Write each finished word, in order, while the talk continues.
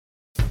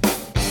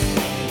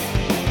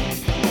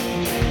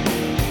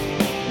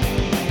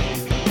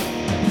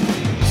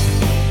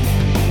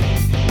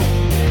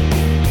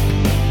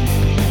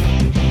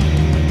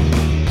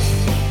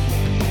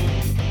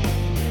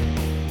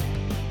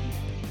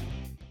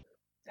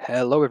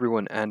Hello,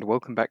 everyone, and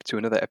welcome back to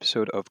another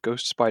episode of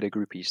Ghost Spider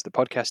Groupies, the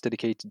podcast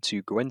dedicated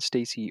to Gwen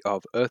Stacy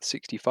of Earth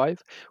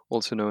 65,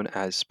 also known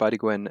as Spider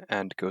Gwen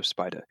and Ghost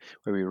Spider,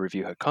 where we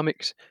review her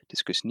comics,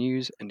 discuss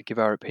news, and give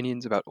our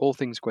opinions about all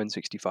things Gwen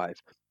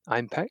 65.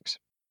 I'm Pex.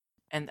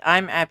 And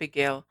I'm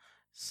Abigail.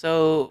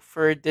 So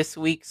for this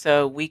week's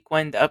Week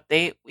One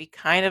update, we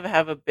kind of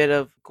have a bit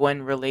of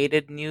Gwen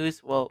related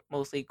news. Well,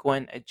 mostly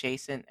Gwen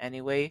adjacent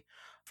anyway.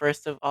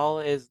 First of all,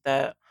 is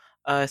that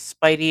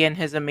Spidey and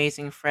His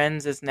Amazing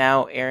Friends is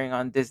now airing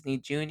on Disney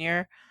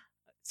Junior.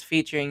 It's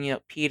featuring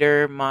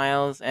Peter,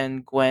 Miles,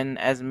 and Gwen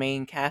as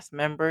main cast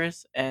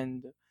members,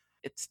 and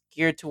it's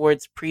geared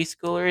towards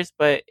preschoolers.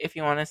 But if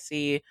you want to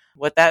see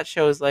what that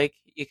show's like,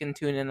 you can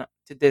tune in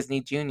to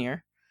Disney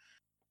Junior.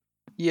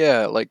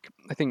 Yeah,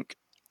 I think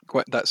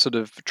that sort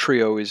of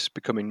trio is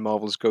becoming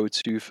Marvel's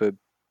go-to for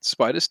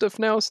spider stuff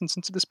now since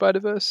Into the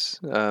Spider-Verse.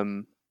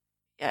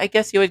 Yeah, I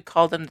guess you would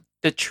call them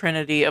the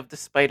Trinity of the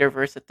Spider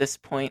Verse at this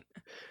point.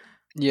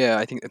 Yeah,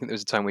 I think there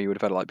was a time where you would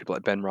have had like people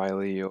like Ben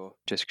Riley or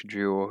Jessica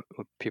Drew or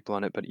people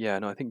on it, but yeah,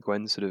 no, I think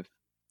Gwen sort of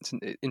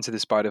Into the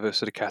Spider Verse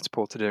sort of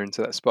catapulted her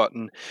into that spot,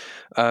 and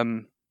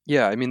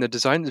yeah, I mean the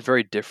design is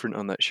very different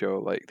on that show.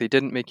 Like they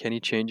didn't make any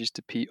changes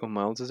to Pete or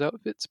Miles's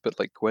outfits, but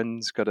like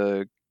Gwen's got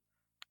a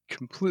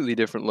completely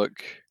different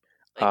look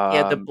Like,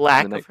 yeah, the from the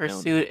black of neck her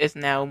down. suit is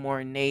now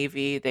more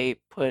navy. They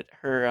put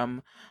her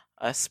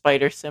a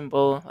spider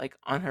symbol like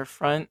on her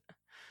front.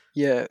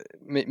 Yeah,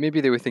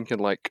 maybe they were thinking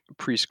like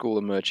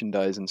preschooler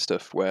merchandise and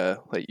stuff, where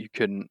like you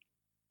couldn't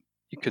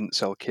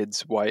sell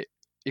kids white,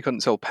 you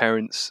couldn't sell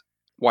parents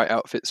white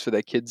outfits for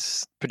their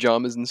kids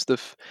pajamas and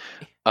stuff.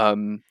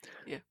 Um,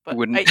 Yeah, but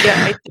wouldn't.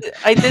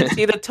 I did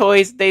see the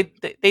toys. They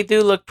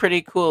do look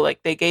pretty cool.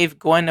 Like they gave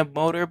Gwen a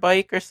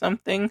motorbike or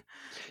something.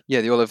 Yeah,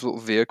 they all have little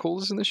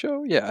vehicles in the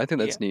show. Yeah, I think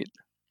Yeah. that's neat.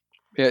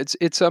 Yeah,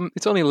 it's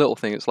only a little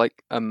thing. It's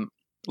like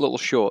little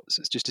shorts.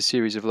 It's just a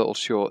series of little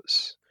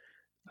shorts.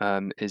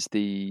 Is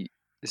the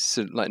It's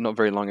sort of, like not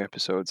very long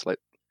episodes, like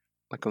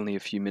only a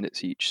few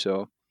minutes each.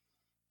 So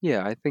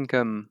yeah, I think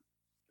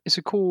it's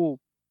a cool.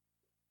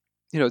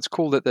 It's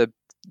cool that they're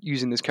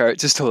using this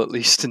character still, at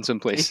least in some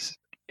places.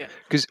 Yeah.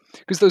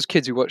 Because those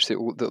kids who watch it,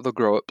 they'll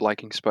grow up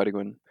liking Spider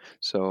Gwen.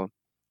 So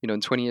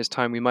in 20 years'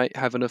 time, we might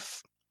have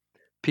enough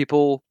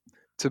people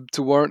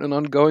to warrant an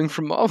ongoing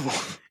from Marvel.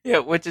 Yeah,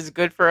 which is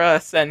good for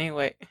us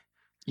anyway.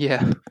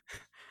 Yeah.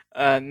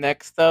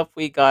 Next up,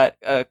 we got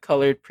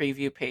colored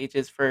preview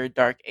pages for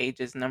Dark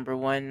Ages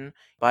 #1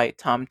 by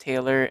Tom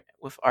Taylor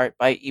with art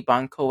by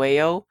Iban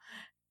Coelho.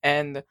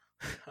 And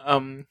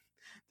um,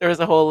 there was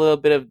a whole little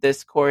bit of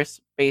discourse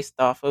based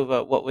off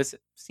of what was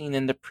seen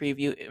in the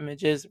preview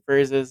images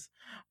versus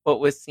what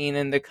was seen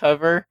in the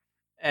cover.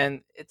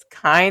 And it's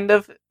kind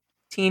of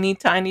teeny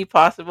tiny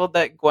possible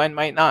that Gwen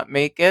might not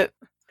make it.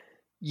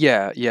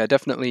 Yeah,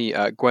 definitely.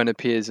 Gwen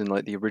appears in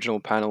like the original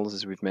panels,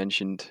 as we've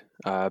mentioned,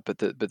 but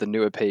the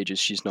newer pages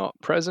she's not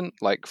present,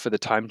 like for the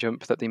time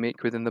jump that they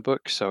make within the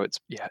book. So it's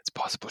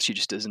possible she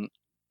just doesn't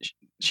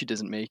she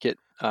doesn't make it.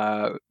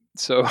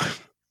 So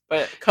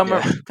But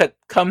yeah,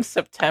 come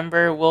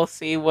September, we'll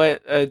see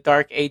what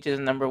Dark Ages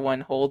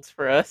 #1 holds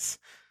for us.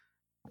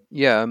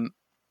 yeah,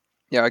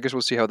 yeah. I guess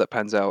we'll see how that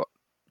pans out.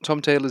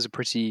 Tom Taylor's a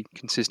pretty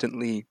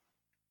consistently,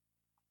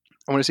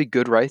 I want to say,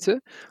 good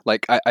writer.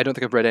 Like I don't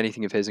think I've read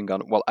anything of his and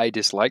gone, well, I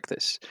dislike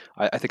this.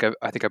 I think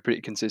I pretty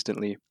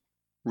consistently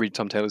read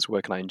Tom Taylor's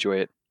work and I enjoy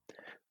it.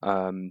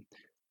 Um,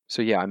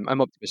 so yeah,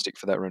 I'm optimistic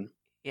for that run.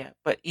 Yeah,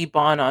 but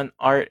Iban on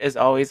art is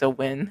always a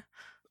win.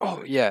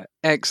 Oh yeah,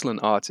 excellent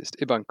artist.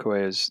 Iban Koe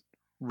is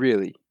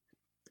really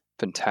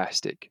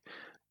fantastic,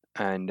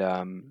 and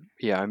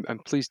yeah, I'm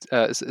pleased.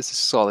 It's a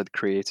solid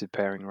creative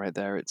pairing right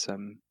there.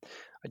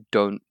 I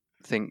don't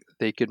think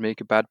they could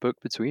make a bad book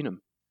between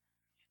them.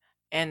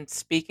 And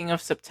speaking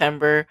of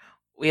September,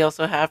 we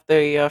also have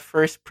the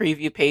first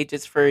preview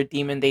pages for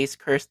Demon Days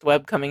Cursed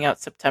Web coming out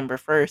September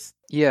 1st.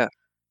 Yeah,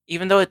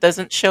 Even though it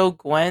doesn't show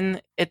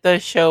Gwen, it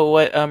does show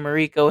what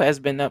Mariko has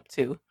been up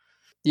to.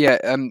 yeah.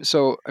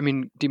 So I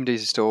mean, Demon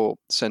Days is still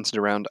centered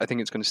around. I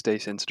think it's going to stay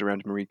centered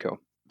around Mariko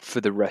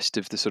for the rest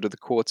of the sort of the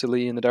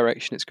quarterly in the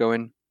direction it's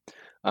going.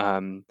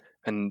 Um,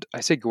 and I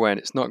say Gwen,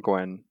 it's not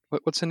Gwen.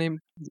 What's her name?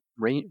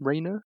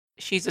 Raina?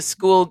 She's a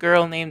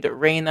schoolgirl named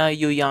Reina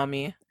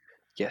Yuyami.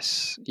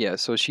 Yes, yeah.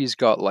 So she's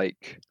got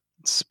like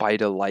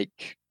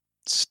spider-like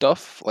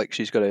stuff. Like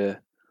she's got a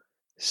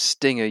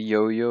stinger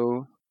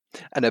yo-yo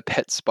and a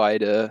pet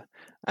spider,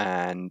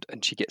 and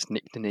she gets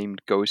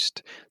nicknamed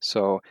Ghost.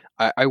 So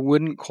I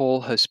wouldn't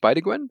call her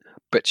Spider Gwen,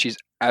 but she's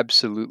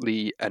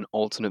absolutely an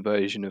alternate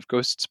version of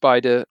Ghost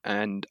Spider,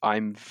 and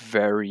I'm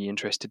very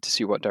interested to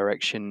see what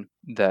direction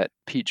that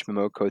Peach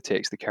Momoko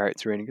takes the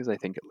character in, because I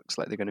think it looks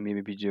like they're going to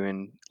maybe be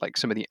doing like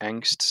some of the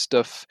angst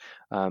stuff.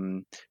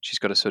 She's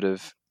got a sort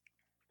of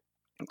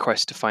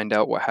quest to find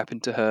out what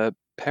happened to her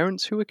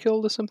parents who were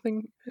killed or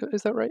something.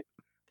 Is that right?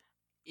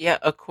 Yeah,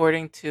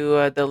 according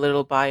to the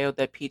little bio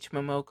that Peach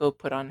Momoko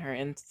put on her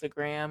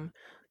Instagram,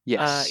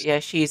 Yes. yeah,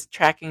 she's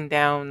tracking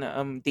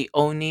down the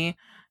Oni,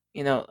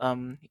 you know,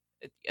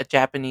 a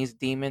Japanese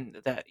demon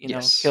that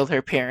Yes. killed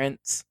her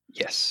parents.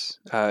 Yes.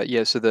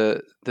 Yeah. So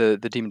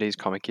the Demon Days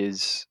comic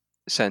is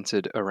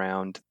centered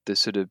around the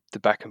sort of the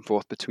back and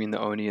forth between the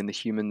Oni and the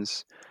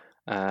humans,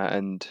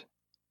 and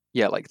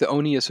yeah, like the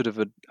Oni are sort of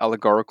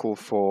allegorical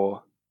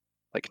for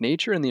like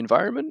nature and the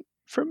environment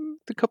from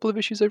the couple of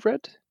issues I've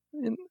read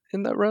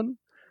in that run.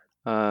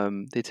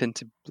 They tend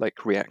to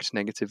like react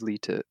negatively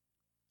to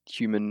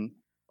human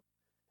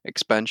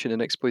expansion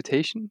and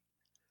exploitation,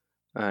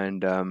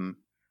 and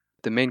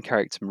the main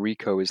character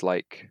Mariko is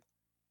like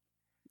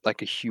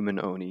a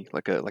human Oni,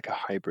 like a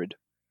hybrid,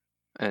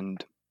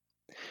 and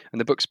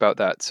the book's about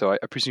that. So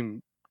I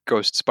presume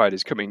Ghost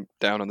Spider's coming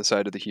down on the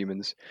side of the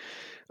humans,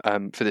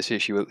 for this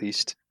issue at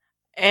least.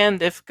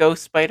 And if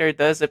Ghost Spider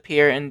does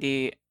appear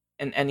in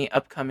any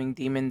upcoming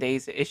Demon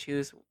Days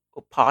issues,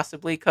 we'll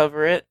possibly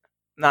cover it.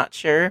 Not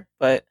sure,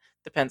 but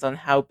depends on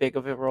how big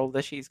of a role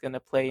that she's going to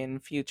play in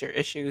future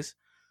issues.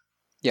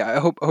 Yeah, I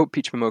hope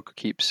Peach Momoko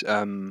keeps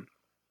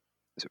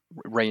is it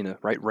Reina,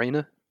 right?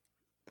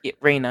 Yeah,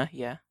 Reina,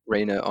 yeah.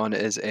 Reina on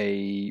as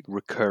a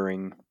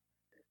recurring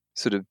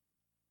sort of,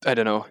 I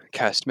don't know,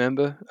 cast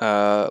member,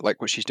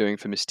 like what she's doing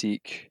for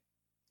Mystique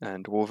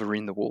and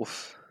Wolverine the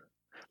Wolf,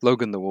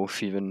 Logan the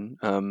Wolf, even.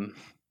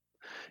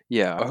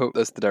 Yeah, I hope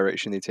that's the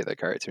direction they take that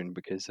character in,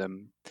 because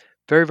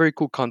very very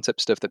cool concept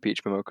stuff that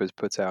Peach Momoko has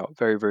put out.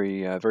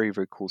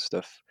 Very cool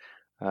stuff.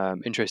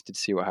 Interested to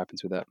see what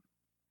happens with that.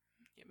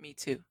 Yeah, me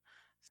too.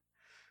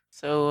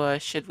 So,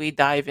 should we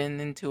dive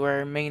into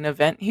our main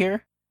event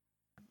here?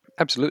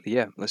 Absolutely,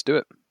 yeah. Let's do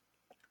it.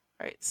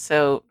 All right.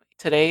 So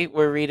today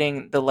we're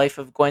reading The Life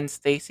of Gwen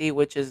Stacy,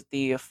 which is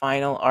the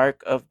final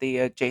arc of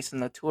the Jason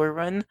Latour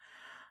run.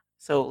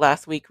 So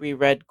last week we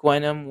read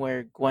Gwenom,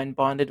 where Gwen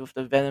bonded with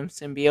the Venom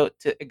symbiote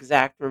to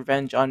exact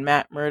revenge on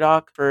Matt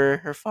Murdock for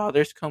her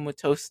father's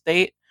comatose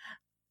state.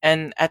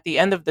 And at the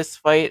end of this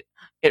fight,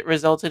 it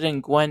resulted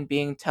in Gwen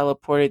being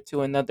teleported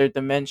to another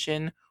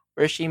dimension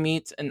where she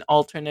meets an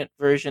alternate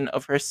version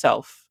of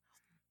herself.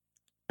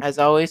 As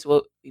always,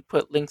 we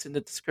put links in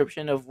the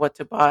description of what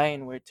to buy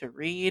and where to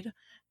read,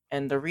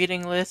 and the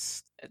reading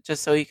list,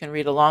 just so you can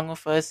read along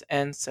with us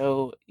and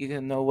so you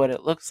can know what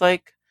it looks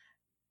like.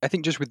 I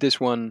think just with this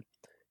one,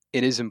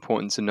 it is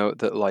important to note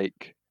that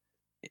like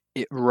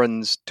it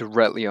runs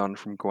directly on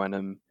from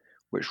Gwenom,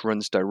 which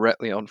runs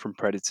directly on from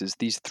Predators.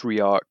 These three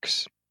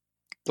arcs,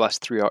 the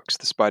last three arcs,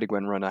 the Spider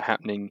Gwen run, are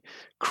happening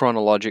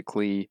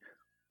chronologically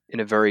in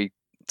a very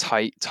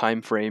tight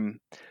time frame,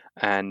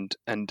 and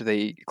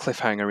they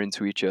cliffhanger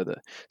into each other.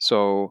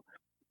 So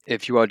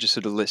if you are just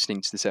sort of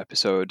listening to this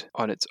episode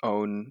on its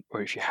own,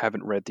 or if you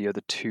haven't read the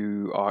other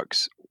two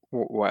arcs,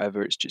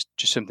 whatever, it's just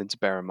something to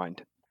bear in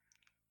mind.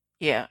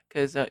 Yeah,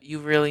 because you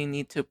really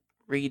need to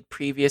read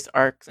previous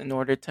arcs in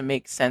order to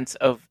make sense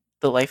of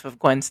the life of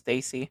Gwen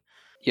Stacy.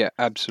 Yeah,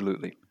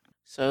 absolutely.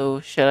 So,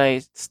 should I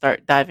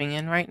start diving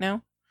in right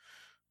now?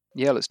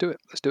 Yeah, let's do it.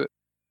 Let's do it.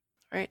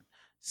 Right.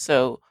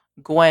 So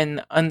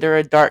Gwen, under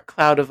a dark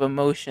cloud of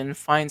emotion,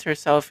 finds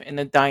herself in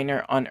a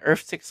diner on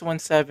Earth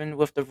 617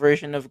 with the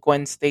version of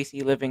Gwen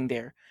Stacy living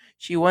there.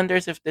 She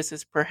wonders if this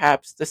is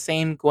perhaps the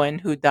same Gwen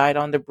who died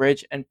on the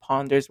bridge and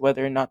ponders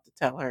whether or not to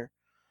tell her.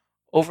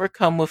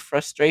 Overcome with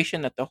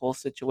frustration at the whole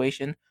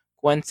situation,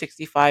 Gwen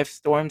 65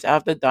 storms out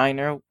of the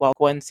diner while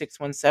Gwen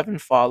 617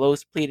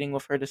 follows, pleading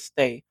with her to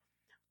stay.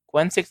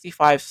 Gwen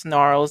 65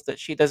 snarls that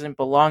she doesn't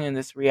belong in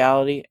this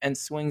reality and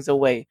swings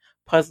away,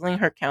 puzzling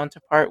her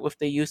counterpart with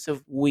the use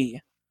of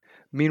we.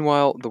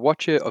 Meanwhile, the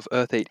Watcher of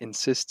Earth 8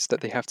 insists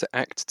that they have to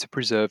act to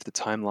preserve the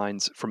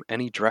timelines from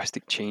any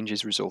drastic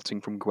changes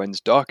resulting from Gwen's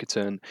darker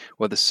turn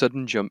or the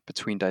sudden jump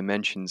between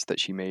dimensions that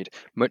she made,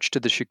 much to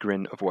the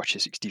chagrin of Watcher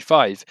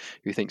 65,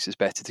 who thinks it's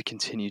better to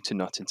continue to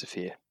not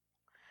interfere.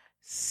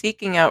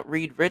 Seeking out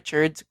Reed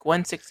Richards,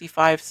 Gwen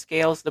 65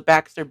 scales the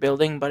Baxter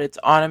building, but its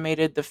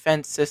automated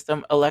defense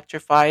system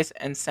electrifies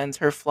and sends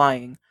her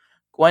flying.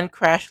 Gwen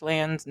crash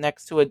lands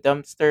next to a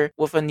dumpster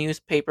with a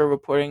newspaper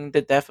reporting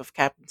the death of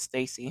Captain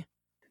Stacy.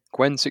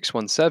 Gwen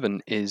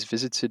 617 is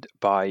visited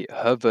by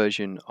her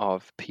version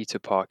of Peter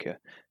Parker,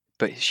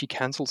 but she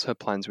cancels her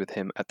plans with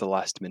him at the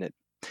last minute.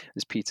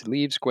 As Peter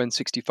leaves, Gwen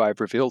 65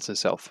 reveals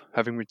herself,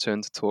 having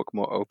returned to talk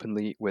more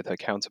openly with her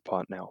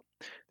counterpart now.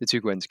 The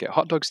two Gwens get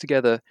hot dogs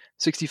together,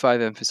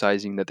 65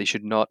 emphasizing that they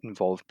should not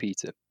involve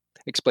Peter.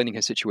 Explaining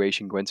her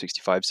situation, Gwen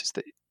 65 says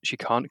that she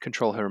can't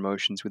control her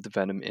emotions with the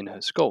venom in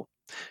her skull.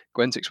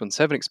 Gwen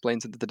 617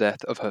 explains that the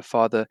death of her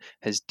father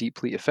has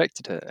deeply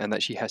affected her and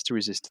that she has to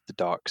resist the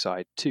dark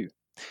side too.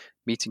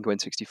 Meeting Gwen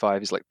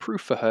 65 is like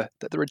proof for her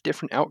that there are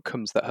different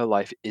outcomes, that her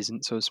life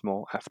isn't so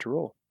small after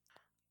all.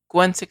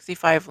 Gwen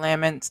 65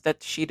 laments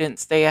that she didn't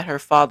stay at her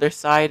father's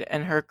side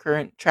and her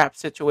current trapped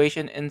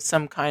situation in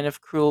some kind of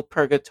cruel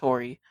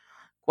purgatory.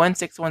 Gwen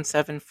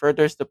 617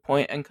 furthers the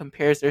point and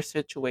compares their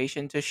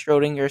situation to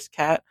Schrodinger's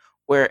cat,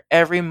 where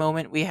every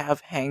moment we have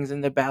hangs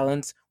in the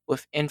balance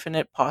with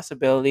infinite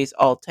possibilities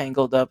all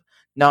tangled up,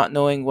 not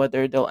knowing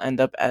whether they'll end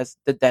up as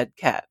the dead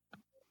cat.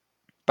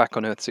 Back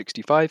on Earth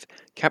 65,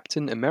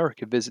 Captain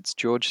America visits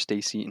George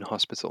Stacy in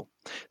hospital,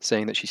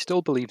 saying that she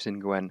still believes in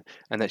Gwen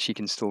and that she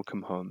can still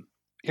come home.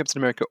 Captain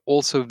America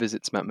also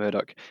visits Matt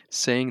Murdock,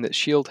 saying that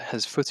S.H.I.E.L.D.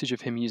 has footage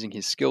of him using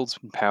his skills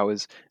and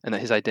powers and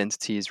that his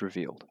identity is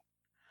revealed.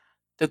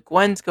 The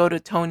Gwens go to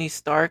Tony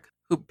Stark,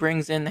 who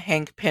brings in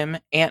Hank Pym,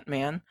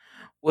 Ant-Man,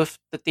 with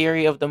the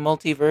theory of the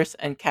multiverse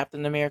and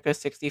Captain America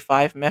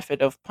 65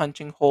 method of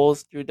punching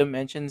holes through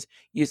dimensions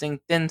using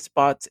thin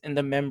spots in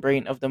the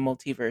membrane of the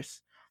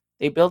multiverse.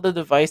 They build a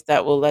device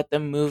that will let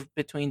them move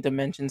between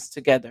dimensions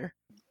together.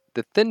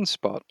 The thin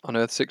spot on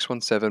Earth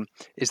 617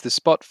 is the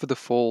spot for the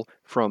fall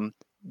from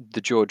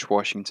the George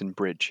Washington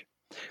Bridge.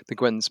 The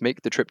Gwens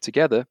make the trip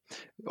together,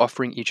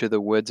 offering each other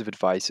words of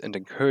advice and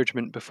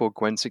encouragement before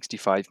Gwen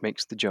 65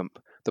 makes the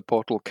jump, the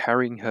portal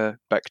carrying her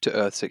back to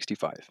Earth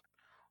 65.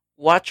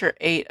 Watcher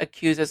 8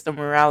 accuses the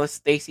Morales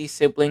Stacy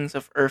siblings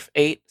of Earth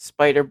 8,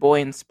 Spider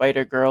Boy and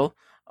Spider Girl,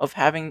 of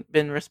having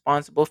been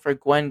responsible for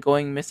Gwen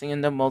going missing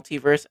in the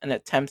multiverse and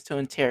attempts to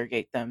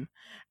interrogate them.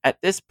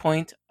 At this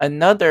point,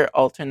 another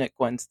alternate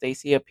Gwen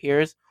Stacy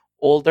appears,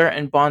 older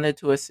and bonded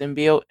to a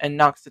symbiote, and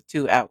knocks the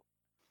two out.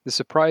 The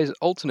surprise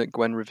alternate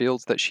Gwen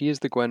reveals that she is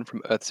the Gwen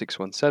from Earth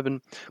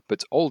 617,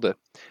 but older,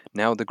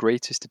 now the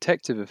greatest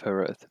detective of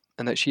her Earth,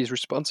 and that she is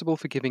responsible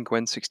for giving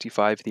Gwen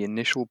 65 the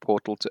initial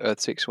portal to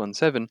Earth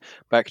 617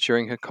 back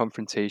during her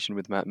confrontation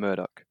with Matt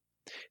Murdock.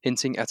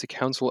 Hinting at a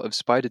council of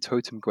Spider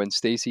Totem Gwen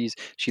Stacys,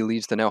 she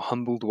leaves the now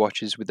humbled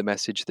Watchers with the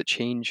message that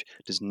change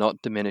does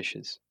not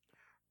diminishes.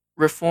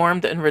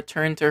 Reformed and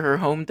returned to her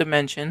home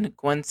dimension,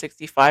 Gwen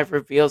 65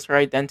 reveals her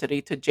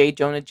identity to J.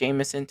 Jonah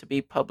Jameson to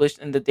be published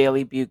in the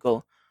Daily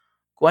Bugle.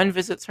 Gwen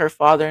visits her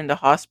father in the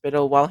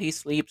hospital while he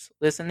sleeps,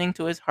 listening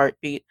to his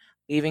heartbeat,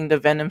 leaving the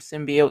Venom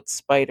symbiote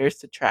spiders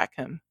to track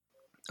him.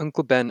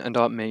 Uncle Ben and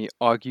Aunt May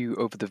argue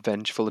over the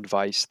vengeful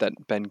advice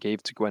that Ben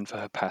gave to Gwen for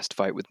her past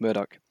fight with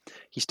Murdoch.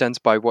 He stands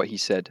by what he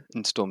said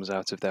and storms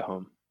out of their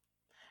home.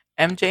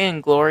 MJ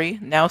and Glory,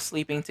 now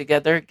sleeping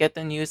together, get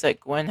the news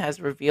that Gwen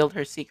has revealed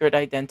her secret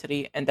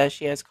identity and that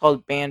she has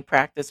called band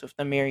practice with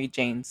the Mary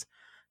Janes.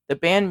 The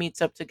band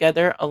meets up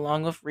together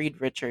along with Reed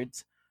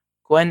Richards.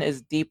 Gwen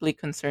is deeply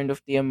concerned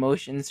with the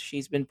emotions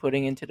she's been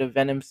putting into the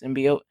Venom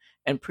symbiote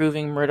and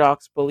proving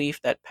Murdoch's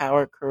belief that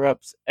power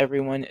corrupts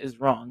everyone is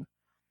wrong.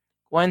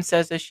 Gwen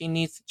says that she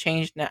needs to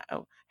change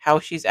now how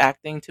she's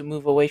acting to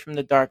move away from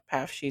the dark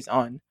path she's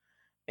on.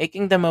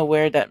 Making them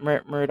aware that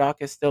Murdoch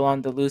is still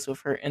on the loose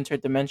with her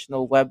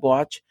interdimensional web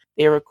watch,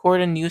 they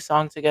record a new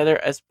song together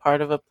as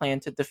part of a plan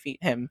to defeat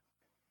him.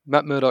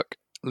 Matt Murdock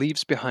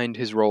leaves behind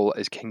his role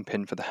as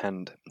Kingpin for the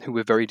Hand, who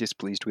were very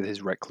displeased with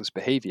his reckless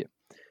behavior.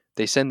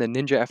 They send their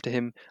ninja after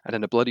him, and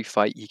in a bloody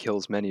fight he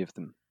kills many of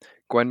them.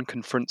 Gwen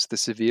confronts the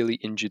severely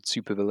injured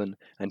supervillain,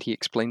 and he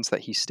explains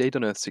that he stayed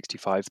on Earth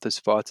 65 thus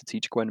far to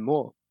teach Gwen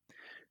more.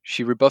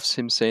 She rebuffs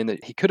him, saying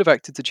that he could have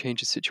acted to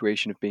change the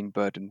situation of being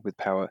burdened with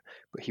power,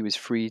 but he was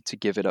free to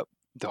give it up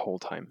the whole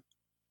time.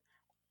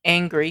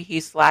 Angry, he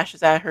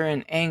slashes at her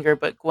in anger,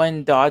 but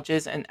Gwen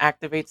dodges and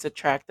activates the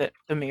track that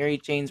the Mary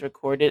Janes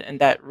recorded and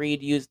that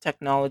Reed used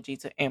technology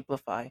to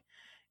amplify.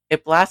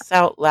 It blasts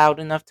out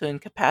loud enough to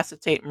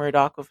incapacitate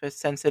Murdoch with his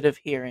sensitive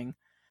hearing.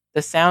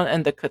 The sound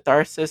and the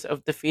catharsis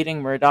of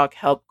defeating Murdoch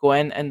help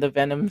Gwen and the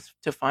Venoms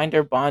to find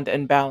their bond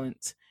and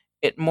balance.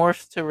 It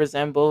morphs to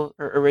resemble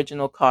her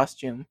original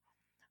costume.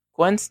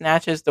 Gwen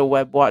snatches the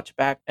web watch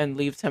back and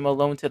leaves him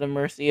alone to the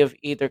mercy of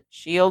either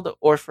S.H.I.E.L.D.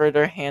 or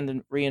further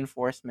hand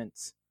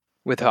reinforcements.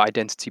 With her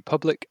identity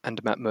public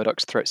and Matt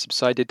Murdock's threat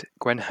subsided,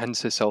 Gwen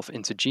hands herself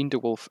into Jean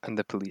DeWolf and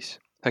the police.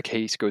 Her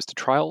case goes to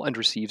trial and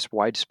receives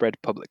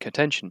widespread public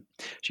attention.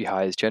 She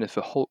hires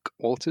Jennifer Hulk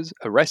Walters,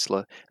 a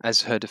wrestler,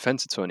 as her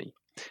defense attorney.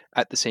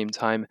 At the same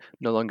time,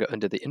 no longer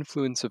under the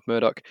influence of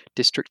Murdoch,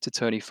 District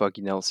Attorney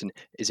Foggy Nelson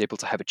is able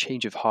to have a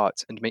change of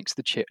heart and makes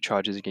the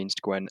charges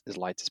against Gwen as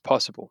light as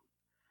possible.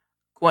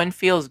 Gwen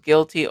feels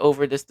guilty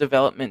over this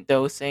development,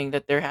 though, saying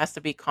that there has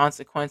to be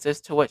consequences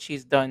to what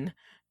she's done.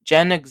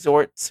 Jen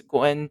exhorts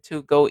Gwen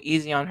to go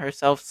easy on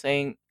herself,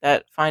 saying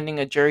that finding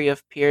a jury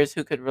of peers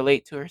who could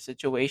relate to her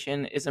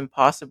situation is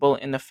impossible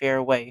in a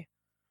fair way.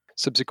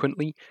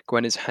 Subsequently,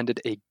 Gwen is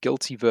handed a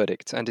guilty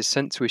verdict and is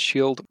sent to a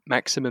S.H.I.E.L.D.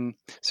 maximum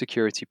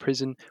security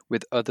prison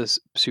with other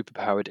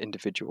superpowered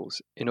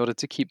individuals. In order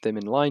to keep them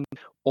in line,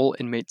 all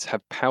inmates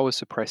have power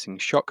suppressing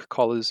shock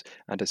collars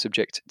and are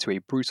subject to a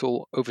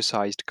brutal,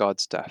 oversized guard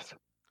staff.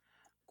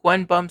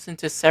 Gwen bumps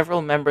into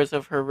several members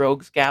of her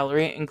rogues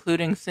gallery,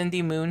 including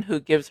Cindy Moon, who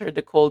gives her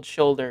the cold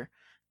shoulder.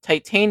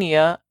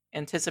 Titania,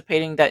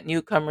 anticipating that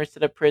newcomers to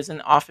the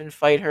prison often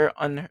fight her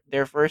on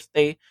their first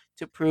day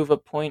to prove a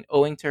point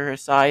owing to her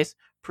size,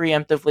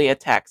 preemptively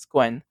attacks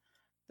Gwen.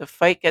 The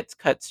fight gets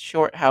cut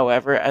short,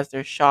 however, as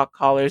their shock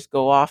collars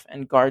go off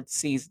and guards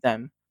seize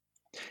them.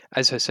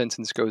 As her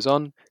sentence goes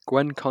on,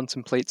 Gwen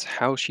contemplates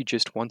how she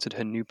just wanted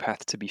her new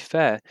path to be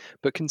fair,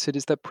 but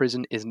considers that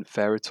prison isn't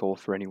fair at all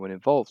for anyone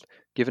involved,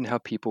 given how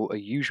people are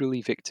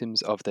usually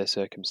victims of their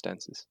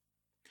circumstances.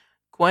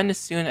 Gwen is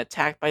soon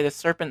attacked by the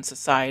Serpent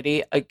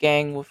Society, a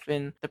gang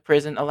within the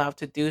prison allowed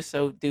to do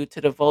so due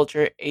to the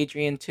vulture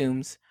Adrian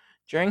Toombs.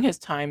 During his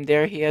time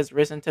there, he has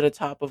risen to the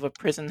top of a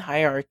prison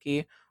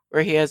hierarchy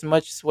where he has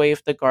much sway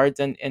with the guards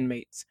and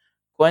inmates.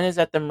 Gwen is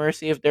at the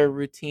mercy of their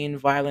routine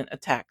violent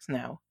attacks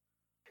now.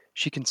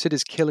 She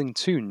considers killing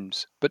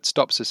Toons, but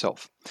stops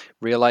herself,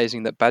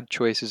 realizing that bad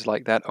choices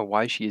like that are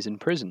why she is in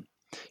prison.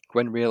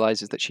 Gwen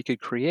realizes that she could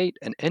create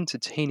an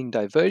entertaining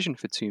diversion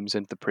for Tooms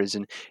and the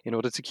prison in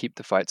order to keep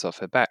the fights off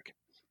her back.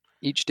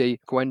 Each day,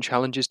 Gwen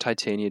challenges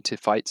Titania to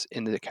fights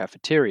in the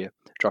cafeteria,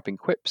 dropping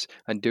quips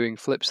and doing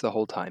flips the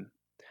whole time.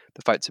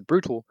 The fights are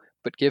brutal,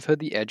 but give her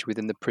the edge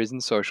within the prison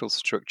social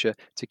structure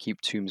to keep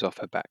Tooms off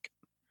her back.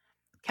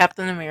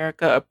 Captain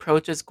America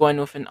approaches Gwen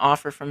with an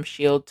offer from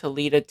S.H.I.E.L.D. to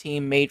lead a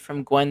team made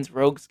from Gwen's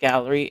rogues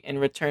gallery in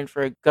return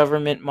for a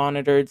government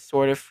monitored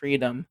sort of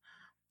freedom.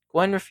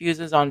 Gwen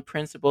refuses on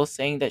principle,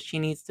 saying that she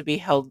needs to be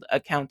held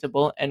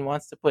accountable and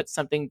wants to put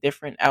something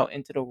different out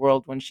into the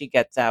world when she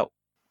gets out.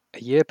 A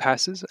year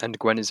passes, and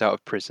Gwen is out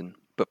of prison,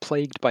 but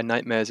plagued by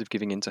nightmares of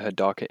giving in to her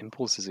darker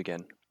impulses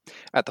again.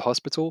 At the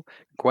hospital,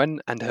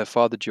 Gwen and her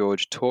father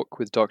George talk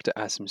with Dr.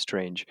 Asim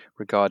Strange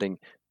regarding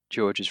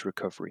George's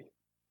recovery.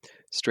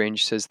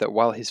 Strange says that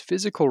while his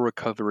physical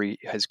recovery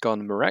has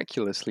gone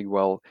miraculously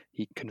well,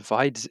 he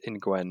confides in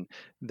Gwen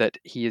that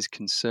he is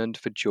concerned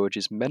for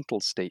George's mental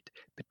state,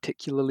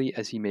 particularly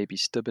as he may be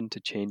stubborn to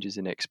changes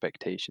in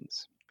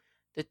expectations.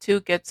 The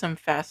two get some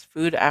fast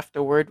food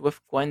afterward,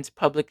 with Gwen's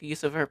public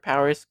use of her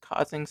powers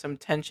causing some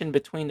tension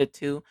between the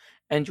two,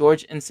 and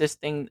George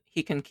insisting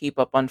he can keep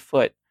up on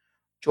foot.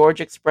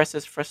 George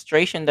expresses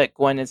frustration that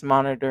Gwen is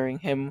monitoring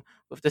him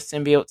with the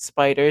symbiote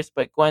spiders,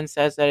 but Gwen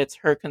says that it's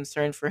her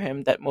concern for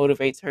him that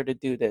motivates her to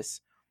do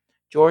this.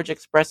 George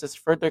expresses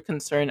further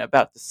concern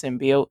about the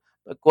symbiote,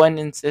 but Gwen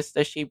insists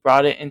that she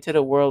brought it into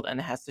the world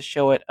and has to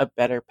show it a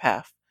better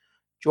path.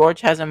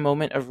 George has a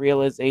moment of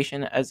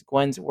realization as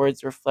Gwen's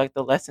words reflect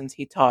the lessons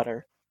he taught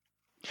her.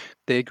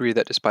 They agree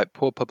that despite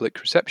poor public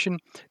reception,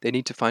 they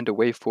need to find a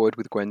way forward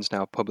with Gwen's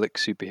now public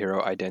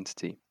superhero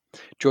identity.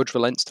 George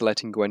relents to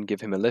letting Gwen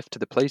give him a lift to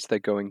the place they're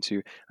going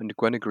to, and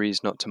Gwen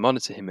agrees not to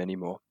monitor him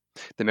anymore.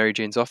 The Mary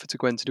Janes offer to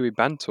Gwen to do a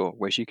band tour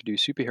where she could do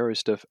superhero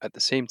stuff at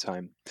the same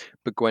time,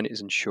 but Gwen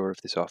isn't sure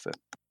of this offer.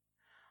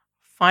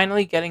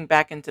 Finally getting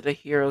back into the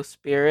hero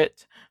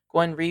spirit,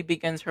 Gwen re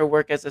begins her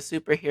work as a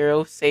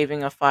superhero,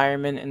 saving a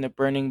fireman in the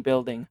burning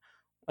building.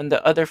 When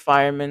the other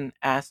fireman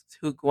asks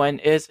who Gwen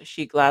is,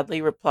 she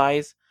gladly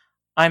replies,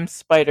 I'm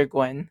Spider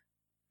Gwen.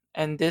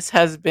 And this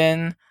has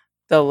been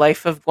the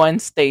life of Gwen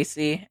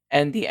Stacy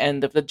and the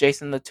end of the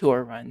Jason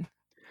Latour run.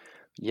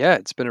 Yeah,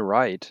 it's been a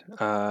ride.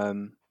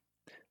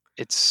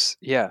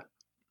 Yeah,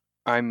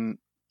 I'm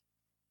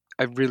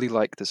I really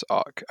like this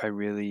arc. I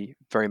really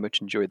very much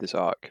enjoyed this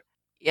arc.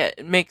 Yeah,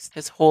 it makes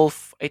his whole,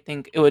 I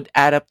think it would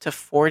add up to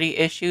 40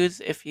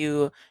 issues if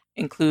you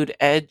include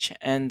Edge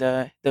and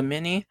the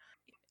mini.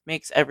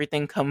 Makes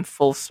everything come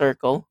full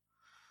circle.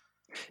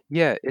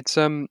 Yeah, it's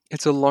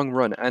a long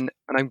run, and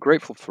I'm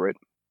grateful for it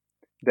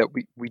that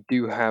we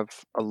do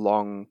have a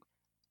long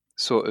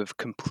sort of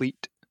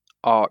complete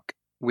arc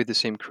with the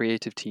same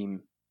creative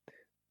team.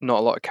 Not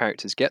a lot of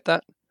characters get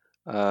that.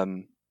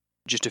 Um,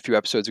 just a few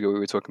episodes ago, we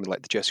were talking with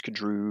like the Jessica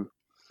Drew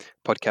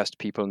podcast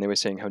people, and they were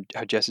saying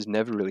how Jess has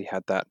never really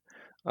had that,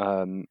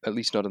 at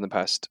least not in the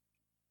past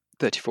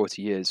 30,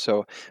 40 years.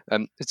 So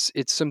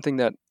it's something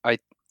that I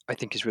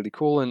think is really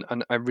cool,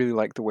 and I really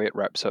like the way it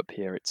wraps up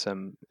here. It's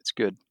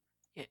good.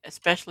 Yeah,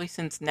 especially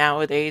since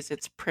nowadays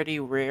it's pretty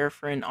rare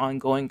for an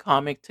ongoing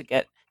comic to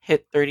get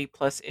hit 30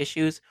 plus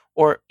issues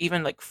or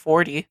even like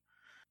 40.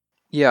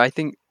 Yeah, I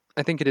think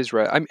it is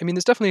rare. I mean,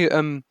 there's definitely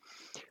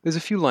there's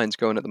a few lines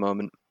going at the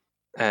moment,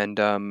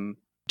 and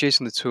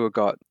Jason Latour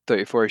got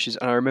 34 issues,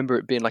 and I remember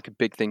it being like a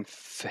big thing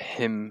for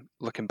him.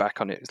 Looking back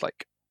on it, it's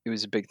like it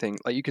was a big thing.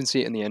 Like you can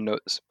see it in the end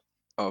notes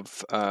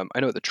of I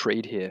know at the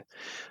trade here,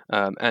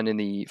 and in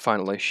the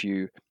final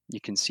issue, you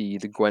can see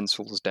the Gwen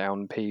Souls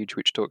Down page,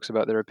 which talks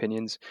about their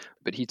opinions.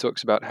 But he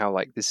talks about how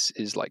like this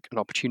is like an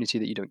opportunity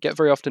that you don't get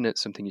very often.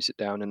 It's something you sit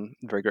down and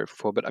very grateful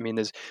for. But I mean,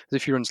 there's a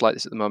few runs like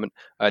this at the moment.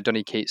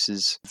 Donny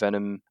Cates's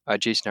Venom,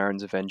 Jason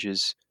Aaron's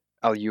Avengers,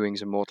 Al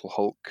Ewing's Immortal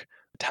Hulk.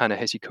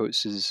 Ta-Nehisi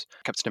Coates'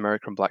 Captain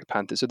America and Black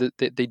Panther. So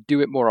they do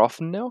it more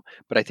often now,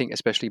 but I think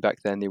especially back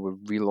then they were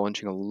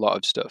relaunching a lot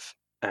of stuff.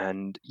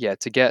 And yeah,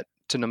 to get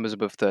to numbers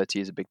above 30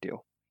 is a big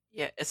deal.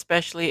 Yeah,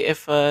 especially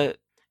if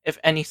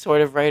any sort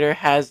of writer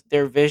has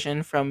their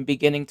vision from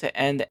beginning to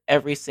end,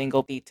 every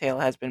single detail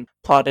has been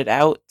plotted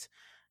out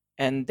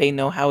and they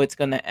know how it's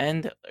going to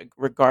end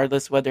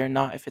regardless whether or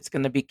not if it's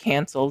going to be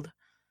canceled.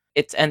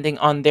 It's ending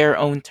on their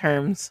own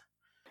terms.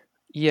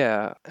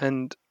 Yeah,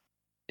 and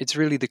it's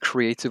really the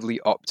creatively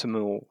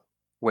optimal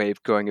way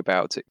of going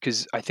about it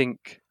because I don't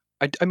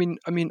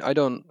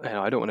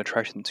want to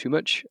trash them too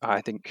much. I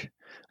think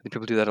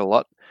people do that a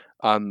lot,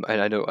 and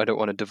I don't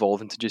want to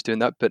devolve into just doing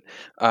that. But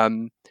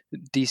um,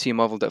 DC and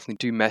Marvel definitely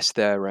do mess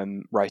their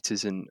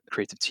writers and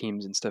creative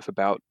teams and stuff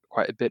about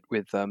quite a bit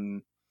with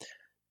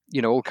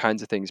all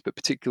kinds of things. But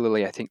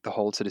particularly, I think the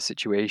whole sort of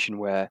situation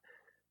where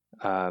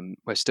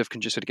stuff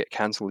can just sort of get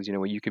cancelled,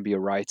 where you can be a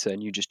writer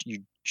and you just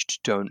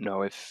don't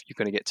know if you're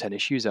going to get 10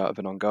 issues out of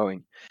an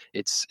ongoing.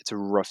 It's a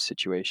rough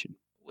situation.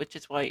 Which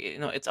is why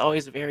it's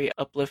always very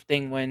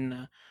uplifting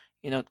when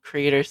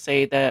creators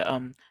say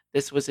that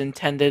this was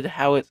intended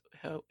how it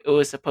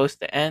was supposed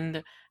to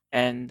end,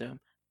 and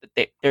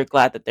that they're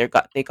glad that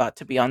they got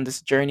to be on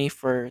this journey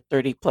for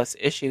 30 plus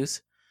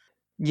issues.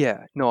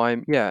 I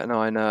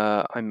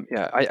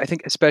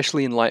think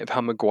especially in light of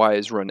how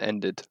Maguire's run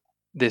ended,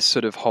 this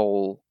sort of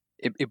whole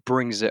it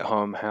brings it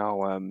home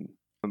how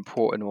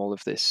important all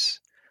of this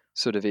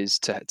sort of is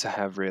to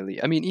have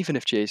really. I mean, even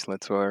if Jason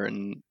Latour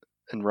and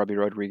Robbie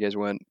Rodriguez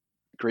weren't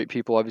great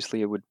people,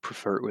 obviously I would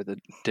prefer it with a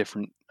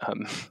different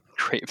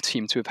creative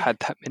team to have had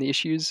that many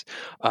issues.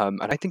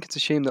 And I think it's a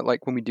shame that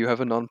like when we do have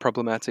a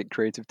non-problematic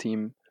creative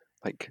team,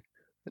 like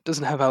that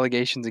doesn't have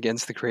allegations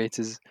against the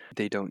creators,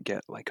 they don't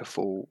get like a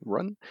full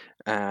run.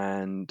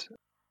 And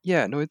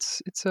yeah, no,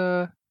 it's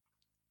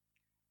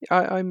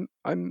I'm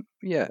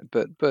yeah,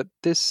 but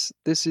this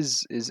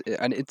is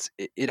and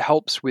it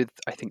helps with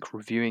I think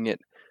reviewing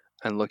it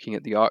and looking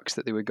at the arcs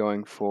that they were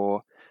going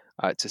for,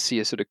 to see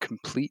a sort of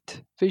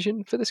complete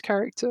vision for this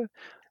character.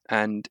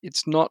 And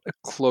it's not a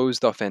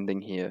closed off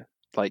ending here.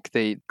 Like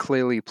they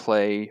clearly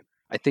play.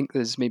 I think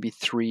there's maybe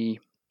three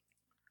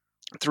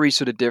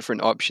sort of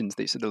different options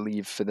they sort of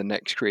leave for the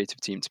next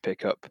creative team to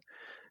pick up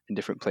in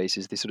different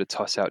places. They sort of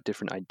toss out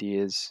different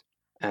ideas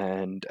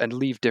and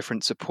leave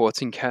different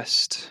supporting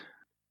cast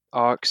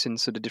arcs in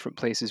sort of different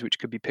places which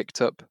could be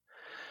picked up.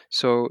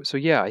 So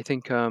yeah, I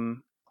think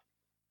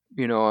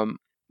you know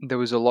there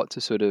was a lot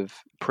to sort of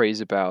praise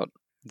about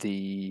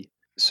the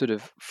sort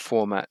of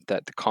format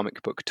that the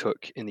comic book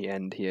took in the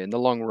end here. In the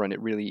long run,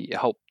 it really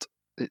helped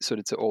it sort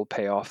of to all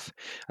pay off.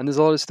 And there's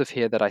a lot of stuff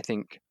here that I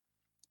think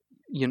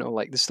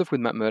like the stuff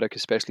with Matt Murdock,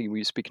 especially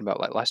we were speaking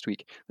about like last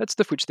week. That's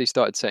stuff which they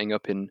started setting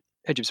up in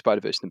Edge of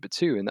Spider-Verse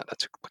 #2, and that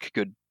took like a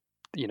good,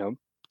 you know,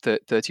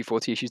 30,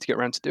 40 issues to get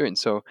around to doing.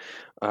 So,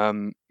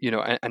 and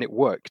it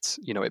worked.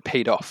 It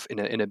paid off in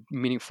a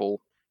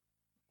meaningful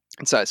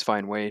and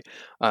satisfying way.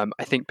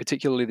 I think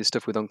particularly the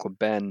stuff with Uncle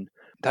Ben,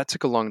 that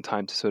took a long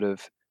time to sort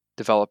of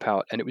develop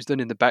out, and it was done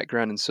in the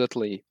background and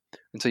subtly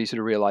until you sort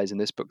of realize in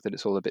this book that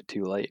it's all a bit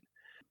too late.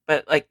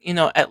 But like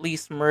at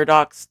least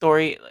Murdoch's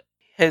story,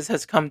 his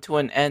has come to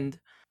an end.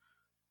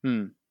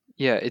 Hmm.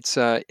 Yeah, it's.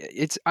 I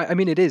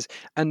mean, it is,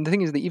 and the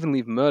thing is, they even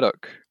leave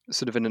Murdoch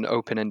sort of in an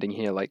open ending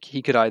here. Like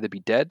he could either be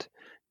dead.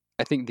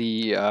 I think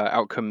the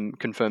outcome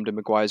confirmed in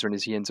Maguire's run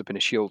is he ends up in a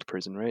Shield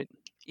prison, right?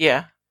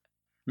 Yeah.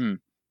 Hmm.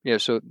 Yeah,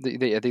 so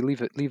they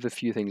leave a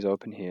few things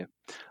open here.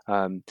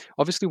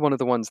 Obviously, one of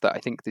the ones that I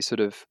think they sort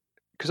of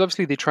because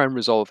obviously they try and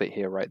resolve it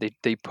here, right?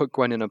 They put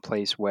Gwen in a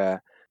place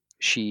where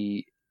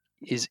she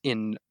is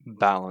in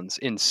balance,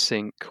 in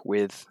sync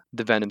with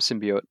the Venom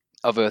symbiote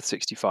of Earth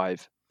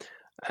 65,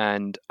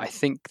 and I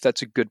think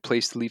that's a good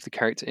place to leave the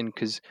character in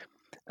because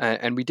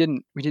and we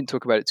didn't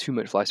talk about it too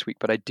much last week,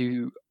 but I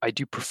do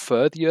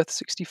prefer the Earth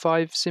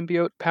 65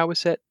 symbiote power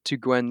set to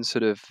Gwen's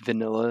sort of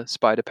vanilla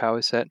spider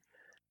power set.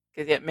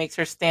 Because it makes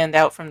her stand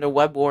out from the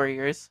Web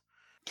Warriors.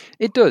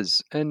 It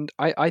does, and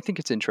I think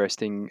it's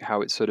interesting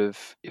how it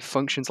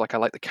functions. Like I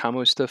like the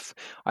camo stuff.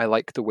 I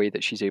like the way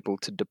that she's able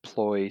to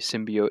deploy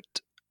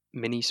symbiote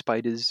mini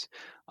spiders.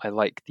 I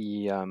like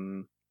the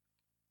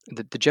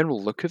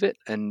general look of it,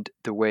 and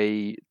the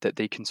way that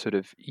they can sort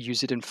of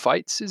use it in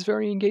fights is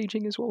very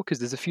engaging as well. Because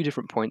there's a few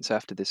different points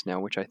after this now,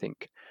 which I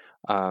think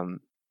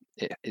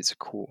it's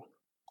cool.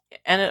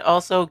 And it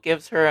also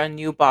gives her a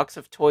new box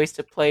of toys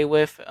to play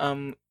with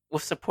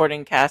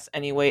supporting cast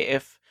anyway,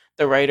 if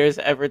the writers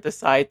ever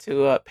decide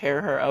to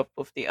pair her up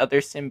with the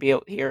other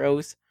symbiote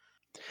heroes.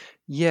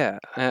 Yeah,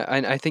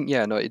 and I think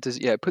yeah, no, it does.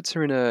 Yeah, it puts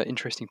her in a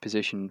interesting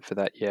position for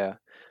that. Yeah,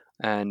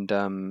 and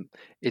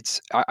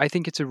I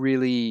think it's a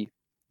really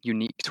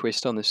unique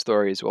twist on the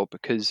story as well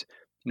because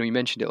you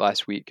mentioned it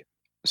last week.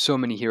 So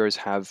many heroes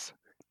have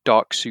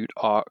dark suit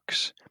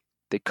arcs.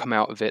 They come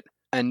out of it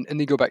and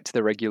they go back to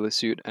their regular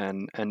suit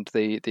and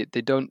they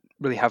don't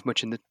really have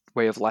much in the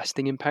way of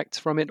lasting impacts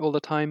from it all the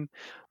time,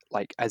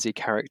 like as a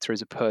character,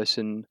 as a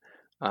person,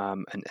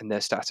 and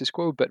their status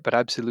quo. But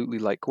absolutely,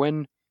 like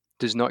Gwen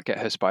does not get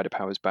her spider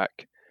powers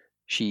back.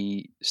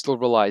 She still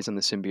relies on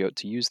the symbiote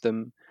to use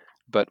them,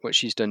 but what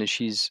she's done is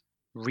she's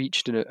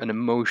reached an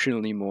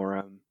emotionally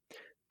more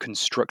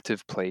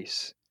constructive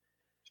place,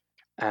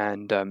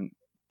 and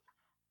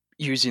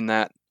using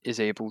that is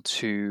able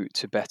to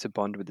better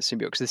bond with the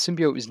symbiote because the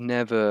symbiote was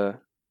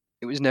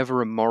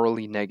never a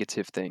morally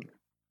negative thing.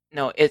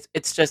 No,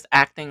 it's just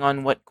acting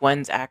on what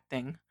Gwen's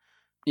acting.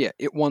 Yeah,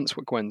 it wants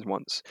what Gwen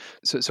wants.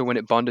 So when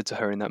it bonded to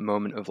her in that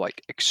moment of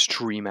like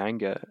extreme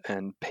anger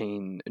and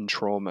pain and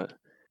trauma,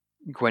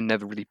 Gwen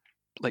never really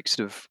like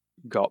sort of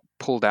got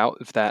pulled out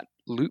of that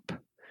loop,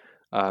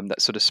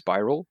 that sort of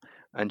spiral,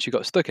 and she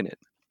got stuck in it.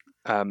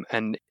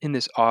 And in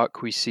this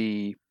arc, we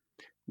see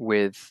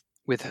with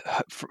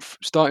her,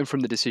 starting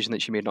from the decision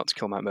that she made not to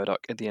kill Matt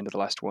Murdock at the end of the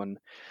last one,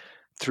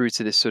 through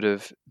to this sort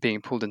of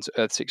being pulled into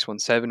Earth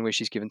 617, where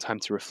she's given time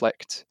to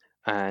reflect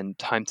and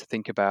time to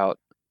think about,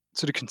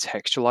 sort of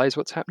contextualize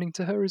what's happening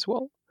to her as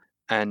well.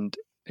 And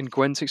in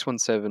Gwen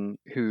 617,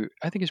 who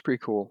I think is pretty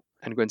cool,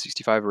 and Gwen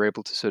 65 are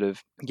able to sort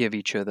of give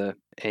each other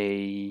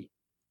a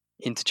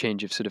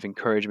interchange of sort of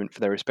encouragement for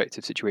their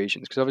respective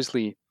situations. Because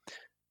obviously,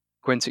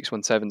 Gwen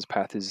 617's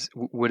path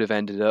would have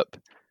ended up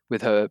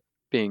with her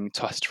being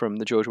tossed from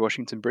the George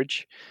Washington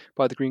Bridge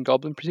by the Green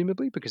Goblin,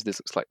 presumably, because this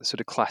looks like the sort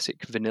of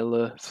classic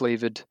vanilla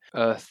flavored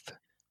Earth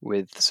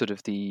with sort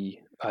of the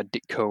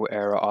Ditko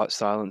era art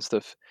style and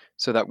stuff.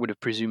 So that would have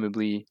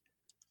presumably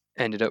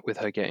ended up with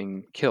her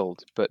getting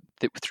killed. But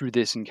through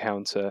this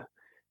encounter,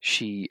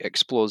 she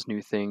explores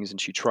new things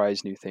and she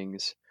tries new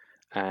things.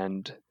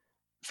 And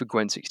for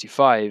Gwen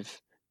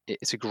 65,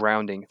 it's a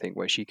grounding thing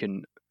where she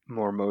can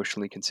more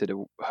emotionally consider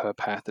her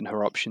path and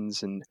her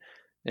options, and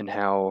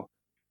how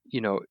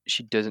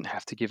she doesn't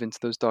have to give into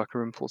those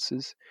darker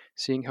impulses.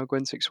 Seeing how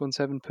Gwen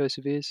 617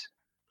 perseveres.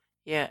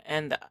 Yeah,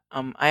 and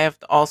I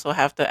also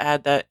have to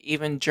add that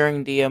even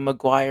during the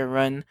Maguire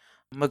run,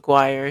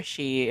 Maguire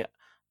she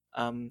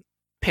um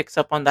picks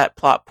up on that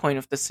plot point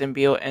of the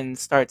symbiote and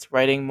starts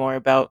writing more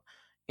about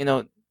you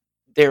know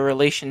their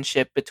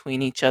relationship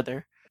between each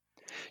other.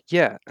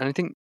 Yeah, and I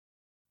think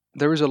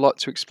there is a lot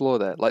to explore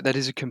there. Like that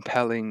is a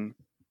compelling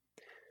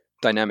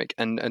dynamic,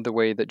 and the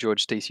way that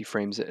George Stacy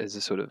frames it as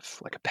a sort of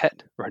like a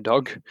pet or a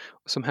dog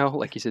somehow.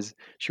 Like he says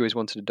she always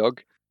wanted a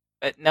dog.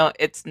 But no,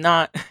 it's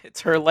not.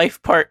 It's her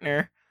life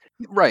partner.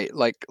 Right,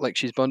 like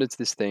she's bonded to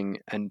this thing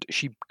and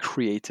she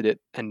created it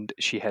and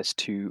she has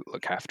to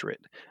look after it.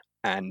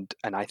 And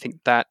I think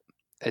that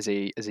as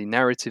a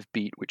narrative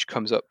beat which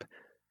comes up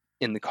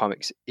in the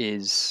comics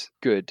is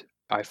good.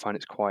 I find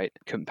it's quite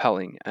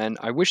compelling and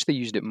I wish they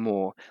used it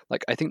more.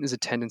 Like I think there's a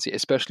tendency,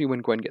 especially when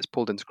Gwen gets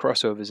pulled into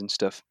crossovers and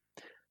stuff,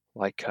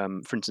 like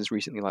for instance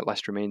recently like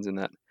Last Remains and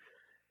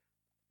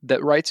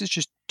that writers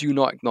just do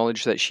not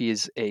acknowledge that she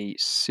is a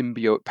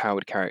symbiote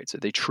powered character.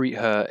 They treat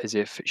her as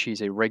if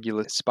she's a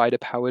regular spider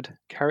powered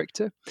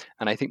character,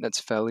 and I think that's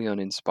fairly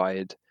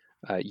uninspired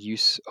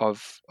use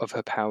of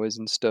her powers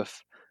and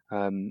stuff.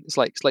 It's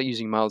like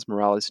using Miles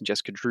Morales and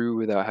Jessica Drew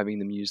without having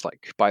them use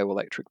like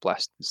bioelectric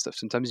blast and stuff.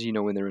 Sometimes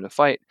when they're in a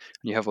fight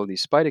and you have all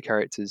these spider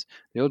characters,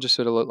 they all just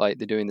sort of look like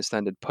they're doing the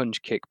standard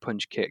punch kick,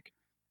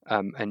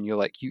 and you're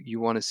like you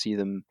want to see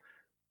them,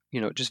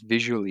 just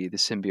visually, the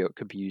symbiote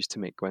could be used to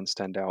make Gwen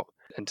stand out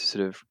and to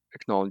sort of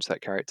acknowledge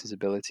that character's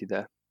ability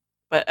there.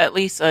 But at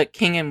least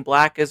King in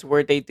Black is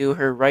where they do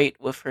her right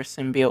with her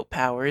symbiote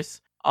powers.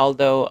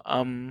 Although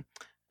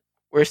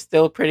we're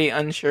still pretty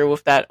unsure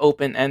with that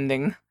open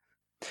ending.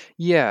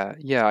 Yeah,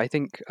 I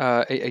think,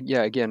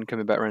 yeah, again,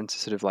 coming back around to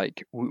sort of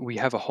like, we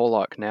have a whole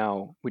arc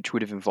now which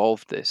would have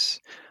involved this,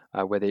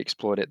 where they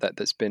explored it,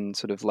 that's been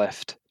sort of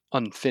left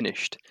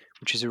unfinished,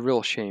 which is a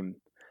real shame.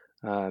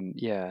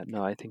 Yeah,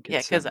 no, I think Yeah,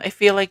 it's, because I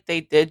feel like they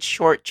did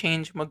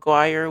shortchange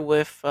Maguire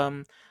with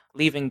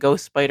leaving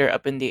Ghost Spider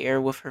up in the air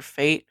with her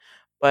fate,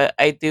 but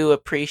I do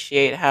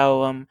appreciate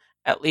how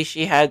at least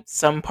she had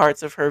some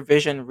parts of her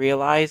vision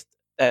realized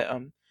that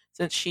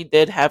since she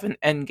did have an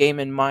end game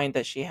in mind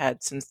that she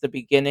had since the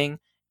beginning,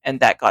 and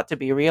that got to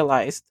be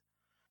realized.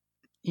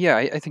 yeah,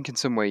 I think in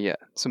some way, yeah,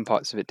 some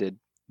parts of it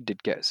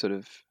did get sort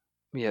of,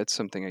 yeah, it's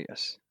something, I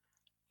guess.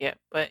 Yeah,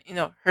 but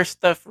her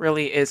stuff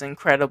really is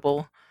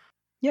incredible.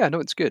 Yeah, no,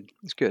 it's good.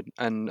 It's good,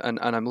 and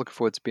I'm looking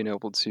forward to being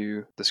able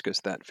to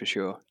discuss that for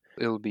sure.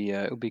 It'll be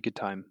a good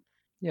time.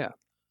 Yeah,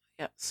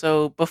 Yeah.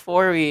 So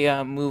before we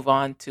move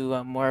on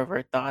to more of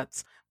our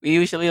thoughts, we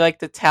usually like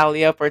to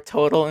tally up our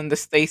total in the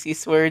Stacy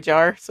swear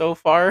jar so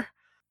far.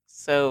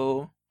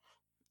 So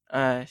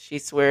she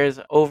swears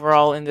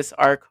overall in this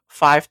arc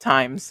 5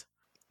 times.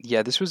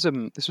 yeah. This was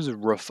a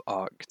rough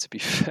arc, to be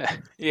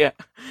fair. Yeah.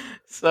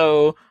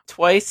 So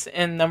twice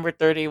in number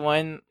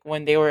 31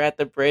 when they were at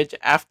the bridge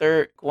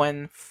after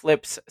Gwen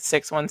flips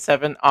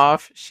 617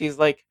 off, she's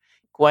like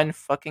Gwen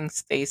fucking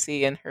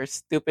Stacy and her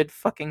stupid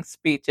fucking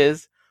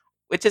speeches,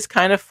 which is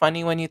kind of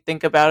funny when you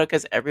think about it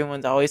cuz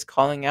everyone's always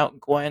calling out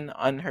Gwen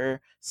on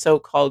her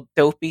so-called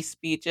dopey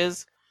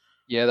speeches.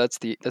 Yeah, that's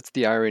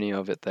the irony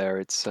of it. There,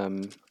 it's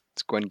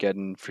Gwen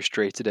getting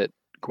frustrated at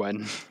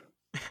Gwen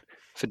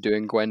for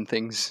doing Gwen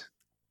things.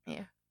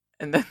 Yeah.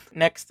 And then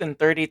next in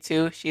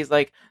 32, she's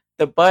like,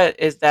 the butt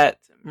is that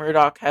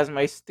Murdoch has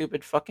my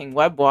stupid fucking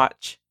web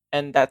watch.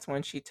 And that's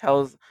when she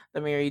tells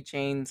the Mary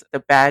Janes the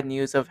bad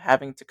news of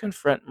having to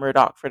confront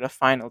Murdoch for the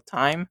final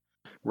time.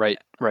 Right,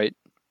 right.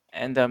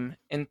 And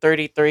in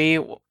 33,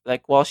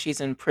 like while she's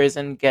in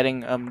prison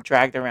getting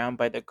dragged around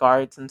by the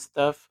guards and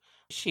stuff,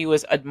 she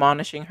was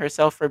admonishing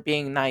herself for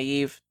being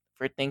naive,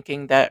 for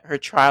thinking that her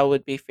trial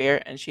would be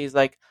fair. And she's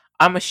like,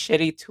 I'm a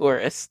shitty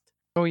tourist.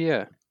 Oh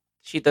yeah.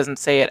 She doesn't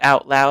say it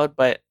out loud,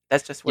 but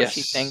that's just what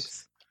she Yes.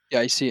 thinks. Yeah,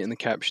 I see it in the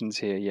captions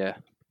here. Yeah.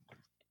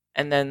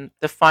 And then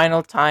the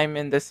final time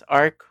in this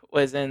arc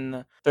was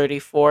in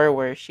 34,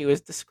 where she was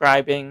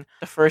describing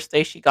the first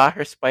day she got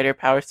her spider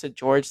powers to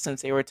George,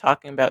 since they were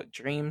talking about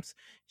dreams.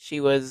 She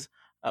was,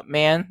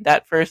 man,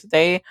 that first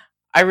day,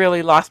 I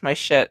really lost my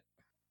shit.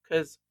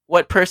 Because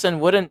what person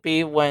wouldn't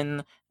be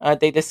when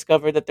they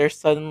discover that there's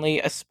suddenly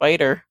a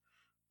spider?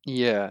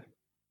 Yeah,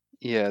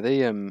 yeah.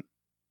 That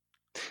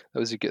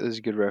was a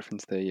good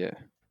reference there. Yeah.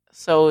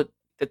 So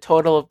the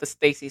total of the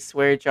Stacy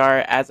swear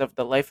jar as of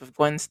the life of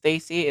Gwen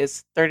Stacy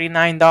is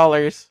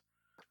 $39.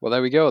 Well,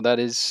 there we go. That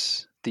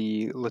is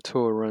the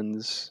Latour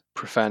runs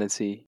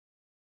profanity.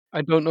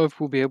 I don't know if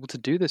we'll be able to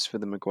do this for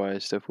the Maguire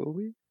stuff, will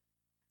we?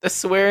 The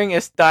swearing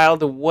is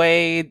dialed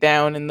way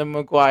down in the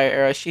Maguire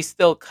era. She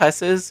still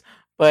cusses,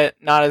 but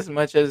not as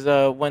much as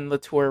when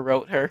Latour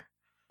wrote her.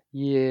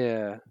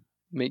 Yeah.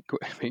 Make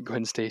make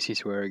Gwen Stacy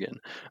swear again.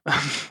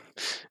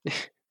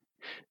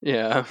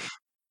 Yeah,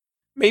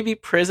 Maybe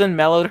prison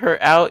mellowed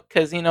her out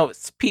because,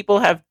 people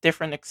have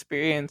different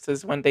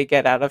experiences when they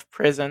get out of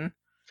prison.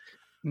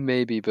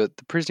 maybe, but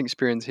the prison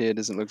experience here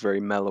doesn't look very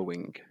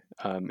mellowing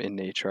in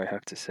nature, I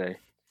have to say.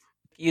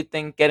 You'd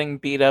think getting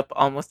beat up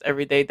almost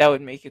every day, that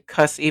would make you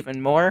cuss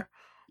even more.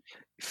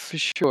 For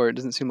sure, it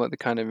doesn't seem like the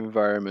kind of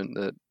environment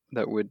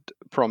that would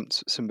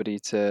prompt somebody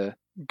to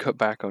cut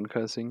back on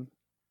cursing.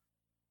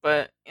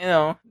 But,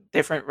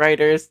 different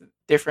writers,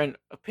 different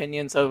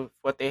opinions of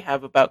what they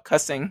have about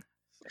cussing.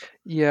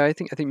 Yeah, I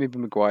think maybe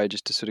Maguire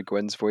just to sort of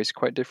Gwen's voice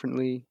quite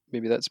differently.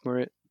 Maybe that's more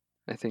it.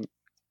 I think.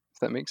 Does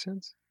that make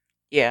sense?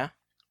 Yeah.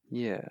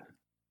 Yeah.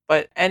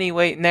 But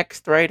anyway,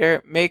 next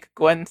writer, make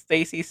Gwen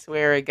Stacy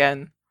swear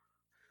again.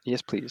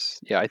 Yes, please.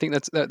 Yeah, I think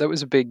that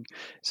was a big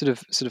sort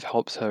of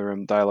helps her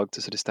dialogue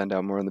to sort of stand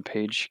out more on the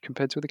page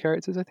compared to other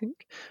characters, I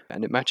think,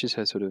 and it matches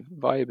her sort of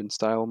vibe and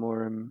style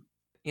more.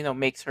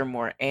 Makes her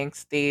more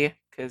angsty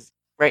because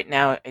right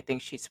now I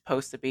think she's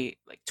supposed to be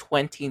like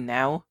 20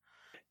 now.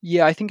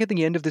 Yeah, I think at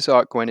the end of this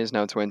arc, Gwen is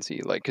now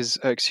 20. Like, because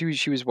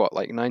she was what,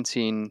 like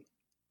 19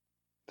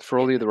 for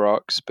all the And other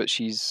arcs, but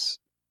she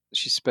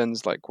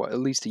spends like what, at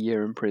least a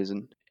year in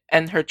prison.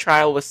 and her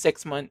trial was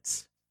 6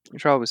 months. The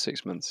trial was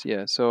 6 months.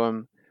 Yeah,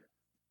 so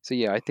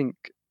yeah, I think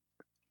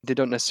they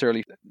don't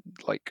necessarily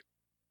like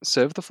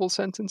serve the full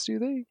sentence, do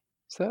they?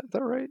 Is that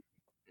right?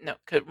 No,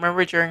 'cause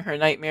remember during her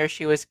nightmare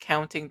she was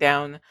counting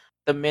down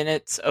the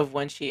minutes of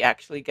when she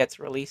actually gets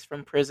released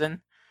from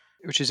prison.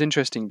 Which is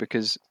interesting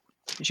because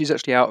she's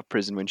actually out of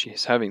prison when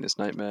she's having this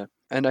nightmare.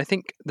 And I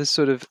think this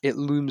sort of it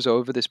looms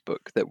over this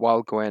book that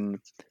while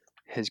Gwen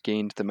has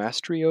gained the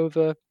mastery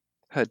over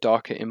her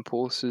darker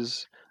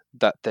impulses,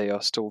 that they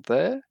are still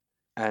there.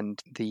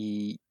 And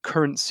the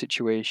current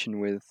situation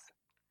with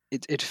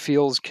it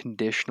feels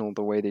conditional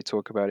the way they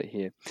talk about it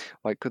here.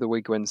 Like the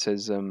way Gwen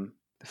says, the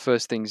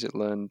first things it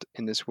learned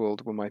in this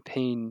world were my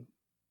pain,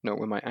 no,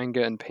 were my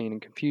anger and pain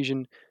and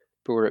confusion,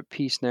 but we're at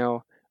peace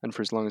now, and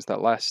for as long as that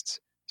lasts,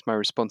 it's my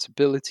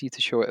responsibility to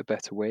show it a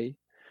better way,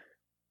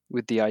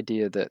 with the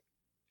idea that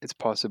it's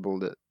possible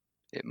that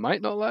it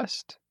might not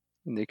last,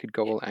 and they could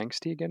go Yeah, all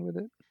angsty again with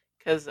it.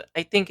 because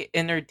I think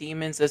inner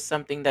demons is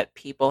something that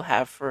people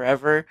have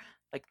forever.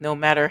 Like no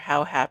matter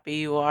how happy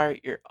you are,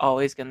 you're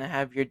always gonna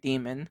have your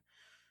demon.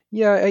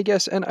 Yeah, I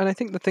guess, and I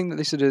think the thing that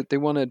they sort of they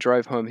want to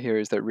drive home here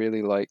is that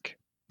really like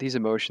these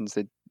emotions,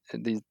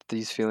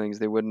 these feelings,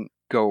 they wouldn't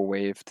go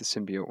away if the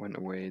symbiote went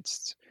away.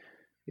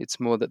 It's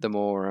more that the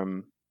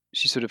more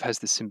she sort of has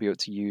the symbiote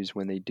to use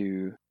when they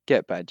do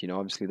get bad.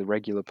 Obviously the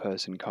regular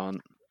person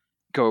can't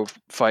go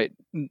fight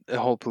a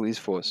whole police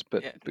force,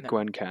 but Yeah, but no.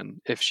 Gwen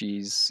can if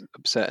she's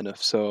upset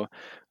enough. So,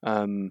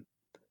 um,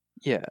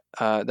 yeah,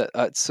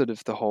 that's sort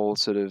of the whole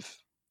sort of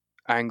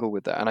angle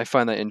with that, and I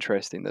find that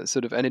interesting. That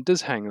sort of, and it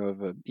does hang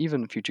over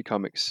even future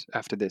comics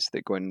after this.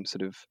 That Gwen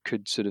sort of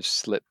could sort of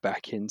slip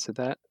back into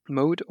that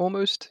mode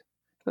almost.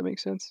 If that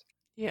makes sense.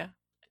 Yeah.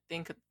 I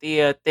think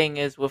the thing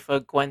is with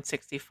Gwen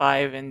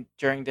 65 and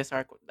during this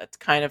arc that's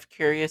kind of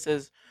curious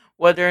is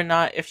whether or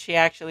not if she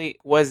actually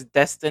was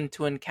destined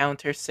to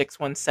encounter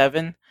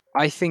 617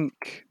 I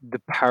think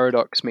the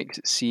paradox makes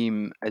it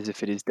seem as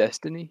if it is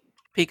destiny.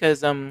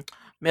 because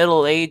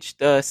middle-aged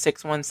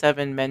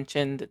 617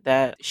 mentioned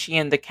that she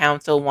and the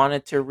council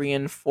wanted to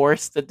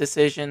reinforce the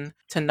decision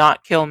to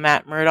not kill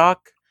Matt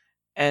Murdock,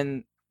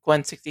 and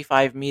Gwen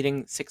 65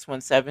 meeting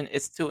 617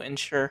 is to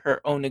ensure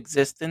her own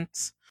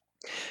existence.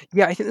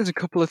 Yeah, I think there's a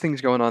couple of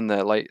things going on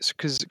there, like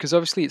because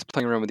obviously it's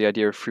playing around with the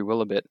idea of free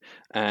will a bit,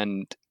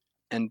 and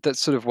that's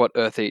sort of what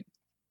Earth 8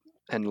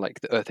 and like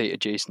the Earth 8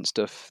 adjacent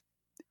stuff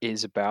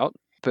is about.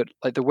 But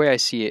like the way I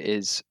see it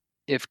is,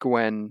 if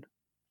Gwen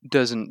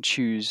doesn't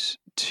choose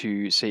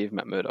to save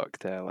Matt Murdock,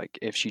 there, like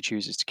if she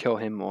chooses to kill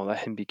him or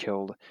let him be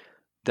killed,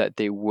 that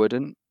they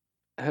wouldn't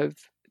have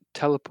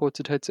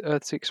teleported her to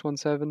Earth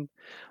 617.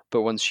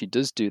 But once she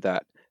does do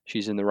that,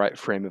 she's in the right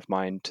frame of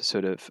mind to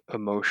sort of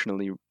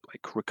emotionally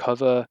like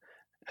recover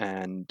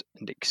and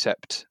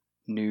accept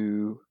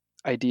new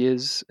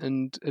ideas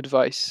and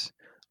advice,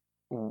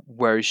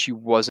 whereas she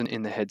wasn't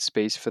in the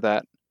headspace for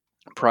that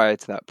prior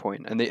to that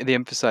point. And they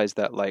emphasize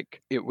that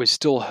like it was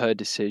still her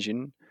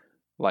decision.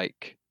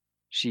 Like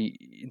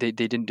they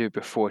didn't do it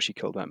before she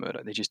killed Matt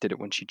Murdock. They just did it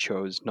when she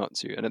chose not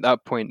to. And at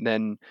that point,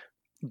 then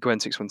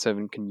Gwen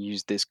 617 can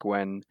use this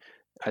Gwen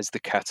as the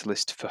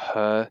catalyst for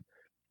her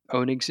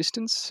own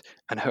existence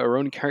and her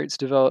own character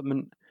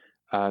development.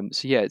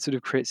 So yeah, it sort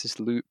of creates this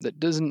loop that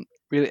doesn't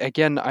really.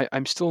 Again,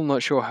 I'm still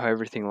not sure how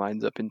everything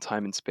lines up in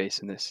time and space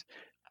in this.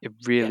 It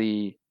Yeah.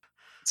 really,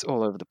 it's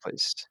all over the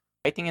place.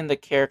 I think in the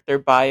character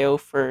bio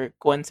for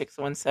Gwen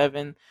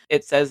 617,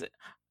 it says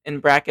in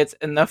brackets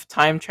enough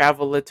time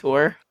travel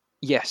Latour.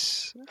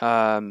 Yes,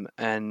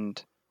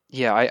 and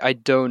yeah,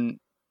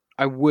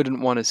 I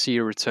wouldn't want to see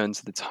a return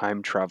to the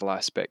time travel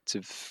aspect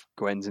of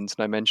Gwen's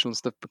interdimensional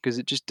stuff because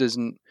it just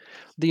doesn't.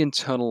 The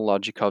internal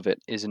logic of it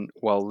isn't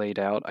well laid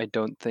out, I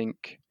don't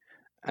think,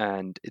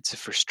 and it's a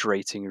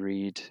frustrating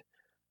read.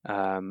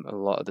 A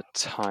lot of the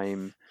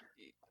time,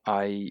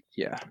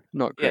 yeah,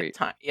 not great.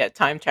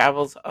 Time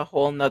travel's a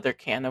whole nother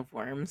can of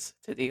worms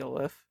to deal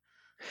with.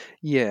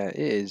 Yeah, it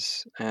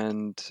is,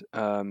 and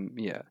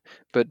yeah,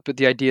 but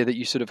the idea that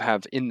you sort of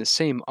have in the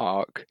same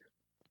arc,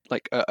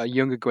 like a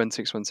younger Gwen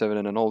 617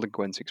 and an older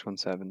Gwen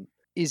 617,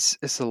 is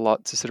a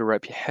lot to sort of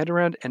wrap your head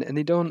around, and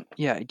they don't,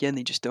 yeah, again,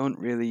 they just don't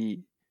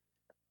really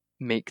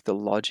make the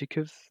logic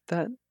of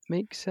that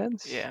make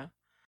sense. Yeah.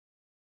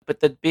 But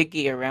the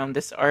biggie around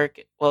this arc,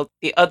 well,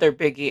 the other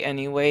biggie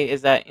anyway,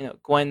 is that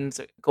Gwen's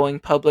going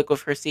public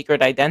with her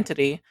secret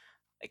identity.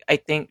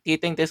 Like, do you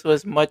think this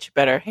was much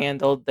better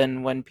handled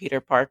than when Peter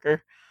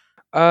Parker?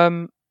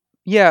 Um,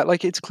 yeah,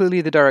 like it's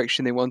clearly the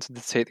direction they wanted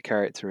to take the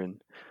character in.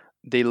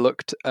 They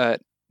looked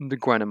at the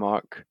Gwen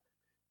arc.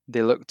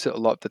 They looked at a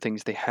lot of the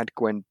things they had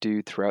Gwen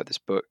do throughout this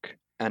book,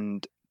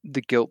 and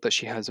the guilt that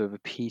she has over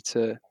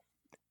Peter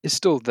is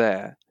still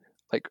there.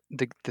 Like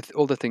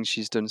all the things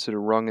she's done sort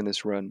of wrong in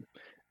this run,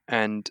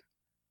 and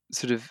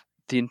sort of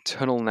the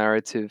internal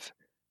narrative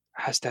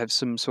has to have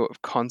some sort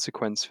of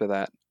consequence for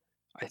that,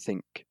 I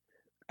think.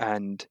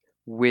 And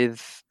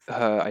with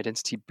her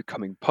identity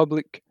becoming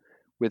public,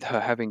 with her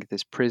having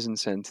this prison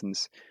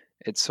sentence,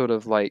 it's sort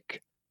of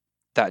like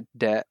that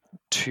debt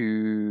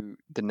to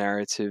the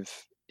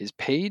narrative is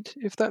paid,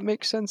 if that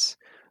makes sense.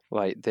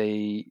 Like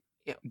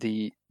Yeah,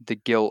 the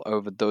guilt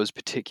over those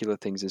particular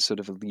things is sort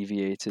of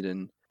alleviated,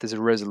 and there's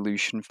a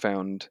resolution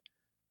found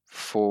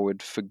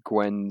forward for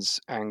Gwen's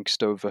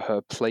angst over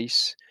her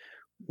place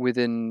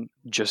within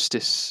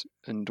justice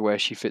and where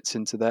she fits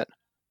into that.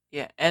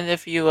 yeah. And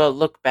if you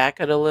look back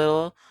at a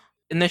little,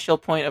 initial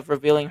point of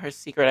revealing her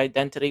secret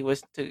identity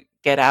was to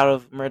get out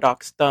of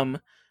Murdoch's thumb,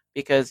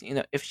 because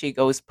if she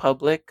goes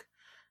public,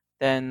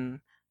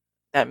 then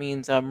that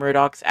means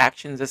Murdoch's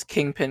actions as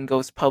Kingpin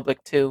goes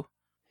public too.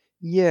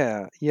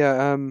 Yeah,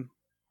 yeah,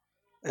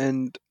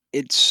 and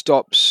it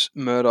stops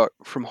Murdoch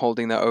from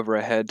holding that over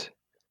her head.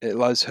 It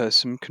allows her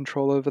some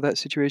control over that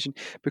situation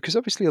because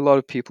obviously a lot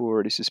of people were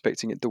already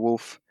suspecting it. The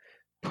Wolf,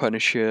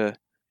 Punisher,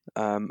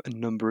 a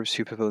number of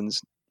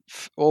supervillains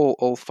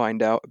all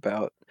find out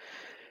about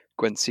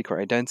Gwen's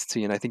secret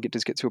identity, and I think it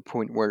does get to a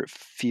point where it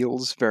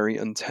feels very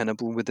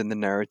untenable within the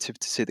narrative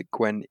to say that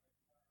Gwen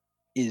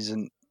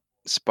isn't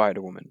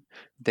Spider Woman.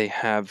 They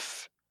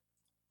have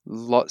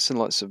lots and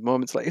lots of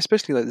moments, like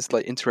especially like this,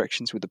 like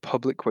interactions with the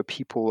public, where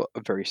people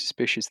are very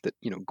suspicious that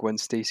Gwen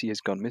Stacy has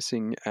gone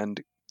missing, and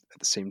at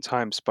the same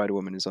time, Spider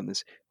Woman is on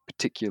this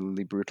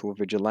particularly brutal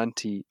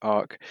vigilante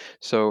arc.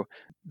 So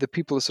the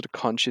people are sort of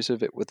conscious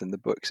of it within the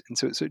books, and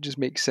so it just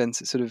makes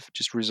sense. It sort of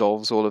just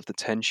resolves all of the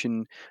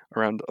tension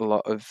around a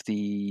lot of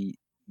the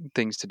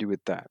things to do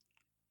with that.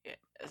 Yeah,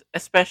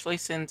 especially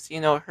since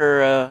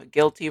her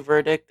guilty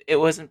verdict. It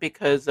wasn't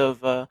because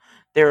of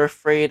they're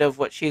afraid of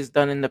what she's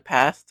done in the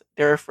past.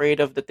 They're afraid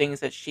of the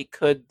things that she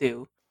could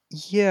do.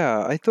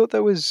 Yeah, I thought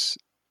that was.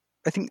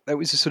 I think that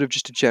was a sort of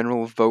just a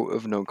general vote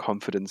of no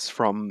confidence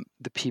from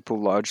the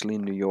people largely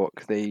in New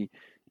York. They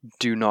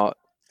do not.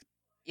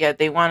 Yeah,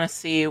 they want to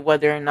see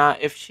whether or not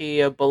if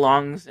she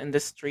belongs in the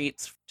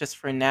streets just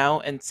for now,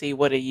 and see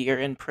what a year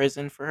in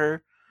prison for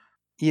her.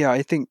 Yeah,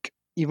 I think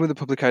even with the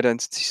public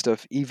identity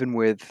stuff, even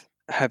with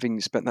having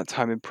spent that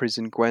time in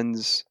prison,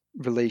 Gwen's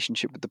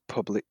relationship with the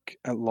public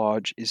at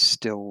large is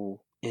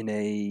still in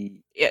a.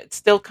 Yeah, it's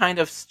still kind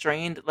of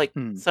strained. Like,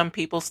 Hmm. some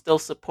people still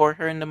support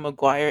her in the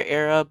Maguire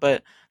era,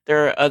 but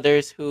there are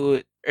others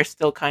who are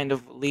still kind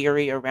of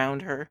leery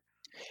around her.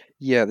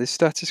 Yeah, the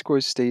status quo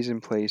stays in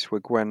place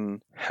where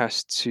Gwen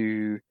has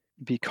to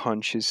be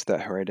conscious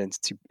that her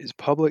identity is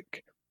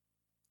public.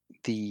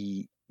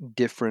 The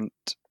different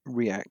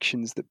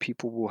reactions that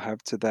people will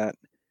have to that,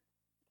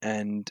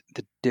 and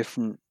the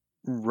different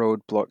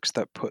roadblocks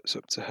that puts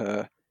up to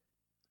her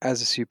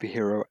as a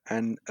superhero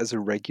and as a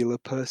regular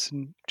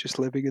person just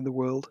living in the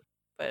world.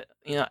 But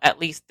at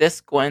least this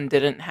Gwen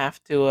didn't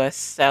have to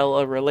sell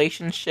a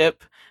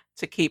relationship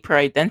to keep her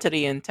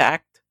identity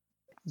intact.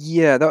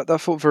 Yeah,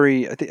 that felt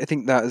very. I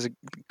think that is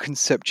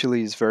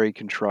conceptually is very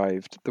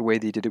contrived. The way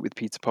they did it with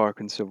Peter Parker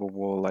and Civil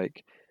War,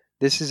 like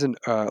this isn't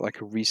like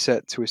a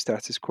reset to a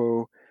status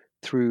quo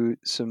through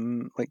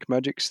some like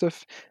magic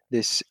stuff.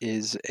 This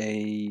is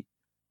a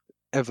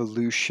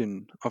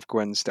evolution of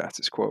Gwen's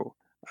status quo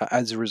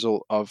as a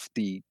result of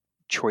the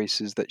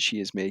choices that she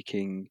is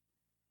making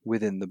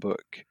within the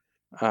book.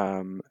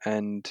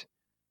 And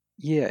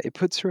yeah, it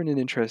puts her in an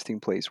interesting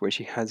place where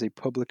she has a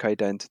public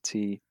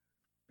identity,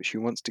 but she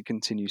wants to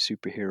continue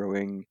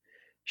superheroing.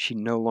 She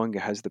no longer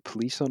has the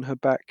police on her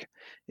back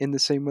in the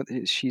same way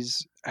that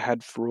she's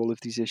had for all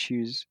of these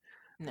issues.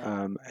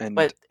 No, And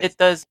but it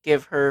does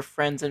give her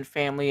friends and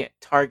family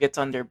targets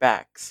on their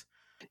backs.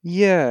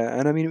 yeah,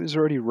 and I mean, it was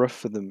already rough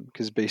for them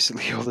because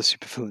basically all the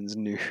supervillains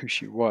knew who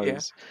she Yeah,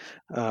 was.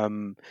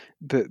 Um,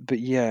 but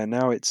yeah,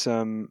 now it's.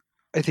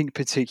 I think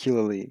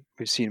particularly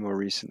we've seen more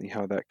recently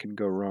how that can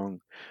go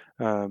wrong,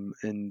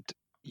 and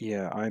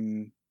yeah,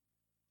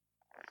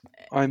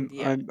 And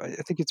yeah,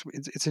 I think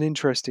it's an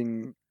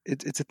interesting.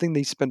 It's a thing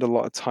they spend a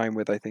lot of time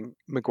with. I think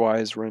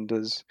Maguire's run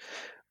does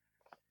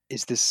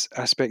is this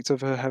aspect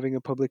of her having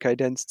a public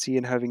identity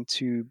and having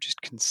to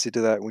just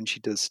consider that when she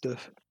does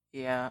stuff.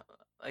 yeah,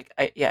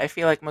 I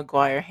feel like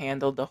Maguire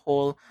handled the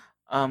whole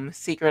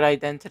secret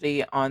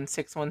identity on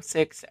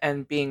 616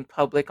 and being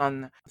public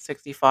on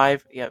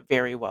 65, yeah,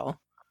 very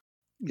well.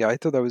 Yeah, I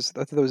thought that was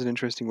an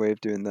interesting way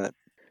of doing that.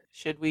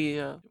 Should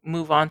we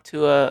move on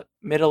to a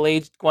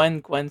middle-aged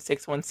Gwen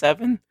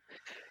 617?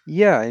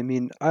 Yeah, I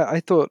mean,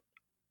 I thought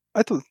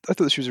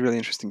she was a really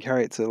interesting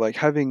character. Like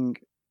having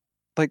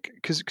like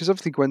because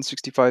obviously Gwen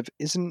 65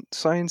 isn't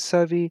science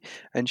savvy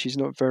and she's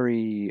not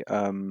very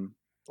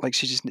like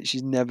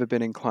she's never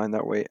been inclined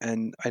that way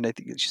and I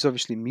think that she's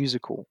obviously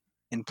musical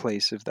in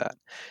place of that.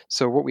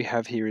 So what we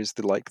have here is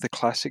the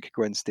classic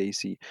Gwen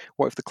Stacy.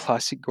 What if the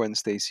classic Gwen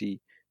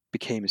Stacy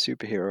became a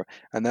superhero?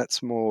 And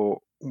that's more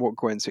what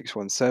Gwen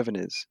 617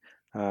 is.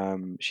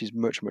 She's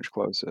much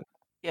closer.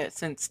 Yeah,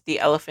 since the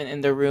elephant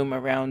in the room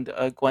around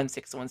Gwen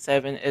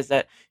 617 is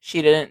that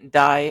she didn't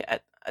die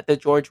at the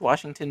George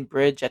Washington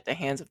Bridge at the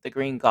hands of the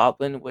Green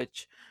Goblin,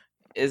 which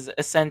is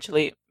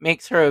essentially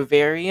makes her a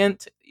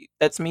variant.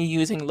 That's me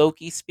using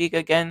Loki speak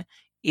again,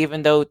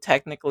 even though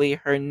technically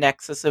her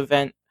Nexus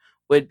event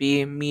would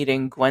be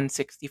meeting Gwen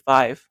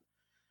 65.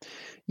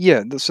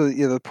 Yeah, so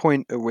yeah, the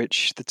point at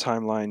which the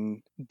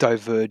timeline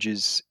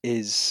diverges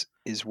is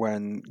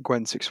when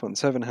Gwen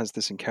 617 has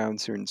this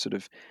encounter and sort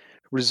of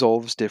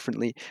resolves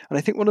differently. And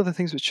I think one of the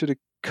things which sort of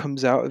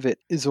comes out of it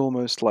is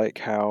almost like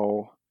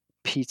how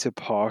Peter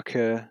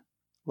Parker,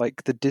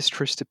 like the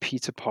distrust of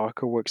Peter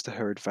Parker works to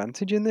her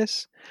advantage in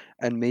this,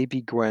 and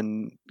maybe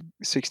Gwen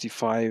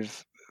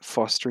 65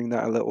 fostering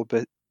that a little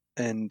bit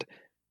and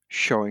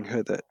showing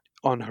her that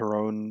on her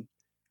own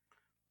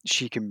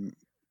she can,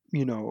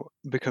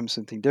 become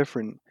something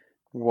different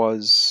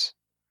was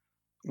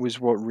was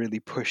what really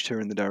pushed her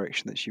in the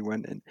direction that she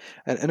went in.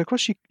 And of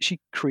course she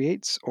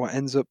creates or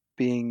ends up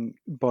being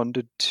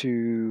bonded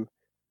to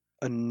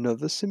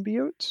another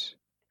symbiote.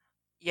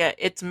 Yeah,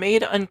 it's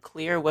made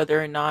unclear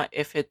whether or not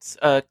if it's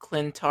a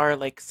Clintar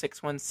like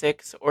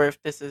 616 or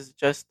if this is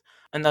just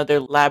another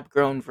lab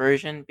grown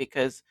version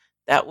because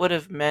that would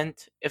have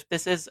meant if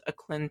this is a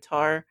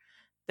Clintar,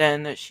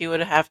 then she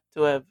would have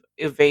to have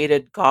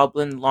evaded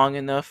Goblin long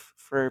enough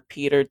for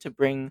Peter to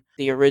bring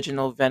the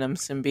original Venom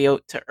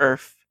symbiote to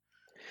Earth.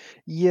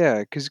 Yeah,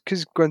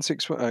 because Gwen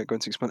 61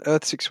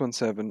 Earth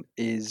 617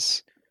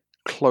 is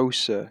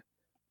closer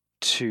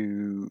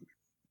to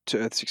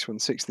Earth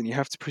 616, then you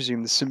have to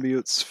presume the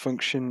symbiotes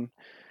function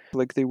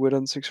like they would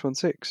on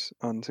 616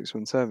 on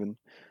 617.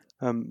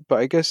 But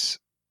I guess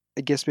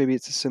maybe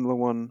it's a similar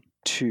one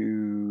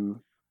to.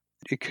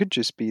 It could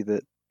just be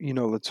that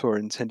Latour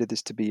intended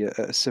this to be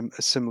a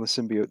similar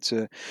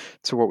symbiote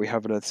to what we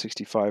have on Earth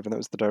 65, and that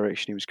was the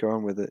direction he was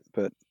going with it.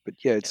 But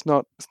yeah, it's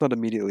not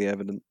immediately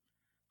evident.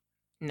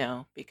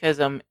 No, because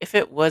if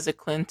it was a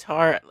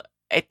Clintar,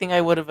 I think I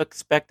would have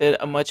expected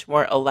a much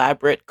more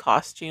elaborate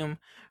costume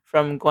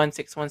from Gwen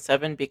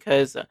 617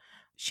 because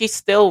she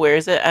still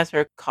wears it as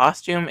her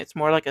costume. It's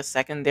more like a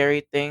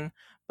secondary thing,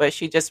 but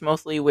she just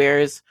mostly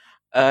wears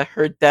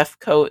her death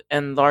coat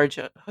and large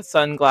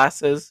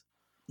sunglasses.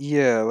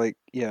 Yeah,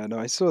 yeah, no,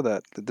 I saw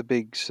that the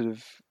big sort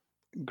of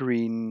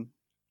green,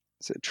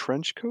 is it a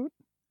trench coat?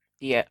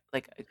 Yeah,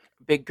 like a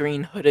big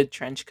green hooded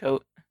trench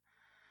coat.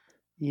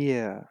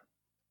 Yeah.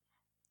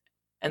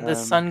 And the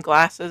Um,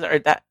 sunglasses are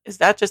that is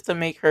that just to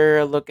make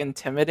her look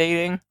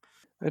intimidating?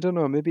 I don't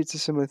know. Maybe it's a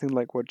similar thing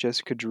like what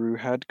Jessica Drew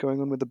had going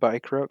on with the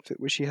biker outfit,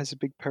 where she has a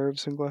big pair of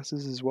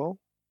sunglasses as well.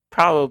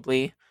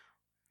 Probably.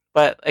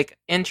 But like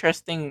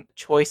interesting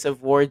choice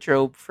of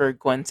wardrobe for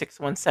Gwen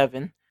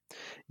 617.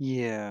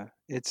 Yeah,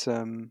 it's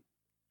an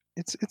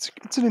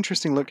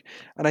interesting look,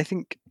 and I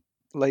think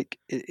like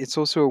it's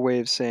also a way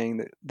of saying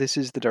that this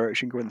is the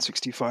direction Gwen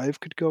 65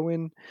 could go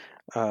in,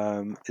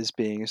 as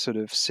being a sort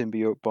of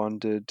symbiote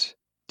bonded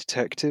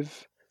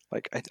detective.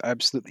 Like I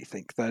absolutely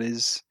think that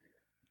is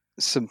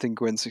something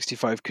Gwen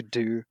 65 could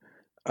do,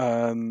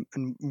 and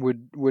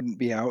wouldn't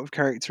be out of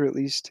character at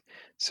least.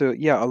 So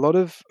yeah, a lot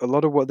of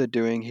what they're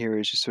doing here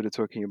is just sort of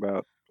talking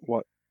about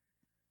what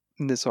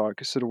in this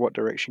arc is sort of what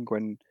direction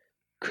Gwen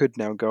could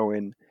now go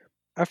in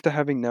after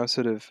having now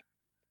sort of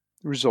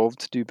resolved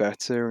to do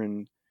better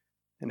and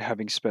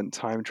having spent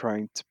time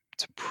trying to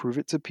prove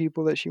it to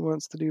people that she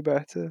wants to do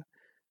better.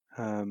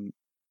 Um,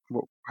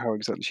 how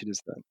exactly she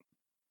does that?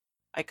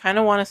 I kind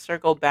of want to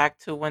circle back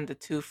to when the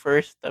two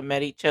first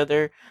met each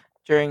other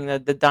during the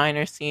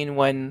diner scene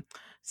when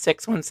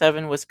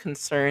 617 was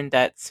concerned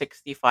that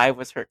 65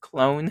 was her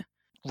clone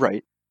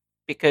Right.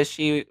 because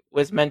she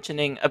was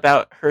mentioning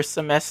about her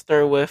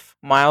semester with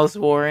Miles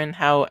Warren,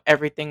 how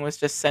everything was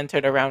just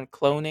centered around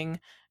cloning.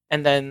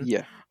 And then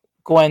Yeah.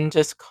 Gwen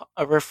just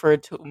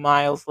referred to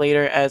Miles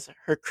later as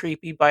her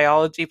creepy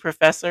biology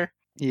professor.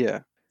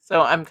 Yeah.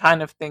 So I'm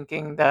kind of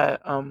thinking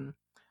that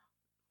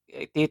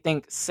Do you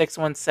think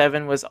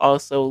 617 was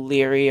also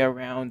leery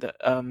around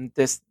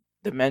this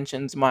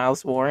dimension's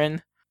Miles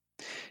Warren?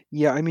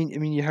 Yeah, I mean,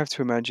 you have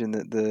to imagine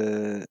that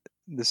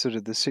the sort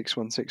of the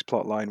 616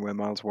 plot line where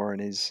Miles Warren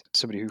is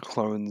somebody who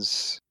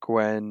clones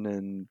Gwen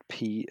and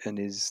Pete and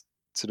is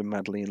sort of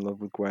madly in love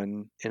with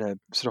Gwen in a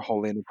sort of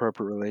wholly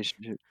inappropriate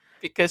relationship.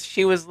 Because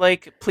she was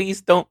like,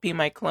 "Please don't be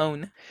my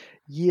clone."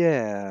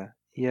 Yeah,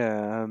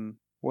 yeah.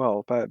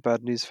 Well,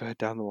 bad news for her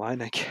down the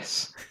line, I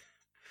guess.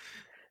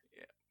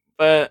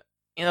 But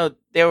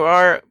there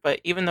are.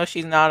 But even though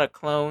she's not a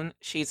clone,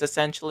 she's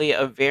essentially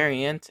a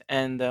variant,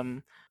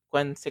 and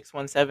Gwen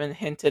 617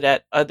 hinted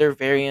at other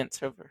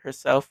variants of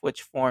herself,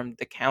 which formed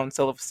the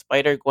Council of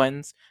Spider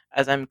Gwens,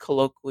 as I'm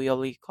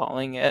colloquially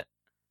calling it.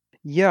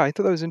 Yeah, I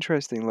thought that was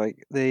interesting.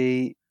 Like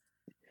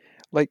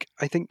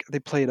I think they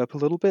play it up a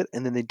little bit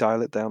and then they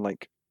dial it down.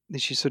 Like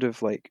she sort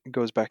of like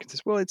goes back and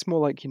says, "Well, it's more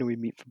like we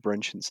meet for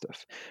brunch and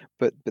stuff,"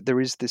 but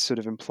there is this sort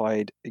of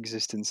implied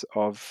existence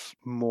of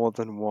more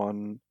than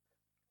one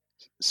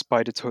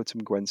Spider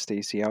Totem Gwen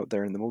Stacy out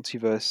there in the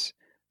multiverse,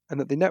 and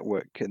that they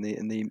network and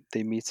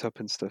they meet up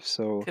and stuff.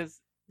 So Because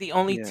the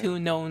only yeah, two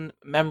known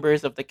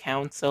members of the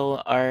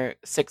council are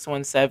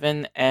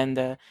 617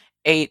 and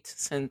 8,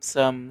 since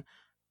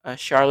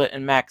Charlotte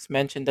and Max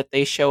mentioned that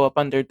they show up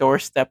on their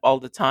doorstep all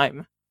the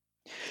time.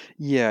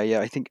 yeah.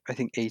 I think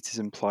eight is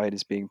implied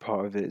as being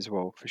part of it as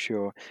well for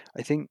sure.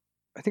 I think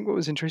I think what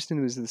was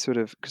interesting was the sort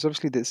of because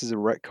obviously this is a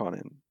retcon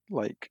in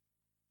like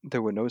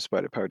there were no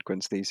spider powered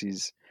Gwen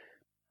Stacy's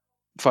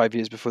 5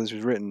 years before this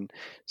was written.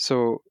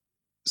 So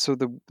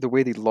the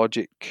way they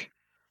logic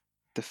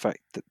the fact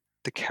that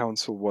the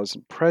council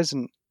wasn't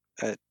present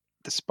at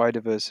the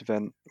Spider Verse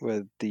event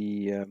where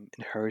the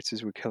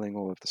inheritors were killing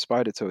all of the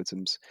spider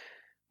totems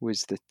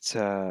was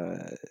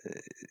that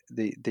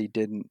they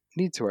didn't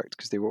need to act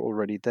because they were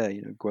already there.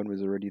 Gwen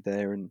was already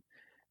there and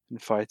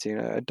fighting.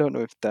 I don't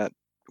know if that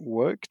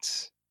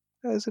worked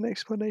as an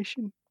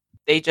explanation.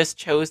 They just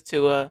chose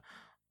to.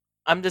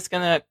 I'm just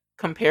gonna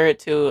compare it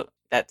to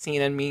that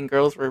scene in Mean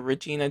Girls where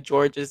Regina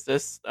George is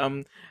just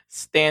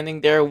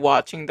standing there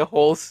watching the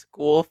whole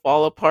school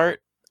fall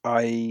apart.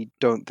 I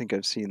don't think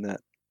I've seen that.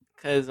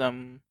 Because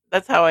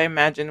that's how I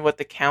imagine what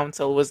the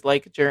council was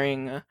like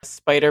during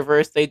Spider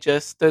Verse. They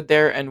just stood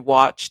there and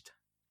watched.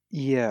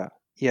 Yeah,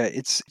 yeah,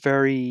 it's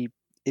very.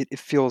 It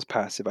feels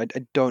passive. I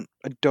don't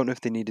know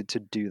if they needed to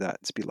do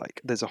that to be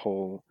like there's a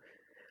whole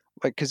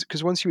like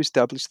because once you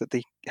establish that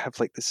they have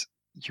like this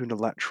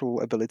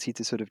unilateral ability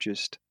to sort of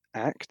just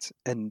act,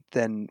 and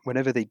then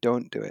whenever they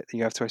don't do it,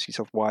 you have to ask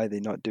yourself why are they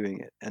not doing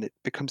it, and it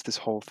becomes this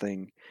whole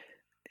thing.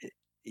 It,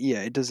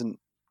 yeah, it doesn't.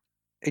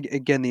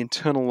 Again, the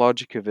internal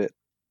logic of it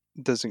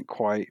doesn't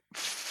quite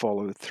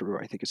follow through.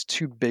 I think it's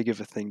too big of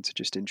a thing to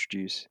just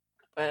introduce.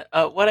 But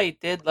what I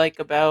did like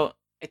about,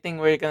 I think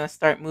we're gonna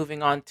start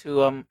moving on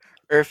to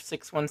Earth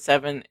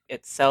 617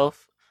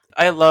 itself.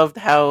 I loved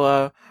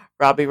how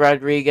Robbie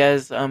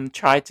Rodriguez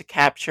tried to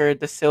capture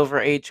the Silver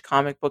Age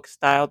comic book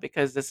style,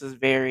 because this is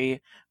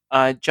very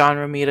John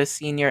Romita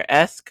Sr.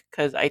 esque.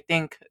 Because I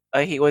think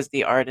he was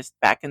the artist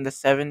back in the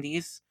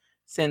 70s,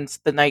 since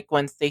The Night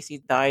Gwen Stacy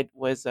Died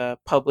was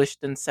published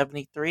in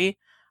 73.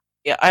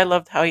 Yeah, I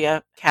loved how he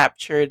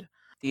captured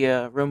the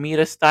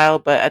Romita style,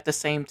 but at the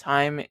same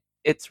time,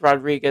 it's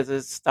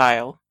Rodriguez's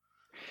style.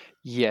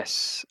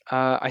 Yes,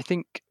 I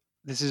think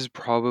this is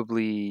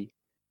probably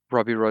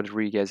Robbie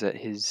Rodriguez at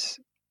his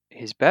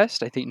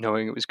best. I think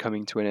knowing it was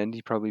coming to an end,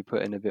 he probably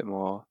put in a bit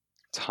more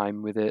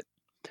time with it.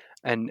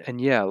 And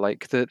yeah,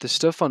 like the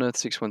stuff on Earth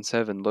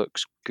 617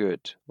 looks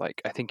good.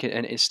 Like I think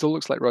and it still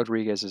looks like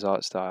Rodriguez's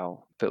art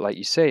style, but like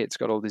you say, it's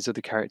got all these other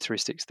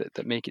characteristics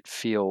that make it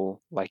feel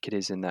like it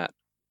is in that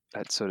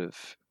sort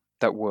of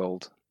that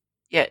world.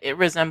 Yeah, it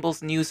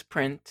resembles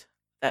newsprint,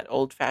 that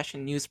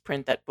old-fashioned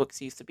newsprint that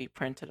books used to be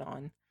printed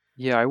on.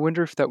 Yeah, I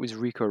wonder if that was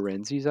Rico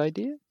Renzi's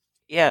idea.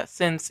 Yeah,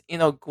 since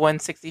Gwen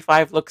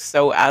 65 looks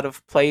so out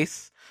of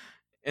place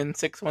in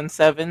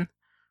 617.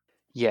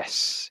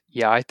 Yes.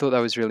 Yeah, I thought that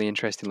was really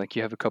interesting. Like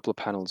you have a couple of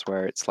panels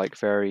where it's like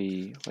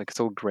very like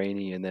it's all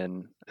grainy and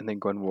then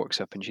Gwen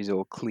walks up and she's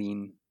all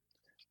clean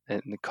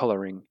and the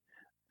coloring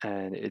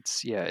and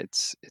it's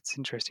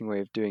interesting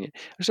way of doing it.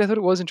 Actually, I thought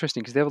it was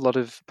interesting because they have a lot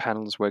of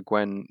panels where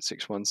Gwen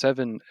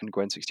 617 and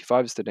Gwen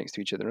 65 stood next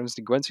to each other. And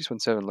honestly, Gwen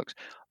 617 looks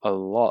a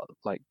lot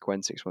like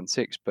Gwen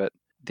 616, but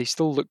they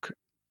still look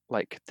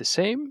like the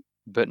same,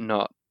 but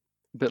not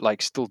but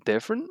like still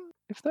different,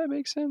 if that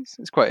makes sense.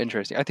 It's quite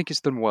interesting. I think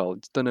it's done well.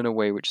 It's done in a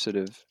way which sort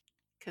of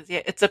Because,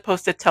 yeah, it's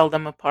supposed to tell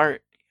them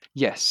apart.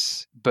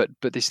 yes, but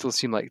they still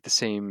seem like the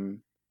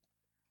same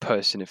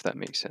person, if that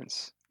makes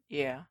sense.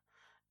 Yeah.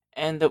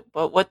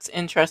 But what's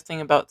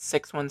interesting about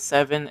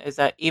 617 is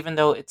that even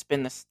though it's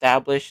been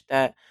established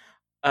that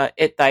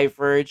it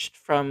diverged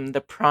from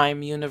the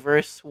Prime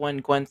universe when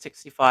Gwen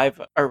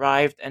 65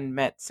 arrived and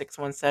met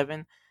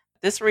 617.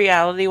 This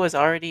reality was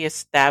already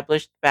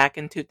established back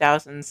in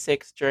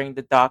 2006 during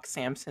the Doc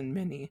Samson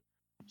mini.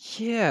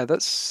 Yeah,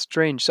 that's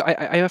strange. So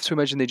I have to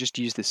imagine they just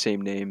used the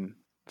same name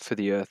for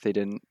the Earth. They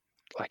didn't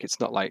like it's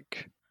not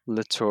like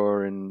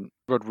Latour and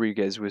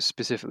Rodriguez was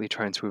specifically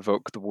trying to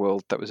evoke the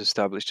world that was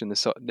established in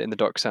the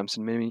Doc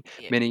Samson mini.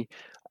 Yeah, Mini,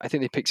 I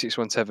think they picked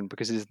 617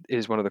 because it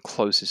is one of the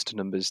closest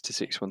numbers to yeah,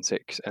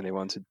 616, and yeah. they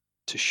wanted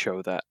to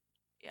show that.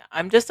 Yeah,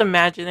 I'm just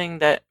imagining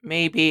that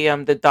maybe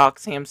the Doc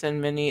Samson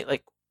mini,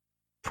 like,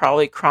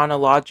 probably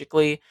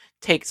chronologically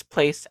takes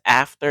place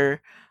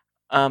after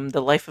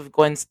the life of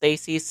Gwen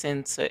Stacy,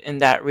 since in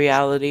that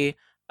reality,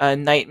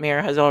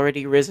 Nightmare has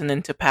already risen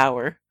into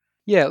power.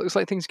 Yeah, it looks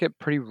like things get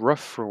pretty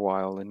rough for a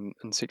while in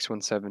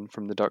 617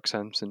 from the Doc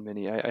Samson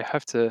mini. I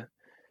have to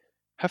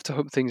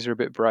hope things are a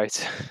bit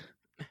bright.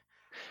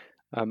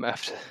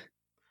 After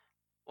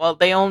Well,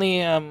 they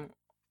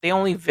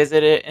only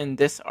visit it in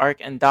this arc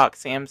and Doc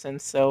Samson,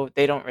 so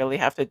they don't really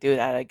have to do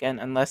that again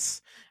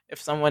unless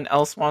if someone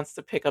else wants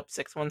to pick up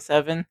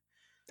 617.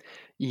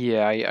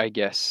 Yeah, I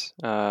guess.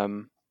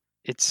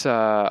 It's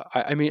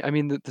I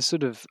mean the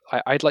sort of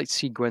I'd like to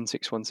see Gwen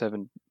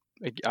 617.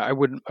 I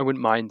wouldn't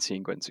mind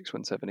seeing Gwen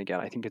 617 again.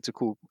 I think it's a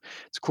cool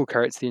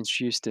character they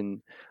introduced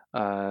um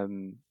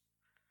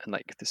and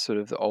like the sort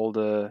of the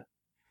older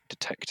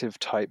detective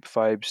type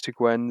vibes to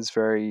Gwen's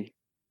very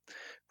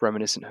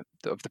reminiscent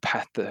of the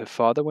path that her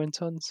father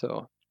went on.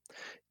 So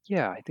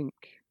yeah, I think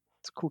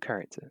it's a cool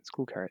character. It's a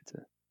cool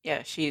character.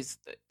 Yeah, she's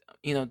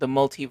the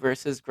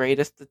multiverse's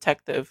greatest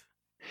detective.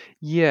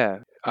 Yeah.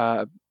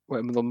 The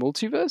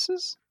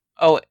multiverses?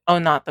 Oh,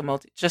 not the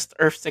just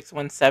Earth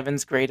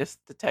 617's greatest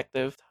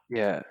detective.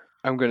 Yeah,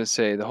 I'm gonna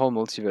say the whole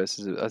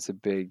multiverse that's a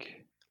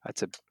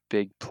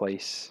big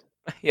place.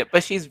 Yeah,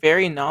 but she's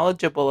very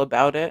knowledgeable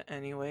about it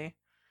anyway.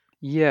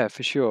 Yeah,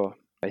 for sure.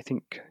 I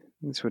think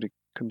that's what it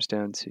comes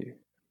down to.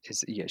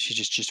 Is yeah, she's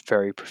just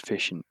very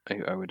proficient.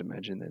 I would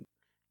imagine then.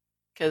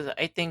 Because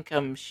I think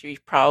she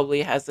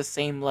probably has the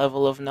same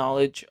level of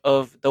knowledge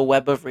of the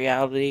web of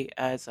reality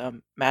as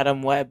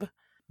Madam Web.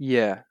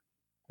 Yeah,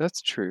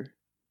 that's true.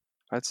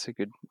 That's a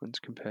good one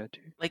to compare to.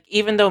 Like,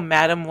 even though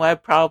Madam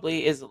Web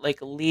probably is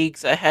like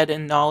leagues ahead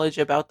in knowledge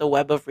about the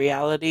web of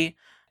reality,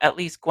 at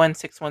least Gwen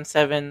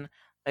 617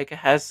 like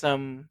has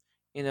some,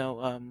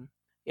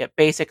 yeah,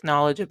 basic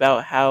knowledge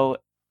about how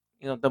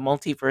the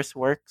multiverse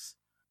works.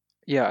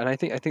 Yeah, and I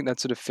think that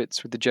sort of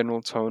fits with the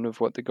general tone of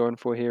what they're going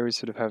for here, is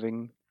sort of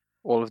having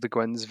all of the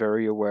Gwens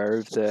very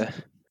aware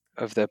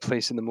of their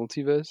place in the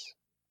multiverse.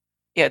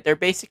 Yeah, they're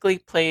basically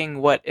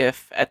playing what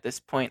if at this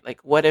point.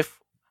 Like, what if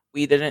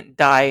we didn't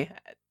die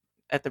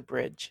at the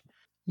bridge?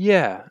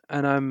 Yeah,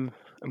 and I'm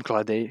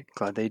glad they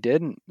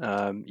didn't.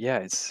 Yeah,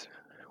 it's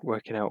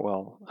working out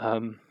well.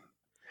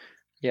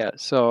 Yeah,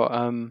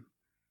 so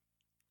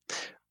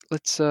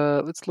let's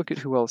look at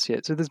who else here.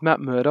 So there's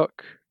Matt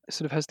Murdock.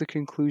 Sort of has the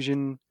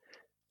conclusion.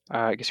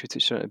 I guess we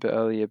touched on it a bit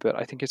earlier, but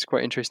I think it's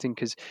quite interesting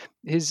because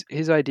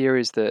his idea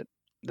is that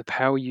the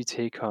power you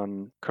take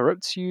on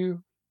corrupts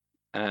you,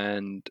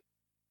 and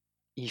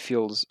he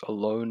feels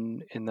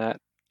alone in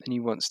that, and he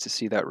wants to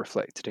see that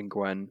reflected in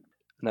Gwen, and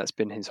that's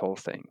been his whole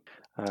thing.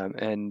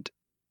 And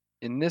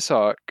in this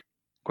arc,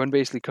 Gwen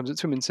basically comes up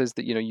to him and says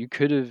that you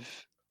could have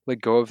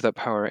let go of that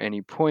power at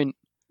any point,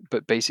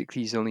 but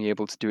basically he's only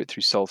able to do it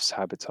through self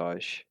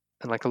sabotage.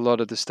 And like a lot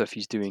of the stuff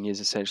he's doing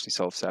is essentially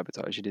self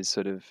sabotage. It is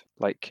sort of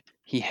like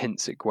he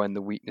hints at Gwen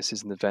the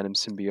weaknesses in the Venom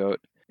symbiote.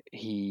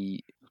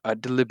 He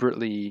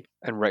deliberately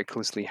and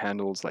recklessly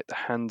handles like the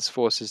Hands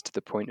forces to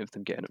the point of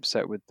them getting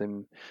upset with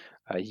them.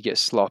 He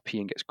gets sloppy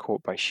and gets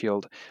caught by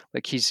Shield.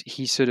 Like he's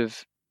sort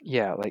of,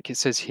 yeah, like it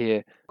says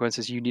here, Gwen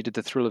says, "You needed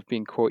the thrill of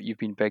being caught. You've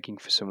been begging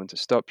for someone to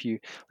stop you."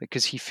 Like,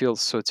 because he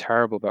feels so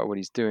terrible about what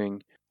he's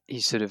doing,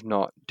 he's sort of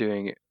not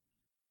doing it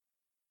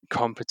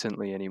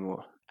competently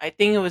anymore. I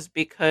think it was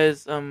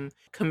because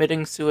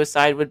committing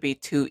suicide would be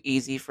too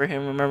easy for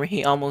him. Remember,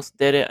 he almost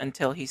did it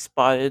until he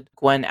spotted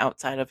Gwen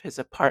outside of his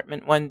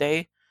apartment one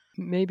day.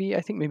 Maybe I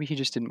think maybe he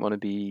just didn't want to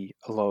be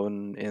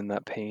alone in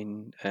that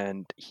pain,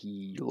 and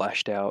he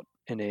lashed out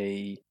in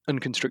a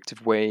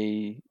unconstructive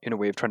way, in a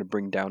way of trying to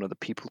bring down other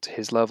people to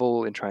his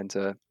level, and trying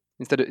to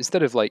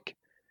instead of like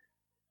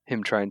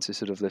him trying to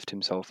sort of lift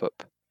himself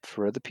up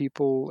for other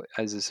people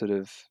as a sort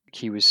of,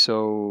 he was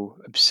so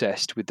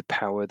obsessed with the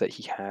power that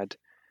he had,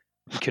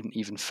 he couldn't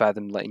even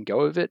fathom letting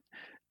go of it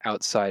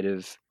outside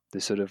of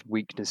the sort of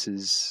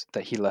weaknesses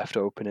that he left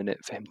open in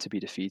it for him to be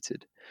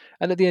defeated.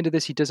 And at the end of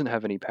this, he doesn't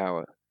have any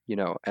power,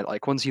 and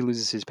like once he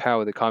loses his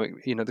power, the comic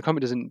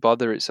doesn't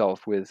bother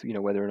itself with,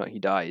 whether or not he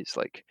dies.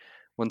 Like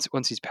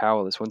once he's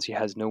powerless, once he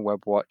has no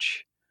web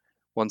watch,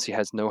 once he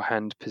has no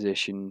hand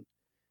position,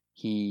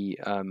 he,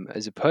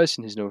 as a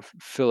person, has no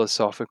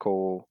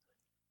philosophical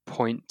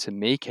point to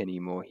make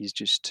anymore. He's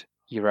just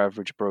your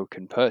average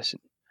broken person.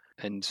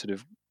 And sort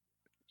of,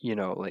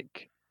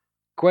 like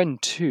Gwen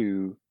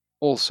 2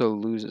 also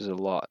loses a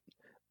lot,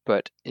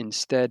 but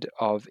instead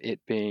of it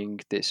being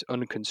this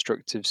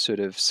unconstructive sort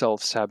of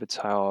self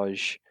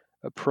sabotage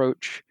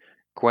approach,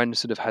 Gwen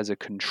sort of has a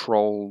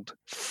controlled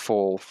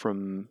fall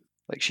from,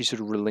 like, she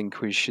sort of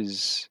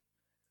relinquishes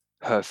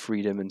her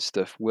freedom and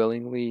stuff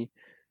willingly,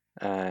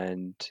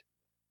 and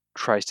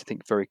tries to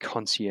think very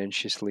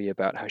conscientiously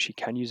about how she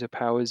can use her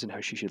powers and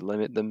how she should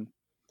limit them.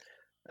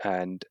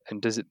 and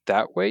does it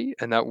that way,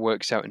 and that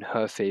works out in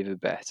her favor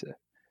better.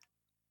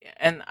 Yeah,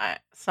 and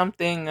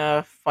something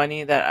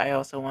funny that I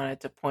also wanted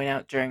to point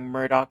out during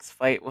Murdoch's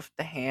fight with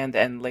the hand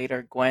and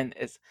later Gwen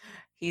is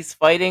he's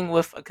fighting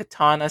with a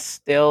katana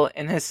still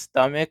in his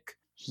stomach.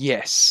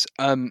 Yes,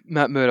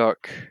 Matt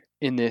Murdock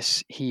in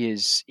this, he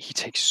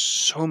takes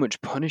so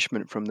much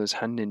punishment from those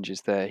hand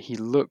ninjas there. He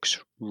looks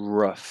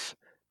rough,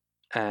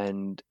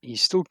 and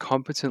he's still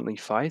competently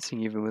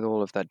fighting even with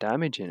all of that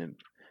damage in him.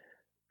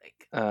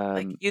 Like,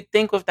 Um, you'd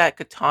think with that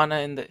katana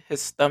in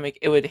his stomach,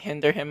 it would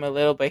hinder him a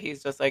little, but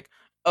he's just like,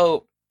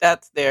 "Oh,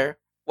 that's there."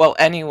 Well,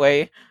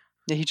 anyway,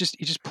 yeah, he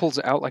just pulls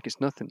it out like it's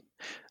nothing,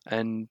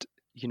 and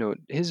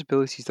his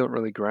abilities don't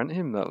really grant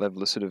him that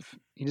level of sort of.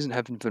 He doesn't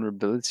have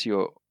invulnerability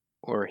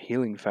or a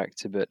healing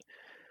factor, but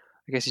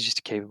I guess he's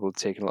just capable of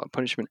taking a lot of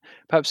punishment.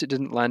 Perhaps it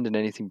didn't land in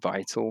anything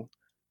vital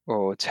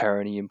or tear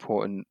any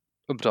important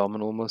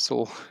abdominal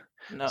muscle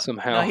no, no,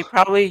 somehow. he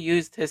probably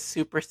used his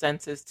super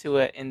senses to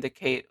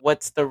indicate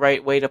what's the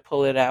right way to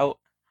pull it out.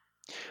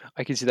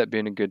 I can see that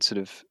being a good sort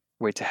of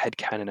way to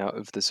headcanon out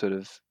of the sort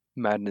of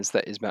madness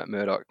that is Matt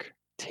Murdock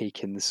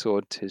taking the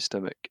sword to his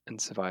stomach and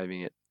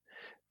surviving it.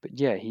 But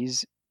yeah,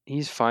 he's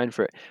fine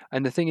for it.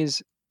 And the thing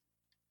is,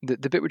 the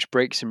bit which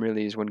breaks him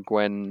really is when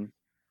Gwen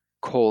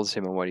calls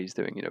him on what he's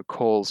doing.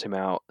 Calls him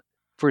out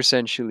for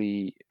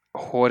essentially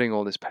hoarding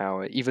all this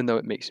power, even though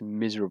it makes him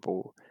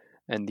miserable.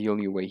 And the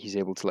only way he's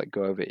able to let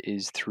go of it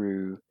is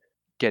through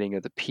getting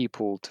other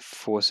people to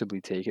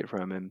forcibly take it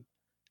from him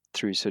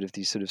through sort of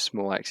these sort of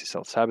small acts of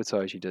self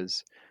sabotage he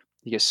does.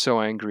 He gets so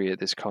angry at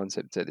this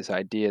concept, at this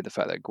idea, the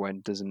fact that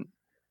Gwen doesn't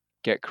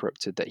get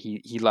corrupted, that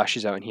he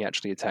lashes out and he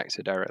actually attacks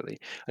her directly.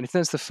 And if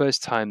that's the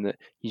first time that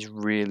he's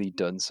really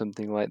done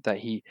something like that,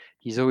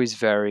 he's always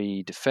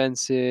very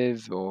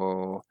defensive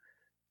or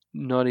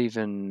not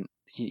even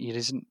he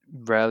doesn't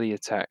rarely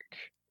attack.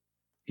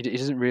 He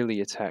doesn't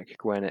really attack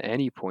Gwen at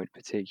any point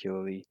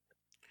particularly,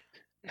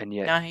 and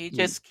yet Now he he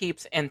just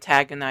keeps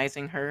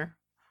antagonizing her.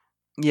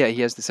 yeah,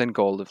 he has this end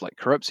goal of like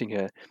corrupting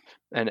her,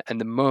 and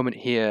the moment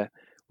here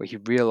where he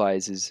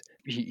realizes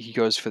he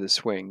goes for the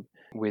swing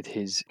with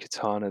his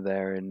katana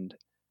there, and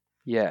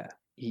yeah,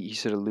 he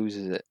sort of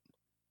loses it,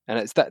 and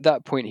it's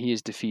that point he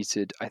is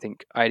defeated, I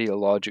think,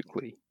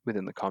 ideologically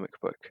within the comic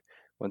book.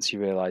 Once he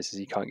realizes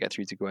he can't get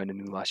through to Gwen, and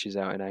he lashes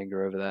out in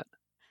anger over that.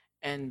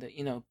 And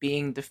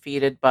being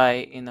defeated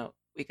by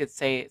we could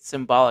say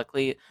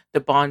symbolically the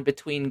bond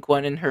between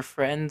Gwen and her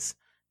friends,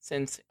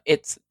 since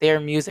it's their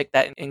music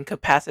that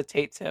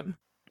incapacitates him.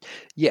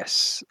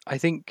 Yes, I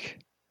think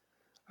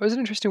it was an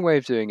interesting way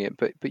of doing it,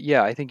 but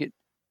yeah, I think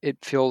it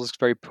feels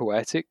very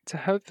poetic to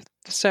have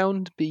the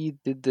sound be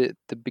the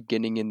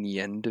beginning and the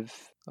end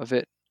of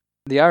it.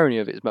 The irony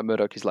of it is Matt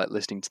Murdock is like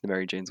listening to the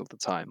Mary Janes all the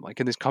time. Like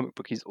in this comic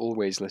book, he's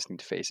always listening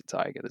to Face It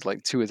Tiger. There's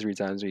like 2 or 3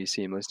 times where you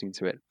see him listening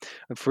to it.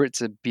 And for it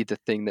to be the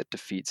thing that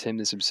defeats him,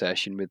 this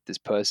obsession with this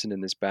person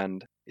and this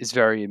band, is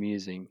very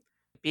amusing.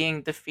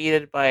 Being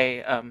defeated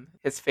by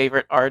his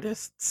favorite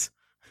artists.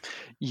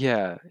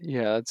 Yeah,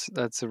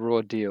 that's a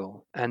raw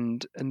deal.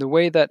 And the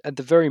way that at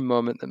the very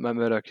moment that Matt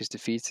Murdock is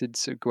defeated,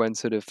 so Gwen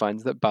sort of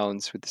finds that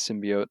balance with the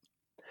symbiote,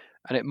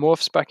 and it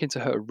morphs back into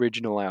her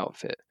original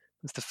outfit.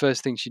 That's the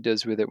first thing she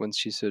does with it once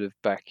she's sort of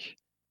back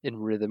in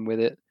rhythm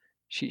with it.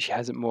 She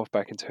has it morph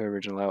back into her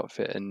original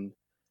outfit, and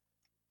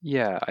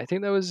yeah, I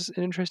think that was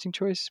an interesting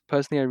choice.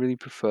 Personally, I really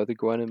prefer the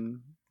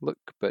Gwenom look,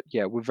 but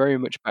yeah, we're very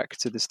much back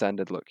to the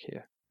standard look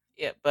here.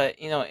 Yeah, but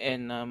in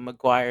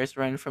McGuire's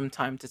run, from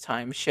time to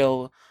time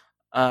she'll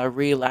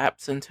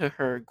relapse into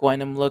her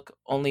Gwenom look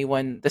only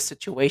when the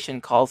situation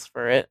calls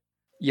for it.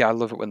 Yeah, I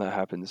love it when that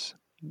happens.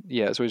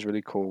 Yeah, it's always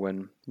really cool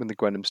when the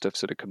Gwenom stuff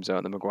sort of comes out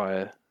in the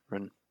Maguire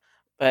run.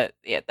 But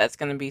yeah, that's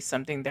gonna be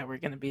something that we're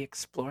gonna be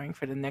exploring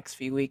for the next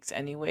few weeks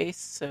anyway.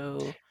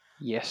 So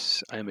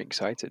Yes, I am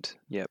excited.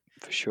 Yep,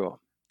 for sure.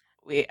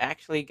 we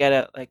actually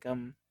get like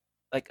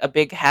a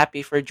big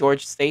happy for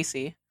George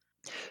Stacy.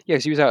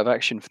 Yes, he was out of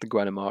action for the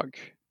Gwenom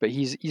arc, but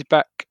he's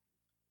back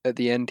at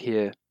the end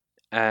here,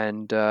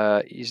 and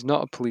he's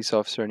not a police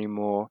officer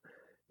anymore.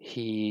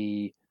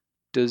 He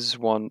does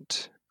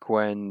want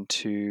Gwen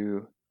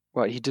to,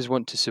 well, he does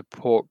want to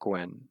support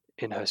Gwen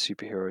in her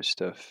superhero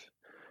stuff,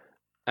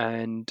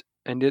 and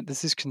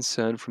there's this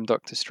concern from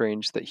Doctor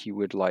Strange that he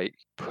would like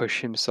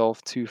push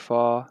himself too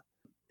far.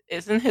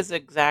 Isn't his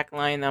exact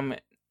line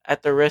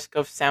at the risk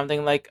of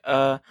sounding like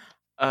a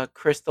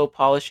crystal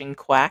polishing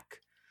quack?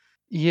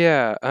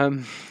 Yeah,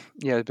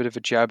 yeah, a bit of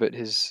a jab at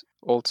his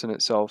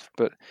alternate self,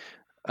 but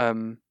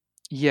um,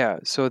 yeah.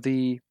 So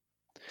he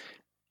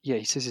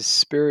says his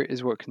spirit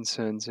is what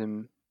concerns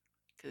him.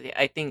 'Cause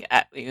I think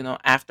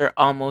after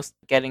almost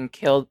getting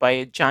killed by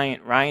a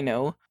giant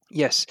rhino,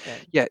 Yes,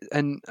 that yeah,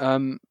 and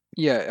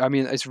yeah. I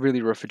mean, it's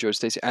really rough for George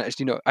Stacy. And as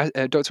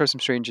Doctor Awesome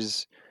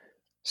Strange's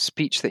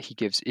speech that he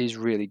gives is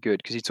really good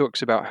because he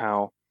talks about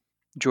how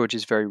George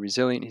is very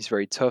resilient. He's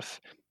very tough.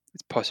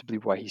 It's possibly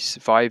why he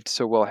survived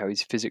so well, how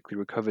he's physically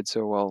recovered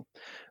so well.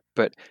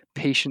 But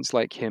patients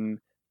like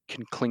him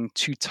can cling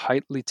too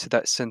tightly to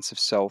that sense of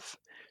self,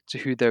 to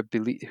who they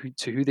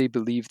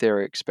believe they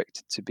are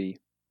expected to be.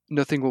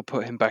 nothing will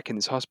put him back in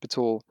this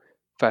hospital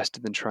faster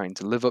than trying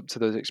to live up to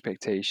those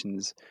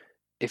expectations.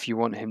 If you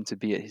want him to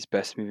be at his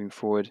best moving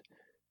forward,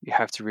 you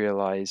have to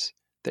realize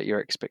that your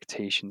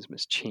expectations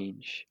must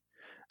change.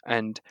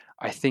 And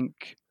I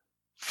think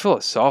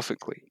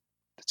philosophically,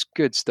 that's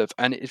good stuff.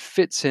 And it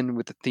fits in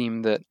with the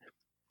theme that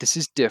this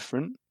is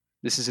different.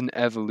 This is an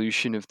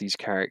evolution of these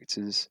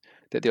characters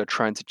that they are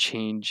trying to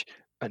change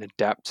and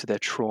adapt to their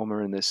trauma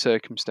and their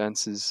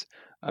circumstances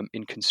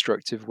in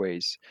constructive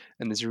ways.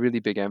 And there's a really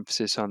big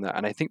emphasis on that.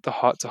 And I think the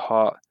heart to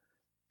heart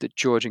that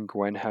George and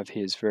Gwen have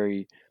here is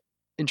very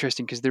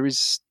interesting because there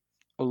is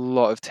a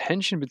lot of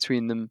tension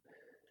between them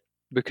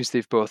because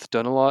they've both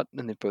done a lot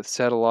and they've both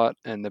said a lot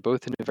and they're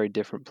both in a very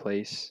different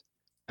place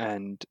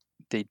and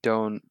they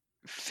don't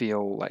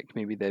feel like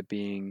maybe they're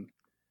being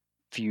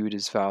viewed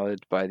as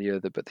valid by the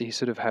other, but they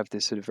sort of have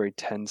this sort of very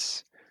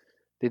tense.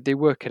 They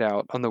work it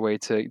out on the way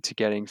to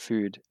getting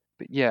food,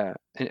 but yeah,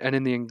 and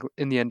in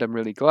the end, I'm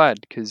really glad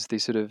because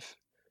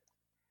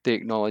they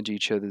acknowledge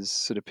each other's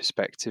sort of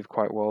perspective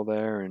quite well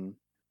there, and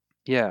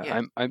yeah,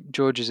 Yeah, I'm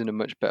George is in a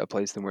much better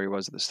place than where he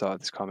was at the start of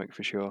this comic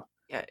for sure.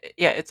 yeah.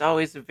 It's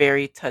always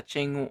very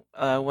touching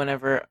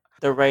whenever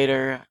the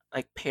writer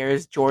like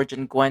pairs George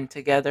and Gwen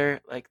together,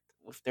 like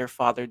with their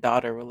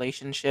father-daughter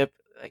relationship.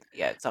 Like,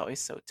 yeah, it's always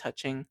so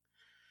touching.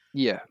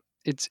 Yeah,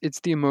 it's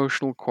the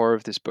emotional core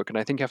of this book, and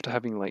I think after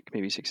having like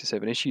maybe 6 or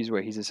 7 issues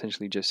where he's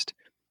essentially just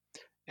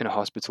in a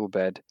hospital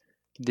bed,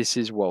 this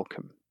is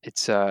welcome.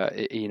 It's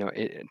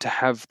to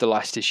have the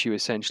last issue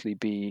essentially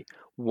be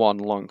one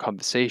long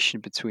conversation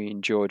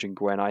between George and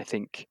Gwen, I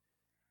think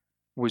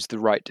was the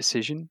right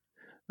decision.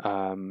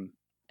 Um,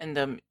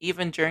 And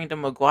even during the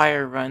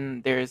Maguire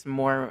run, there's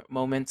more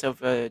moments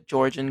of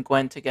George and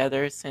Gwen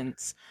together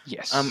since,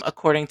 yes,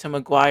 according to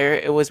Maguire,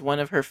 it was one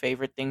of her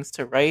favorite things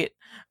to write,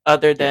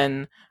 other yeah,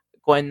 than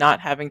Gwen not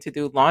having to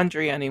do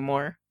laundry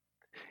anymore.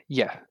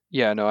 yeah,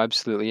 no,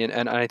 absolutely,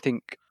 and I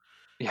think,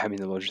 yeah, I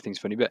mean the laundry thing's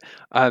funny, but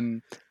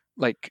um,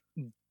 like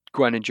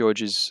Gwen and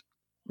George's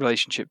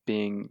relationship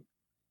being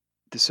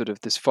the sort of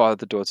this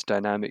father daughter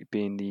dynamic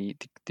being the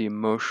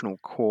emotional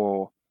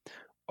core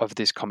of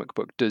this comic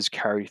book does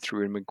carry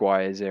through in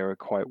Maguire's era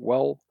quite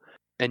well.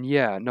 And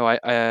yeah, no,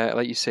 I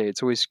like you say,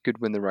 it's always good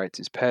when the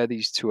writers pair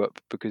these two up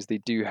because they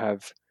do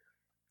have,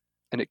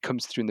 and it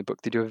comes through in the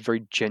book, they do have a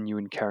very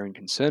genuine care and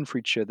concern for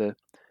each other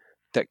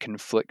that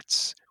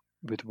conflicts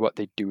with what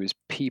they do as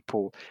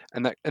people,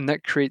 and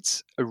that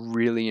creates a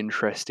really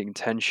interesting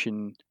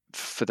tension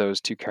for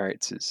those two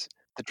characters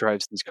that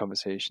drives these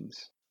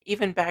conversations.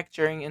 Even back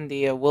during in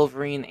the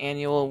Wolverine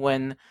annual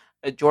when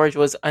George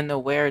was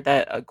unaware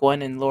that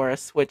Gwen and Laura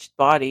switched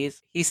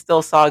bodies, he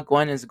still saw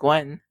Gwen as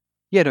Gwen.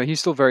 Yeah, no, he's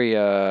still very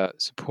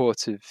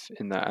supportive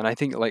in that, and I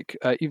think like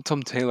even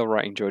Tom Taylor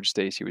writing George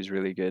Stacy was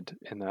really good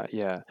in that.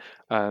 Yeah,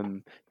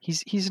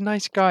 he's a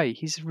nice guy.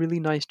 He's a really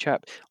nice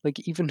chap.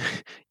 Like even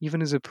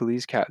even as a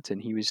police captain,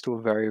 he was still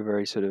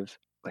very sort of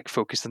like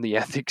focused on the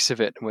ethics of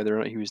it and whether or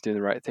not he was doing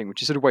the right thing,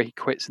 which is sort of why he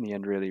quits in the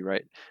end, really,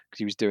 right? Because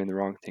he was doing the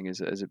wrong thing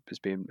as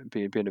being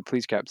a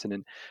police captain,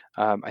 and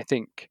I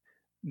think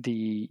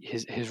the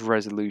his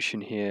resolution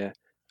here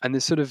and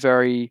this sort of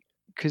very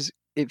because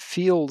it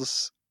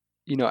feels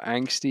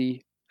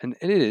angsty, and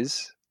it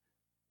is,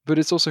 but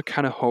it's also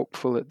kind of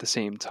hopeful at the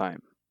same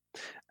time.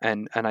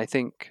 And I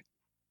think,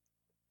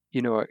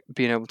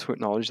 being able to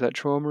acknowledge that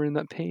trauma and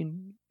that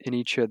pain in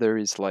each other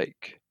is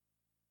like,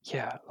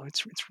 yeah,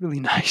 it's really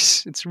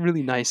nice. It's a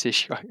really nice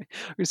issue. I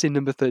would say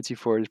number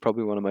 34 is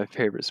probably one of my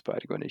favorite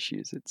Spider-Gwen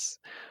issues. It's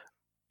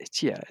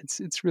yeah,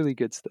 it's really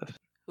good stuff.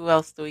 Who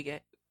else do we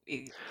get?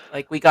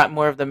 We got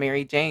more of the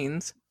Mary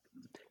Janes.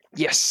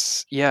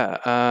 Yes,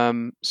 yeah.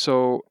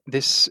 So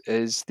this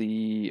is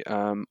the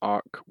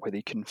arc where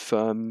they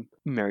confirm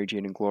Mary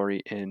Jane and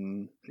Glory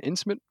in an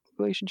intimate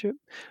relationship,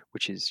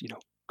 which is,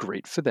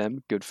 great for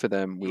them, good for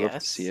them. We love to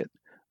see Yes.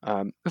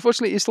 it.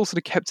 Unfortunately, it's still sort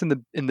of kept in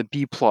the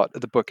B plot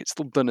of the book. It's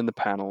still done in the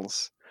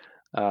panels,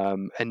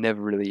 and never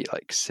really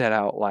like said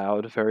out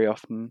loud very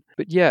often.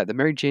 But yeah, the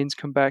Mary Janes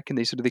come back and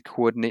they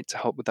coordinate to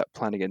help with that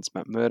plan against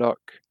Matt Murdock,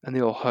 and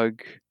they all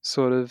hug,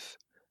 sort of.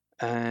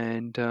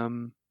 And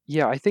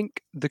yeah, I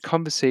think the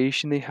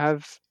conversation they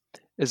have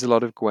is a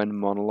lot of Gwen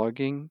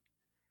monologuing.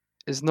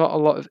 There's not a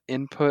lot of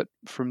input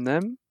from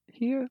them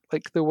here,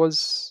 like there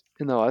was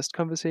in the last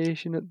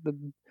conversation at the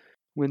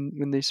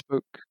when they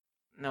spoke.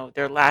 No,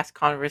 their last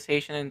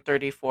conversation in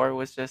 34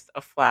 was just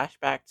a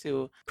flashback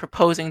to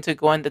proposing to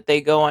Gwen that they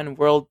go on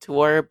world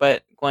tour,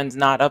 but Gwen's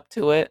not up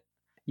to it.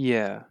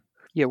 Yeah,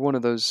 yeah, one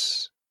of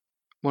those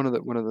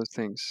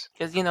things.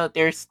 Because,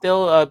 they're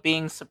still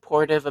being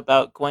supportive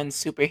about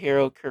Gwen's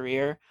superhero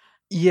career.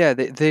 Yeah,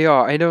 they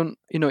are. I don't,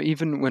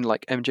 even when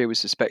like MJ was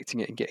suspecting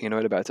it and getting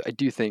annoyed about it, I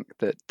do think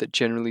that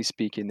generally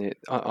speaking,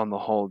 on the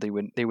whole, they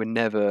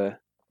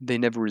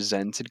never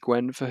resented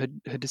Gwen for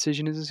her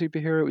decision as a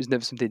superhero. It was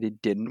never something they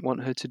didn't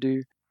want her to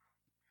do.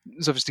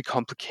 There's obviously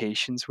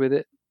complications with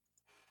it,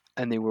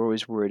 and they were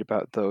always worried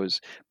about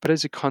those. But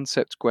as a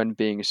concept, Gwen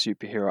being a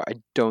superhero, I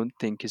don't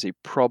think is a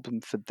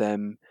problem for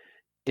them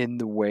in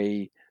the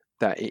way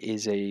that it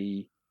is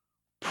a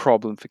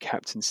problem for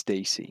Captain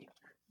Stacy.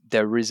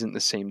 There isn't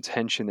the same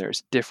tension there. It's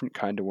a different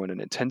kind of one,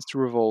 and it tends to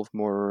revolve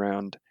more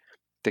around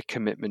the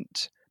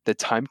commitment, the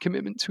time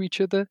commitment to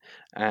each other,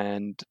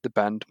 and the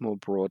band more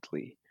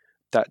broadly.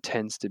 That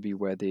tends to be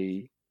where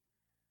they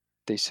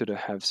sort of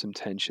have some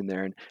tension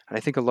there, and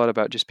I think a lot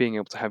about just being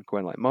able to have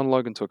Gwen like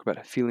monologue and talk about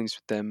her feelings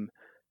with them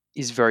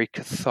is very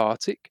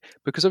cathartic,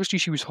 because obviously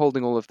she was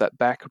holding all of that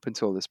back up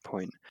until this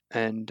point,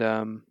 and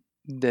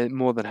they're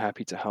more than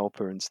happy to help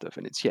her and stuff.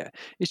 And it's, yeah,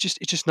 it's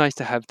just nice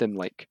to have them,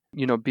 like,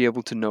 be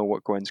able to know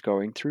what Gwen's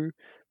going through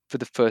for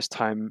the first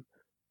time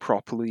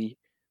properly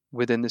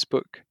within this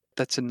book.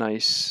 It's a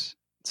nice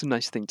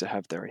thing to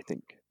have there, I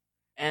think.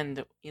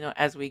 And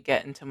as we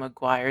get into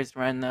McGuire's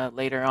run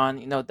later on,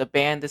 the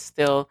band is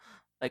still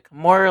like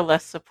more or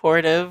less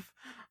supportive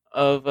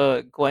of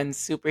Gwen's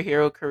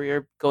superhero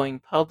career going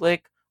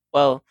public.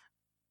 Well,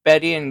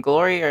 Betty and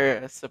Glory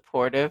are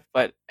supportive,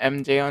 but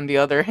MJ on the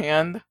other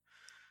hand,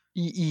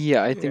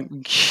 Yeah, I yeah, think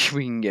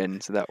we can get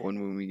into that one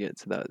when we get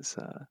to that.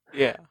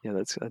 yeah, Yeah,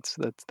 that's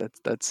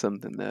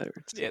something there.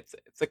 yeah,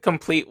 it's a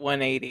complete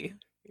 180.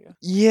 Yeah,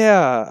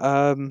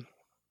 Yeah,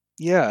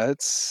 yeah,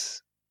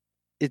 it's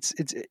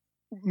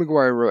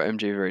Maguire wrote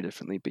MJ very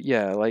differently, but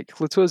yeah, like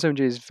Latour's MJ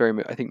is very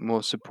much, I think,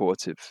 more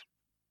supportive.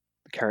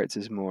 The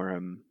character's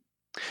more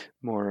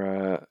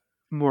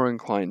more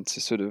inclined to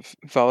sort of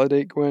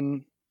validate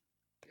Gwen,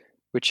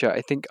 which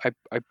I think I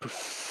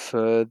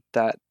prefer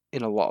that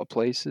in a lot of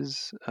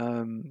places.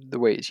 The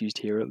way it's used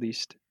here, at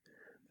least.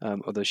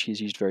 Although she's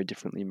used very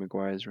differently in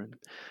Maguire's run.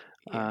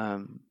 yeah.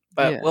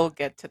 But Yeah, we'll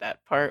get to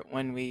that part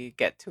when we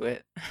get to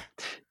it.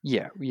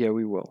 yeah,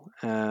 we will.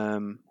 Yeah,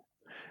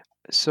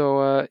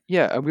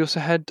 we also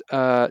had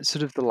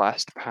sort of the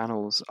last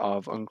panels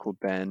of Uncle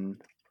Ben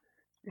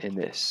in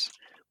this,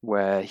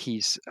 where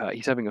he's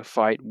having a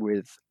fight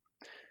with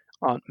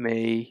Aunt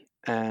May,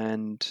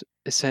 and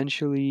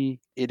essentially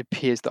it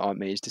appears that Aunt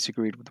May has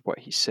disagreed with what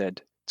he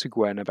said to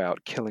Gwen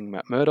about killing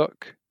Matt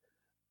Murdock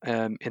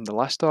in the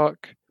last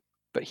arc,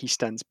 but he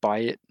stands by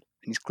it,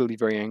 and he's clearly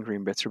very angry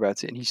and bitter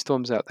about it, and he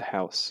storms out the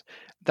house.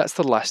 That's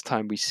the last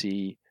time we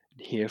see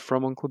and hear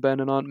from Uncle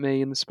Ben and Aunt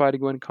May in the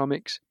Spider-Gwen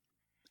comics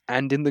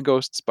and in the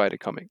Ghost Spider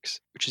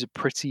comics, which is a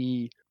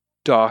pretty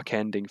dark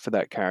ending for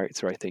that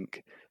character, I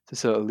think, to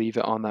sort of leave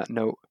it on that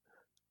note,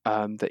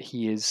 that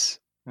he is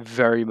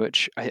very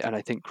much, and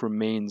I think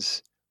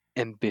remains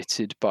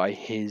embittered by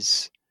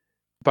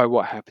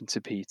what happened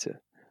to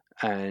Peter,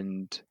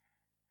 and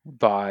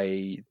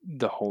by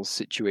the whole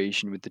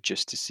situation with the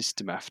justice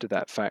system after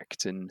that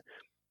fact, and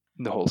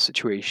the whole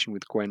situation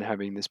with Gwen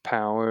having this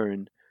power.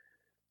 And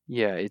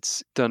yeah,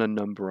 it's done a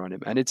number on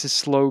him, and it's a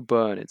slow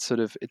burn. It's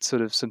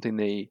sort of something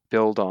they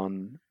build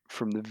on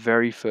from the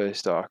very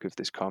first arc of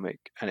this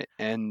comic, and it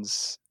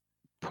ends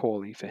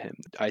poorly for him.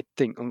 I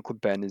think Uncle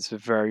Ben is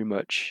very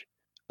much,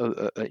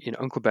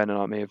 Uncle Ben and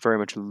Aunt May are very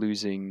much a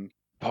losing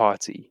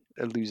party,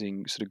 a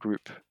losing sort of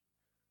group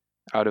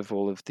out of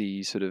all of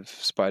the sort of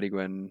Spider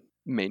Gwen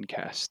main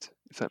cast,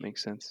 if that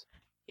makes sense.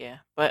 Yeah,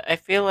 but I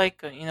feel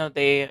like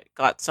they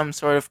got some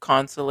sort of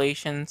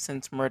consolation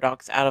since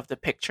Murdoch's out of the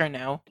picture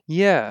now.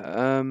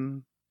 Yeah,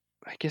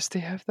 I guess they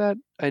have that.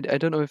 I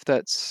don't know if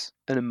that's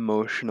an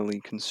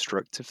emotionally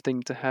constructive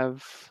thing to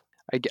have.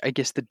 I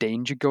guess the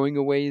danger going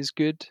away is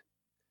good.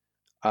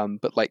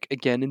 But like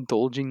again,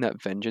 indulging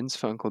that vengeance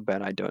for Uncle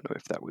Ben, I don't know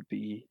if that would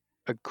be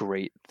a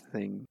great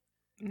thing.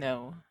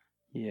 No.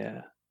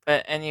 Yeah.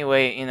 But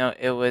anyway,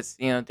 it was,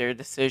 their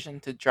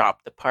decision to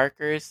drop the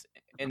Parkers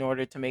in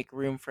order to make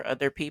room for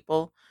other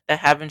people that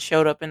haven't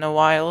showed up in a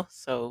while.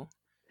 So,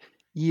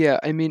 Yeah,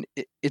 I mean,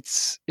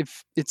 it's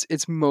if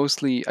it's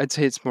mostly, I'd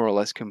say it's more or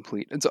less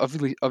complete. It's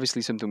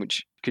obviously something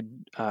which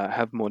could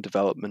have more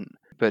development,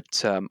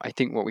 but I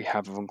think what we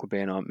have of Uncle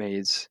Ben and Aunt May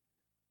is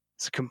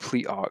it's a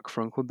complete arc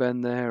for Uncle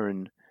Ben there,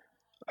 and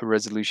a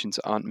resolution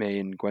to Aunt May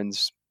and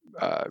Gwen's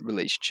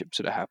relationship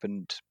sort of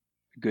happened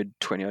a good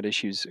 20 odd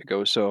issues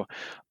ago. So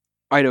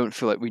I don't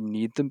feel like we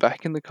need them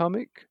back in the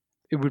comic.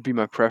 It would be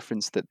my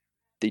preference that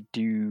they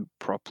do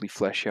properly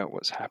flesh out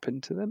what's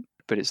happened to them,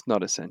 but it's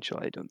not essential.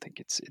 I don't think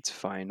it's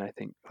fine. I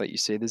think, like you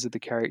say, there's other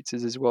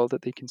characters as well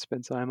that they can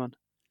spend time on.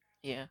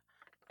 yeah.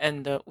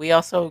 And we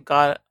also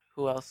got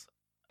who else?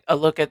 A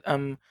look at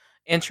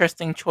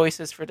interesting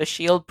choices for the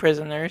Shield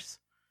prisoners.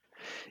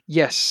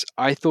 Yes,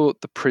 I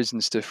thought the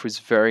prison stuff was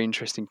very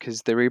interesting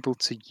because they're able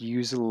to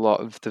use a lot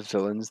of the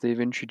villains they've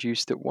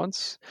introduced at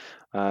once.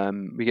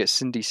 We get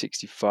Cindy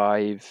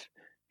 65,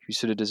 who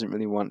sort of doesn't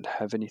really want to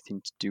have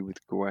anything to do with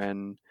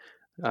Gwen.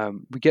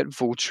 We get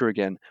Vulture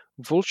again.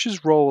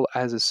 Vulture's role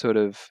as a sort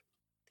of,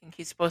 I think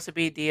he's supposed to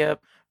be the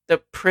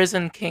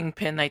prison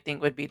kingpin, I think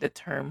would be the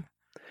term.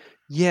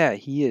 yeah,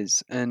 he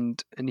is,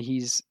 and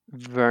he's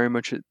very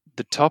much at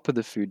the top of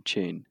the food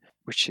chain,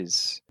 which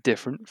is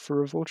different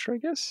for a Vulture, I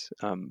guess.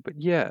 But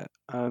yeah,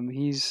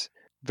 he's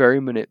very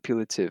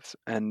manipulative,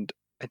 and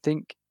I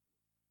think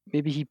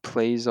maybe he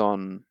plays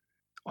on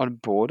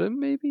boredom.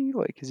 Maybe,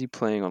 like, is he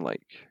playing on,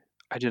 like,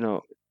 I don't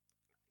know.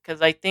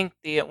 Because I think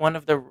the one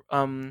of the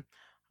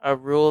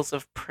rules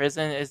of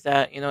prison is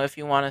that if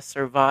you want to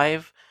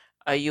survive,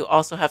 You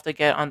also have to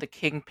get on the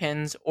king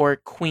pins or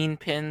queen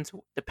pins,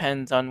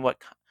 depends on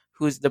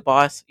who's the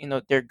boss.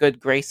 Their good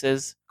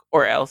graces,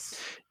 or else.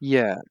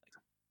 Yeah,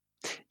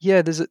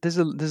 yeah. There's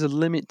a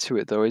limit to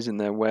it though, isn't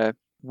there? Where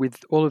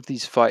with all of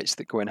these fights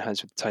that Gwen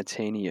has with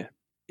Titania,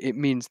 it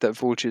means that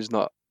Vulture's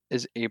not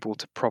is able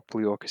to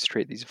properly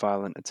orchestrate these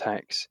violent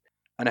attacks,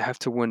 and I have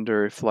to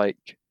wonder if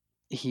like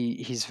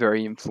he's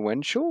very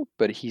influential,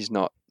 but he's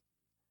not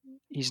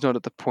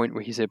at the point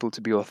where he's able to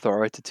be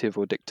authoritative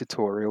or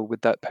dictatorial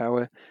with that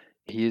power.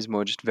 He is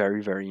more just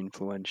very, very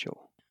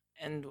influential.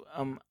 And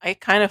I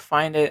kind of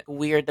find it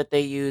weird that they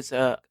use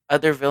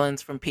other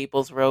villains from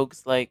People's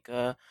Rogues, like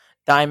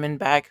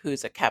Diamondback,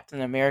 who's a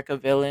Captain America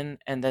villain,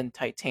 and then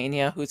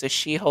Titania, who's a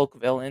She-Hulk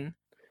villain.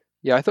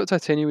 Yeah, I thought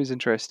Titania was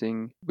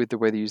interesting with the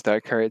way they use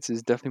that character.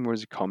 It's definitely more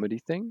as a comedy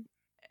thing.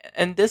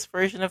 And this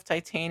version of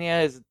Titania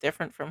is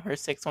different from her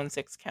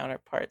 616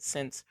 counterpart,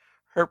 since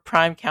her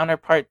Prime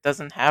counterpart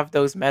doesn't have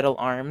those metal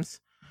arms.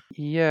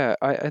 Yeah,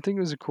 I think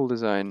it was a cool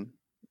design.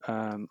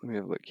 Let me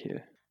have a look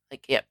here.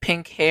 Like, yeah,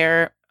 pink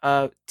hair,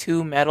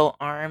 two metal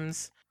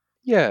arms.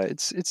 Yeah,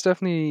 it's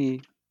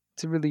definitely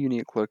it's a really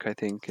unique look, I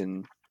think,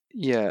 and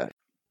yeah,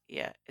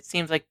 Yeah, it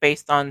seems like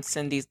based on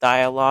Cindy's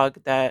dialogue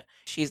that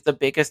she's the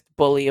biggest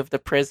bully of the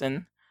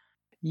prison.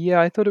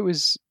 yeah, I thought it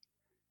was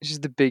she's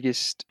the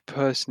biggest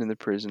person in the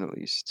prison at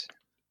least.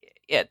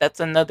 Yeah, that's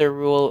another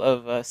rule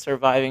of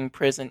surviving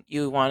prison.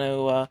 You want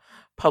to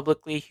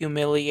publicly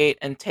humiliate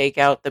and take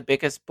out the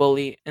biggest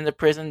bully in the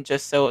prison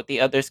just so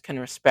the others can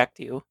respect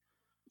you.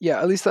 Yeah,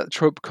 at least that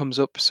trope comes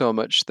up so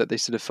much that they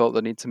sort of felt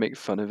the need to make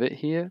fun of it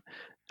here,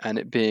 and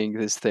it being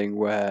this thing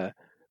where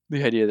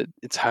the idea that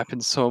it's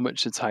happened so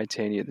much to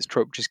Titania, this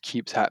trope just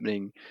keeps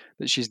happening,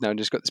 that she's now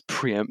just got this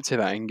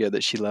preemptive anger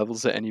that she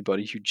levels at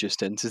anybody who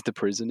just enters the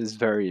prison is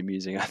very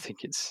amusing. I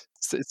think it's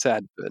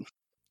sad, but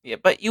Yeah,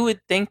 but you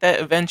would think that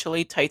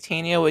eventually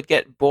Titania would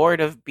get bored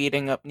of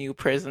beating up new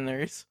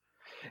prisoners.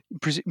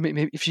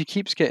 maybe if she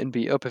keeps getting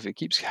beat up, if it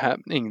keeps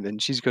happening, then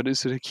she's got to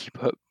sort of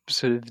keep up,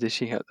 sort of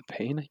dishing out the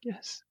pain, I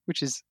guess,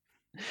 which is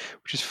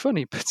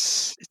funny, but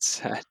it's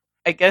sad.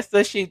 I guess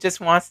that she just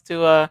wants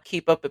to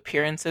keep up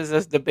appearances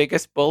as the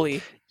biggest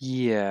bully.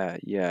 Yeah,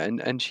 yeah,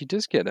 and she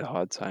does get a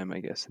hard time, I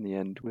guess, in the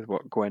end with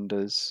what Gwen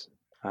does.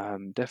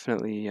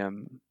 Definitely,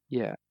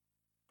 yeah.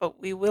 But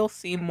we will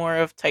see more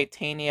of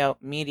Titania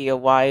media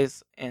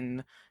wise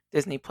in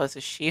Disney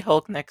Plus's She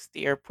Hulk next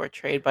year,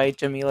 portrayed by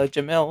Jamila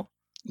Jamil.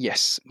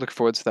 Yes, look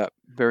forward to that.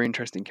 Very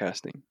interesting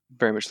casting.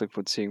 Very much look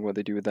forward to seeing what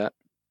they do with that.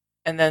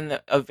 And then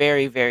a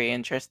very, very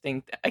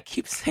interesting, I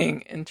keep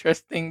saying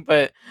interesting,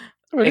 but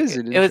Oh, it is.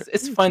 like it's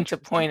It's fun to interesting.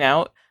 point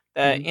out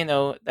that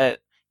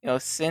Hmm.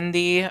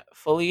 Cindy,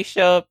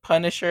 Felicia,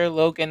 Punisher,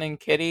 Logan, and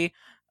Kitty,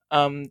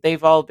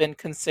 they've all been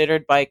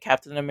considered by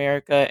Captain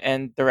America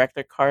and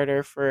Director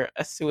Carter for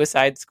a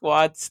Suicide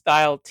Squad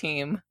style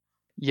team.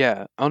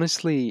 Yeah,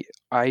 honestly,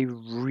 I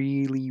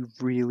really,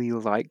 really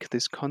like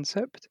this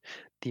concept.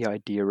 The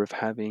idea of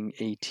having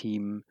a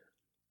team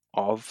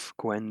of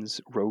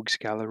Gwen's rogues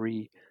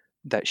gallery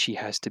that she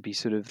has to be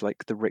sort of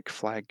like the Rick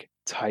Flag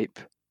type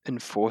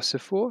enforcer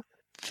for.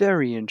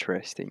 Very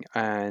interesting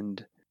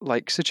and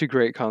like such a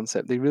great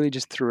concept. They really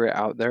just threw it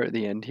out there at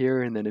the end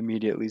here and then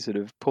immediately sort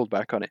of pulled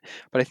back on it.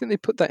 But I think they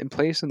put that in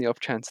place on the off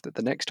chance that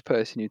the next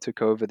person who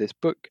took over this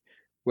book,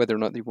 whether or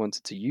not they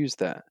wanted to use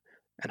that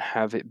and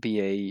have it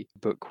be a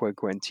book where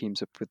Gwen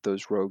teams up with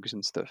those rogues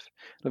and stuff.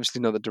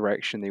 Obviously, not the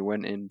direction they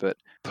went in, but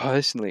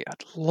personally,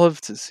 I'd love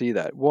to see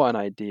that. What an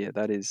idea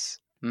that is!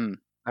 That'd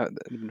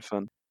have been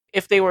fun.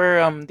 If they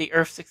were the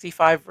Earth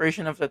 65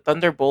 version of the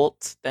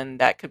Thunderbolts, then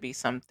that could be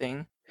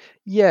something.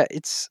 Yeah,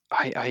 it's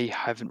I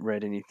haven't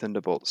read any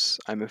Thunderbolts,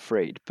 I'm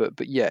afraid, but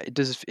yeah, it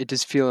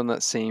does feel in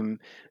that same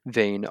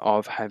vein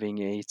of having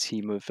a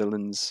team of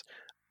villains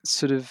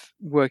sort of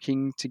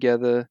working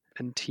together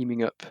and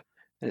teaming up,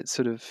 and it's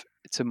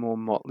a more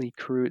motley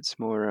crew. It's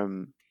more I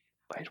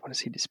don't want to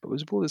say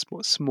disposable. It's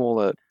more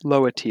smaller,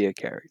 lower tier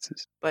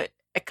characters. But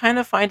I kind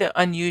of find it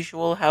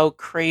unusual how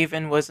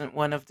Craven wasn't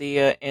one of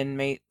the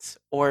inmates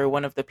or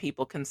one of the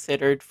people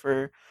considered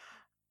for,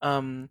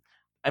 um,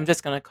 I'm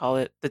just going to call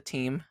it the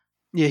team.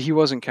 Yeah, he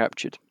wasn't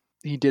captured.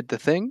 He did the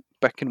thing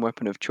back in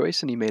Weapon of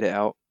Choice, and he made it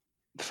out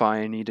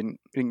fine. He didn't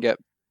get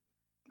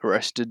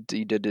arrested.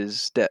 He did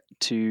his debt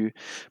to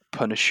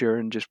Punisher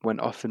and just went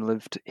off and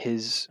lived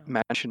his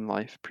mansion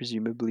life.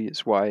 Presumably,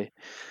 it's why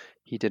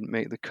he didn't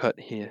make the cut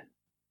here.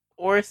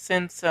 Or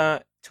since,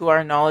 to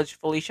our knowledge,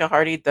 Felicia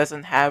Hardy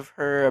doesn't have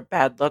her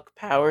bad luck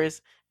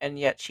powers, and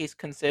yet she's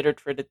considered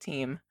for the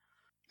team.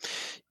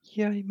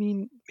 Yeah, I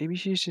mean, maybe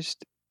she's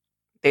just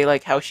They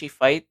like how she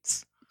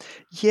fights.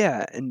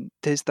 yeah, and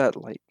there's that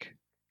like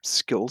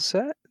skill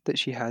set that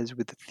she has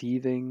with the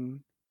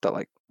thieving, that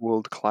like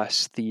world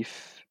class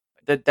thief.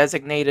 The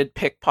designated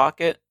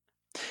pickpocket.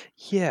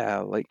 Yeah,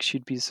 like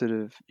she'd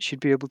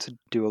be able to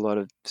do a lot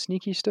of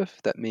sneaky stuff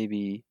that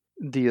maybe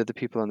the other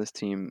people on this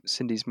team,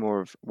 Cindy's more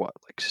of what,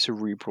 like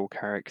cerebral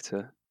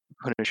character.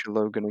 Punisher,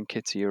 Logan, and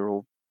Kitty are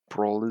all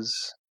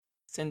brawlers.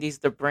 Cindy's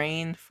the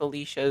brain,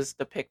 Felicia's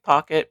the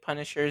pickpocket,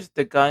 Punisher's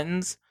the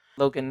guns.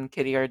 Logan and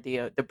Kitty are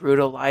the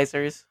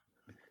brutalizers.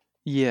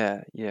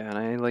 Yeah, yeah, and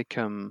I like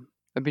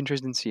I'd be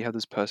interested to see how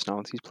those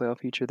personalities play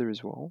off each other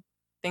as well.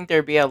 I think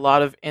there'd be a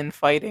lot of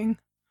infighting,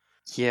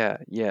 Yeah,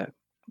 yeah,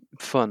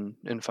 fun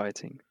and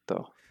fighting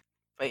though.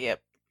 but yeah,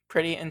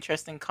 pretty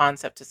interesting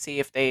concept to see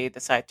if they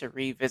decide to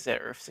revisit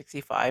Earth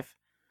 65.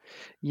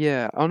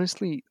 Yeah,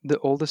 honestly,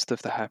 all the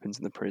stuff that happens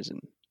in the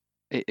prison,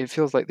 it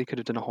feels like they could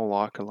have done a whole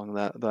arc along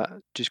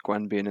that just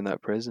Gwen being in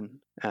that prison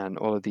and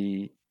all of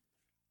the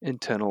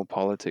internal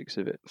politics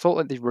of it. Felt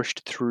like they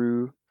rushed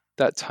through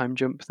that time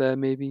jump there,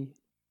 maybe.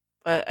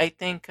 But I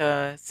think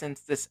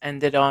since this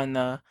ended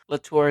on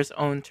Latour's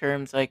own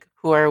terms, like,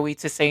 who are we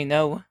to say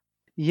no?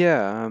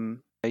 Yeah,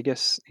 I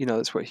guess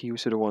that's what he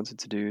sort of wanted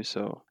to do.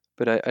 So,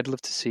 but I'd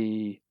love to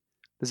see.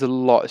 There's a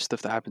lot of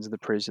stuff that happens in the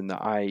prison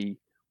that I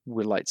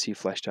would like to see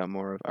fleshed out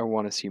more of. I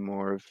want to see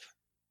more of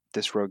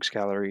this rogues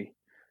gallery.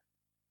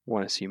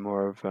 Want to see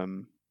more of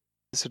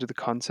sort of the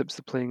concepts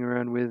they're playing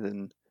around with,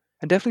 and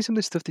definitely some of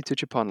the stuff they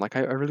touch upon. Like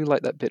I really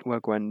like that bit where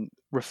Gwen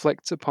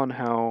reflects upon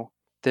how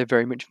they're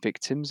very much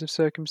victims of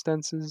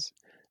circumstances,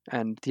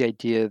 and the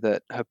idea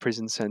that her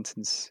prison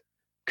sentence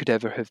could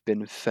ever have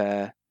been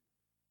fair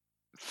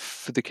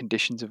for the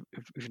conditions of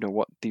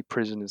what the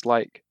prison is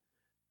like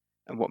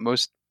and what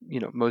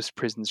most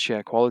prisons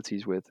share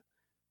qualities with.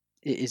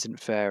 It isn't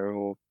fair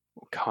or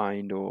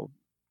kind or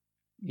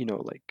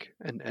like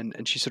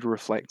and she sort of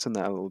reflects on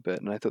that a little bit,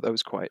 and I thought that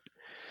was quite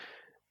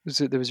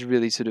there was a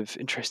really sort of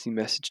interesting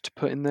message to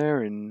put in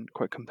there and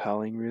quite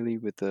compelling really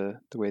with the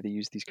way they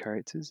use these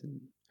characters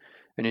and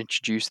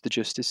introduce the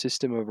justice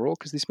system overall,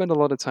 because they spend a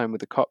lot of time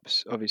with the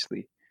cops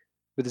obviously,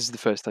 but this is the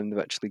first time they've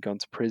actually gone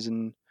to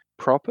prison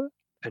proper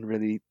and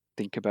really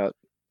think about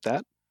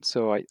that.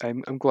 So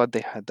I'm glad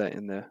they had that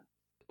in there.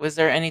 Was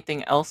there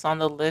anything else on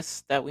the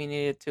list that we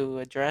needed to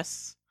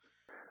address?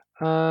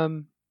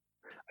 Um,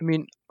 I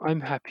mean,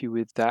 I'm happy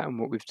with that and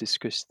what we've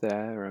discussed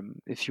there.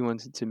 If you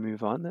wanted to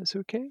move on, that's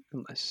okay.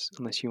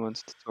 Unless you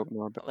wanted to talk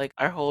more about. Like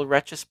our whole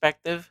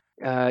retrospective?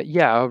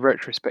 Yeah, our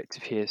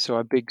retrospective here. So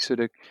our big sort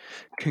of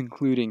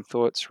concluding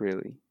thoughts,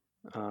 really.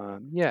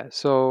 Yeah.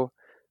 So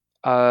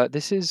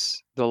this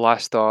is the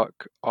last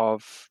arc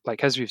of,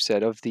 like as we've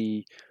said, of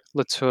the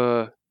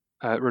Latour,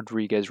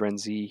 Rodriguez,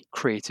 Renzi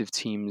creative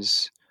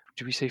teams.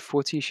 Did we say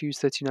 40 issues,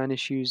 39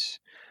 issues?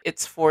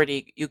 It's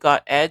 40. You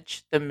got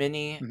Edge, the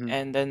mini, Hmm.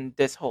 and then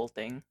this whole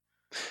thing.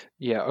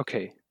 Yeah.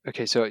 Okay.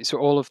 Okay. So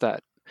all of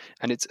that,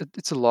 and it's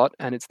a lot,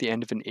 and it's the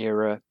end of an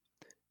era.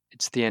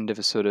 It's the end of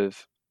a sort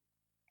of,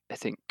 I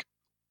think,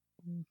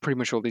 pretty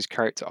much all these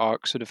character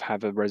arcs sort of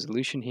have a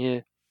resolution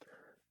here,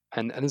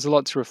 and there's a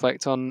lot to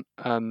reflect on.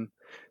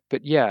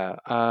 But yeah,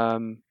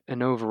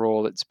 and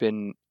overall, it's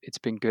been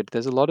good.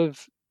 There's a lot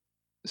of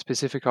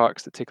specific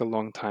arcs that take a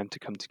long time to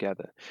come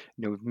together.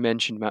 We've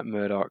mentioned Matt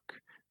Murdock.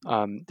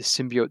 The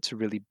symbiote's a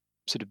really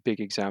sort of big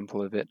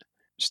example of it.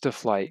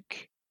 Stuff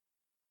like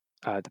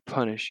the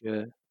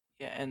Punisher.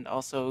 Yeah, and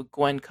also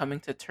Gwen coming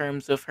to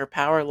terms with her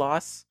power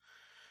loss.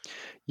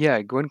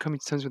 Yeah, Gwen coming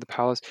to terms with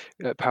power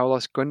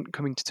loss. Gwen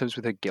coming to terms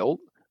with her guilt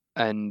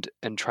and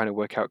trying to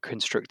work out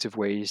constructive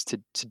ways to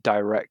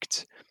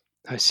direct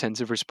her sense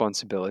of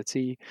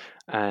responsibility,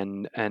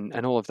 and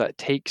all of that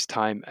takes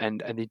time,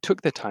 and they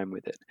took their time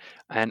with it.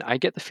 And I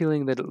get the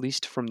feeling that at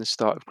least from the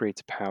start of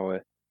Greater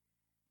Power,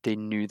 they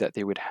knew that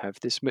they would have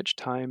this much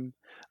time,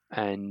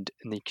 and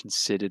they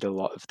considered a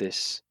lot of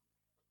this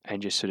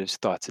and just sort of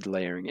started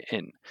layering it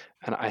in.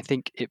 And I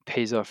think it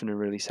pays off in a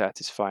really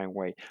satisfying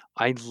way.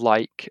 I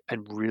like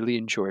and really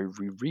enjoy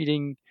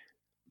rereading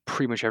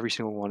pretty much every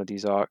single one of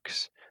these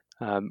arcs,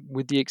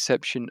 with the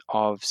exception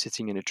of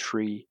Sitting in a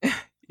Tree.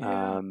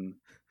 Yeah. Um,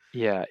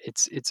 yeah,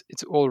 it's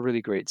all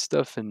really great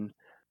stuff, and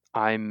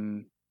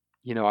I'm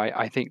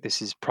I think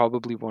this is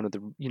probably one of the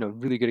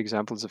really good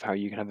examples of how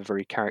you can have a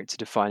very character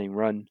defining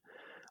run,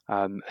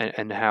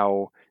 and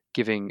how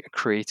giving a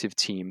creative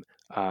team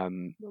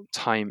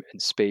time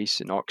and space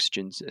and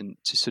oxygens and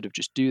to sort of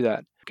just do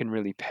that can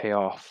really pay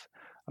off.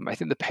 I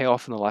think the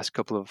payoff in the last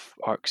couple of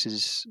arcs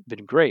has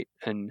been great,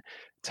 and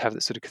to have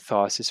that sort of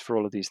catharsis for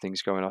all of these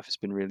things going off has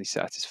been really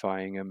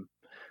satisfying.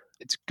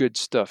 It's good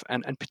stuff,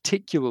 and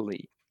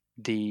particularly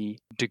the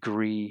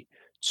degree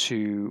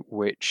to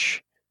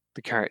which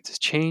the characters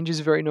change is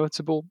very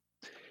notable,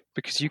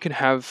 because you can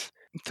have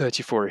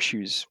 34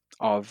 issues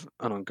of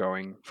an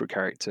ongoing for a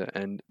character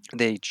and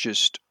they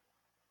just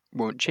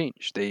won't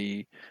change.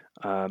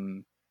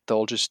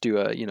 They'll just do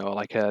a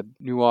like a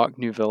new arc,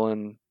 new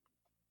villain,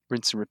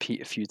 rinse and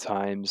repeat a few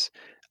times,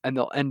 and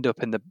they'll end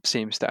up in the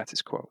same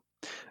status quo,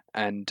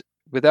 and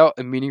without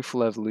a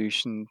meaningful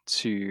evolution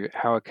to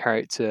how a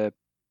character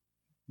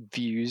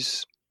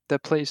views their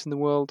place in the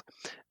world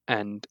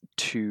and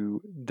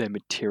to their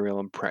material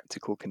and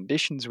practical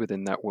conditions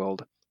within that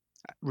world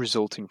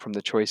resulting from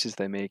the choices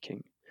they're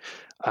making.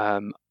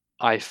 um,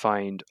 I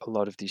find a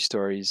lot of these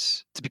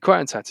stories to be quite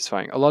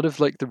unsatisfying. A lot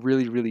of like the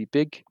really, really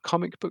big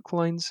comic book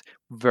lines,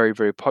 very,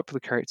 very popular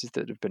characters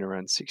that have been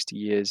around 60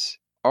 years,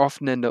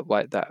 often end up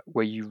like that,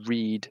 where you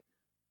read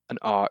an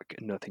arc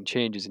and nothing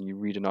changes, and you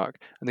read an arc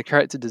and the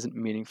character doesn't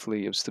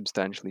meaningfully or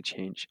substantially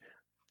change.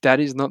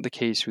 That is not the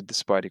case with the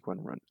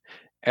Spider-Gwen run.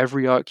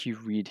 Every arc you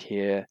read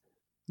here,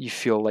 you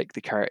feel like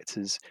the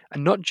characters,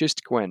 and not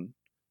just Gwen,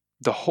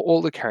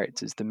 all the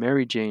characters, the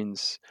Mary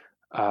Janes,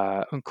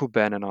 Uncle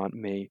Ben and Aunt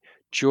May,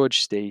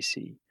 George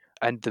Stacy,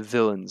 and the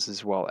villains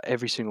as well.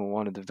 Every single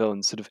one of the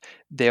villains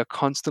they are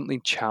constantly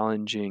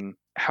challenging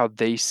how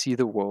they see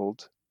the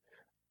world,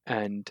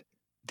 and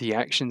the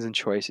actions and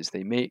choices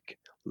they make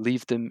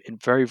leave them in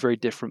very, very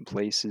different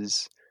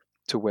places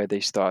to where they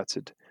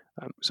started.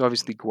 So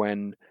obviously,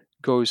 Gwen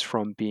goes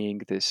from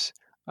being this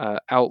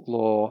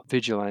outlaw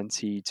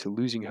vigilante to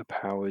losing her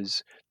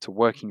powers to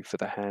working for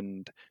the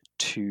Hand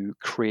to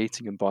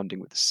creating and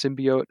bonding with the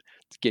symbiote,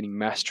 to getting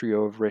mastery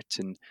over it,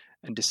 and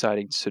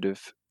deciding to sort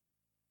of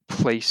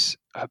place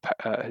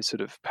her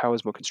sort of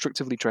powers more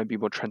constructively, try and be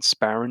more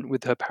transparent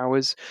with her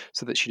powers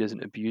so that she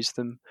doesn't abuse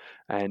them.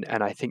 And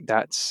I think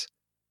that's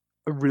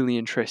a really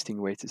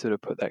interesting way to sort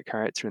of put that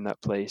character in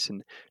that place.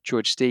 And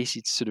George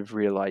Stacy to sort of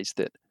realize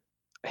that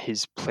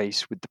his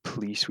place with the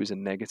police was a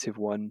negative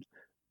one,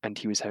 and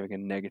he was having a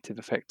negative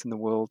effect in the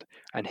world,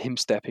 and him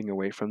stepping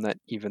away from that,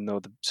 even though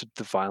the sort of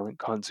the violent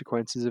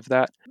consequences of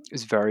that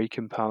is very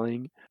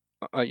compelling.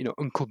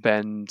 Uncle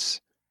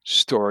Ben's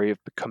story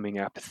of becoming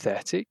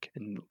apathetic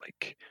and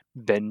like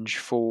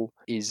vengeful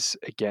is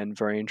again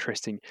very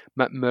interesting.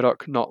 Matt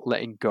Murdock not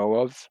letting go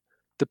of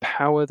the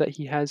power that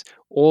he has.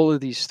 All of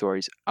these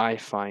stories I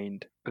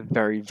find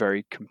very,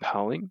 very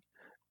compelling,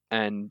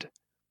 and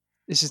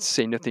this is to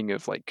say nothing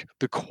of like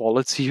the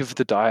quality of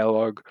the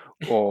dialogue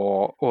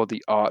or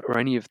the art or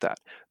any of that,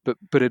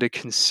 but at a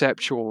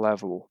conceptual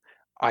level,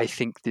 I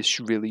think this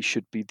really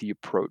should be the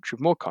approach of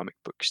more comic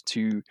books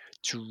to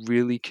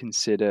really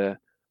consider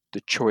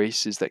the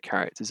choices that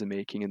characters are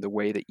making and the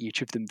way that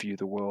each of them view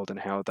the world and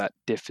how that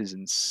differs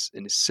and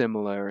is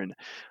similar. And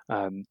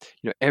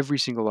every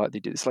single art they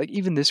did. It's like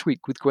even this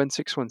week with Gwen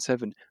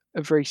 617,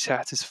 a very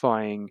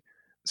satisfying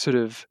sort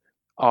of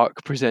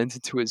arc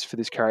presented to us for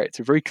this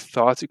character, a very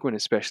cathartic one,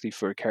 especially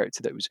for a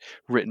character that was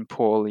written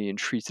poorly and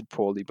treated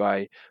poorly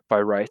by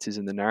writers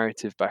in the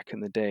narrative back in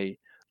the day.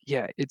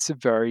 Yeah, it's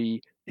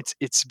very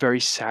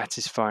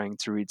satisfying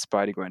to read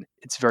Spider-Gwen.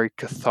 It's very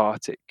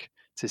cathartic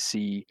to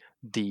see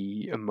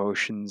the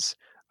emotions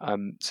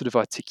sort of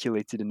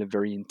articulated in a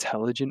very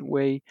intelligent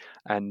way,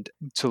 and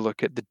to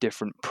look at the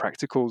different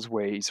practical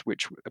ways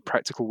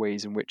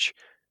in which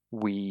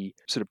we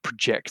sort of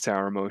project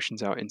our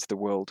emotions out into the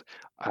world,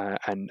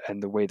 and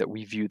the way that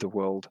we view the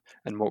world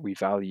and what we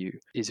value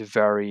is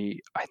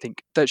I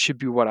think that should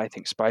be what I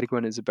think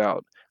Spider-Gwen is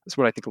about. That's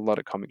what I think a lot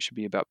of comics should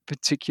be about,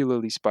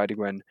 particularly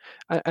Spider-Gwen.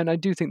 And I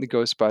do think the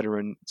Ghost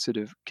Spider-Man sort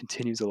of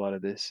continues a lot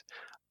of this,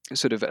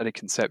 sort of at a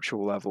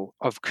conceptual level,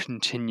 of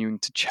continuing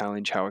to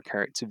challenge how a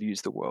character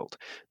views the world,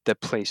 their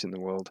place in the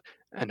world,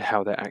 and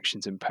how their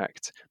actions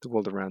impact the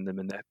world around them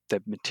and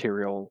their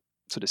material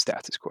sort of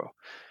status quo.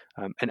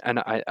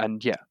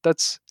 And yeah,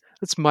 that's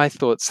my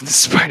thoughts on the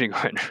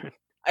Spider-Gwen.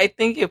 I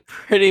think you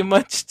pretty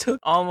much took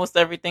almost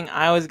everything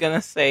I was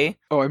gonna say.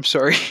 Oh, I'm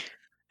sorry.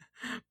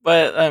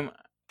 But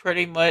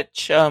pretty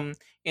much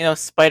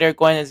Spider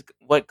Gwen is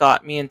what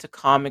got me into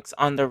comics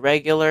on the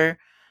regular,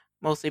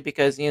 mostly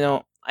because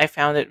I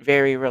found it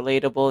very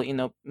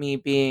relatable. Me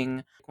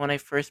being when I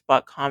first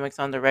bought comics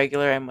on the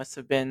regular, I must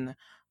have been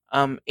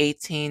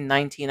 18,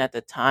 19 at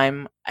the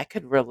time. I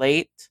could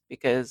relate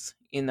because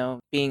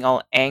being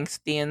all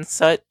angsty and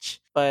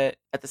such, but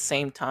at the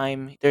same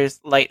time there's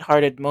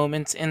lighthearted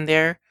moments in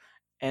there.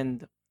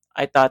 And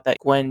I thought that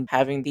Gwen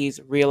having these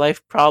real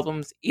life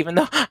problems, even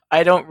though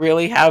I don't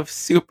really have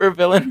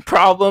supervillain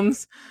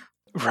problems,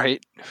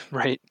 Right,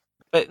 right.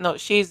 but no,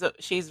 she's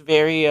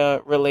very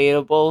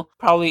relatable,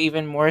 probably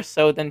even more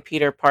so than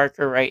Peter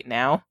Parker right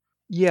now.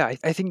 Yeah,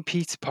 I think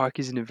Peter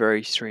Parker's in a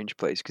very strange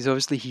place because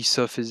obviously he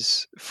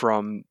suffers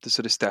from the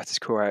sort of status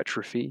quo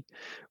atrophy,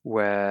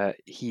 where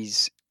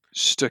he's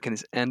stuck in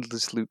this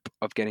endless loop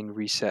of getting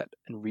reset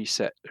and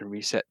reset and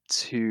reset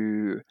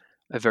to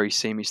a very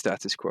samey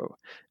status quo.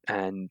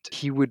 And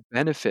he would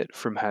benefit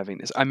from having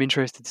this. I'm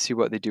interested to see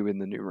what they do in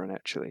the new run,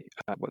 actually,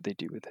 what they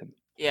do with him.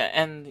 Yeah,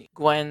 and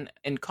Gwen,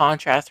 in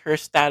contrast, her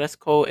status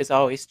quo is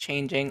always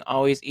changing,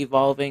 always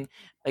evolving.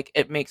 Like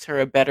it makes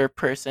her a better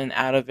person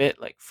out of it,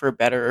 like for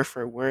better or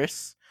for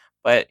worse,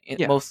 but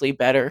Yeah. mostly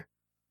better.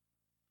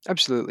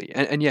 Absolutely,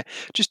 and yeah,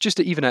 just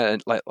even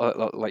at like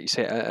you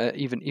say,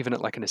 even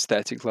at like an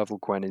aesthetic level,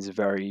 Gwen is a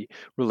very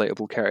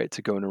relatable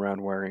character going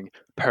around wearing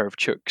a pair of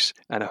chucks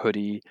and a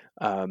hoodie,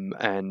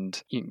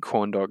 and eating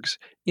corn dogs.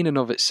 In and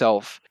of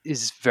itself,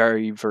 is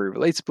very, very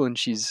relatable, and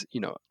she's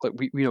like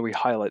we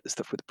highlight the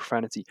stuff with the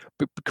profanity,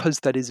 but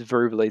because that is a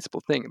very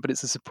relatable thing. But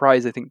it's a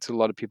surprise, I think, to a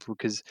lot of people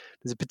because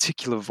there's a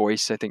particular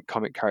voice I think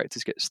comic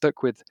characters get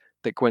stuck with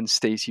that Gwen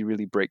Stacy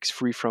really breaks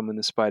free from in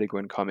the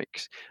Spider-Gwen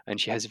comics,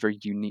 and she has a very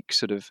unique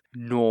sort of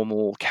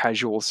normal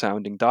casual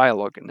sounding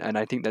dialogue, and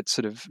I think that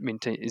sort of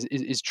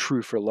is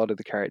true for a lot of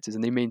the characters,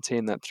 and they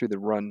maintain that through the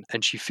run,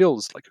 and she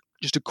feels like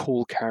just a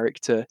cool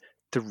character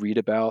to read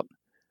about,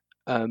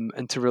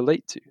 and to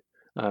relate to.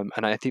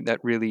 And I think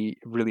that really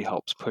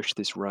helps push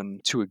this run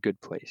to a good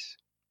place.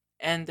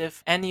 And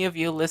if any of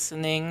you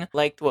listening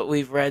liked what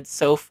we've read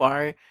so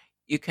far,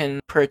 you can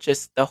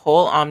purchase the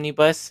whole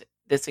omnibus.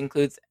 This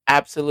includes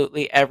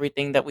absolutely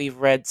everything that we've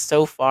read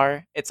so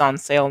far. It's on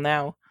sale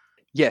now.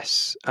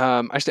 Yes.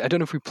 Actually, I don't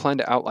know if we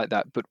planned it out like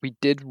that, but we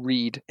did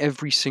read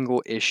every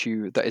single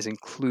issue that is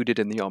included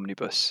in the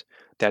omnibus.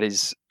 That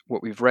is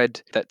what we've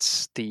read.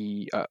 That's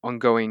the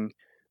ongoing,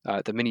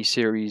 the mini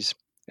series,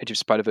 Age of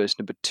Spider Verse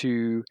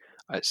 #2.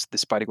 It's the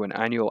Spider Gwen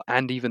annual,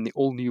 and even the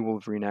all new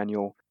Wolverine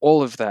annual.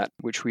 All of that,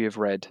 which we have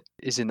read,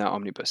 is in that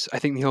omnibus. I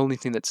think the only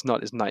thing that's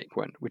not is Night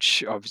Gwen,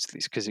 which obviously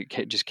is because it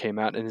just came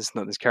out and it's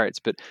not this characters.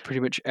 But pretty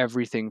much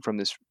everything from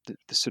this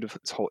sort of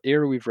this whole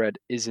era we've read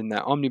is in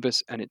that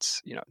omnibus, and it's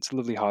it's a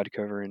lovely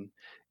hardcover. And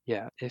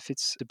yeah, if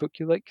it's the book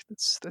you like,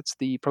 that's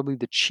the probably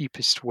the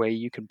cheapest way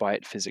you can buy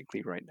it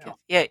physically right now.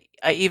 Yeah,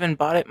 I even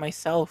bought it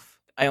myself.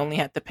 I only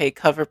had to pay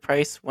cover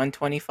price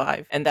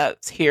 $125, and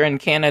that's here in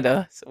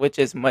Canada, which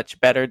is much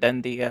better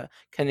than the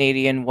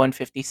Canadian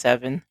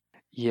 $157.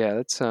 Yeah,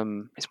 that's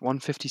it's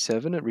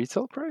 157 at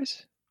retail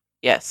price.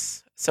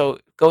 Yes, so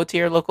go to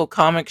your local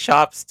comic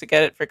shops to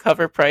get it for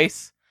cover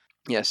price.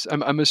 Yes,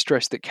 I must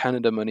stress that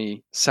Canada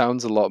money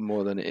sounds a lot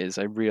more than it is.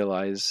 I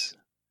realize.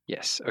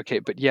 Yes, okay,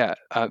 but yeah,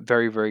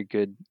 very very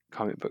good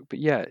comic book. But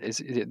yeah, is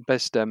it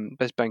best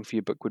bang for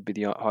your buck would be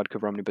the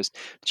hardcover omnibus.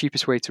 The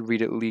cheapest way to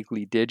read it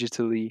legally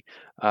digitally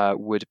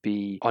would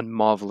be on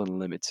Marvel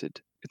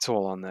Unlimited. It's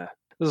all on there.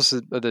 There's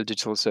also other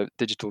digital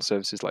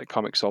services like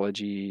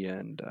Comixology,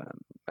 and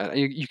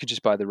you could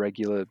just buy the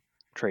regular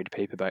trade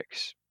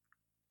paperbacks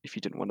if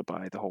you didn't want to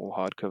buy the whole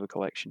hardcover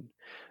collection.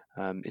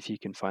 If you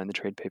can find the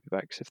trade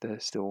paperbacks if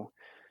they're still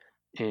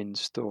in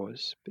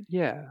stores. But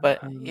yeah,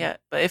 But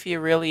if you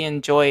really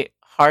enjoy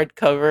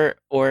hardcover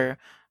or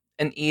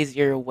an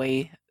easier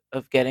way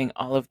of getting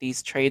all of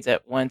these trades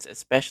at once,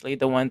 especially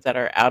the ones that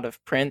are out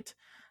of print,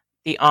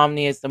 the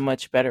Omni is the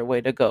much better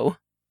way to go.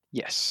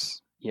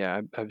 yes,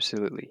 yeah,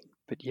 absolutely.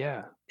 But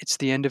yeah, it's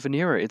the end of an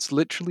era. It's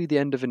literally the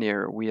end of an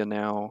era. We are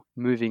now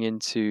moving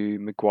into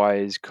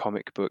Maguire's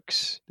comic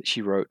books that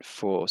she wrote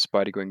for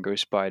Spider-Gwen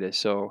Ghost Spider.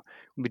 So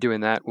we'll be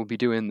doing that. We'll be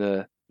doing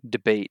the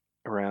debate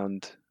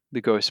around the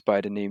Ghost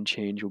Spider name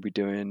change. We'll be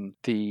doing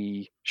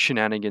the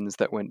shenanigans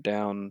that went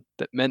down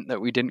that meant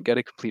that we didn't get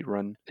a complete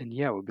run. And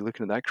yeah, we'll be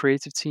looking at that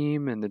creative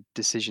team and the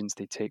decisions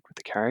they take with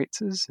the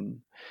characters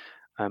and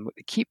what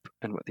they keep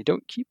and what they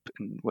don't keep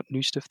and what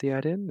new stuff they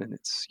add in. And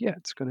it's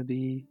gonna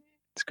be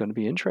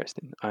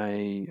interesting.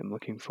 I am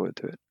looking forward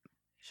to it.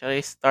 Shall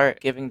I start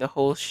giving the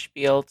whole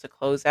spiel to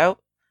close out?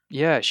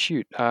 Yeah,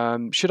 shoot.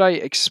 Should I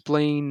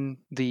explain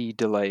the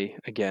delay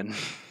again?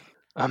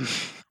 um,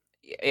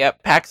 Yeah,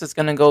 Pax is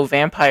gonna go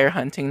vampire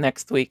hunting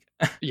next week.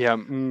 yeah,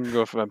 I'm gonna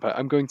go for vampire.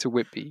 I'm going to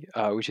Whitby,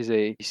 which is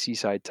a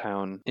seaside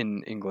town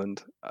in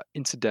England.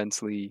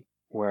 Incidentally,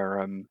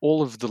 where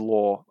all of the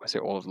lore, I say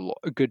all of the lore,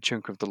 a good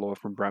chunk of the lore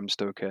from Bram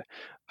Stoker,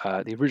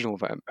 the original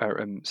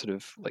sort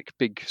of like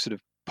big sort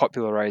of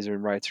popularizer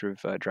and writer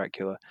of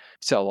Dracula,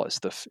 set a lot of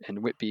stuff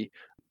in Whitby.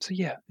 So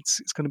yeah,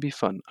 it's going to be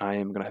fun. I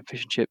am going to have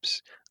fish and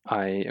chips.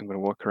 I am going to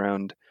walk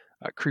around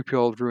creepy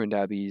old ruined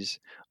abbeys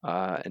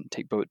and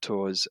take boat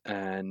tours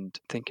and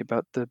think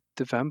about the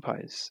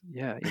vampires.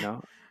 Yeah,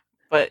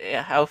 But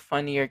how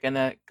funny you're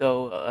gonna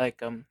go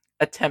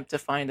attempt to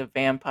find a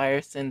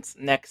vampire, since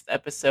next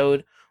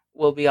episode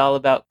will be all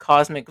about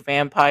cosmic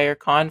vampire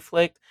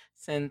conflict,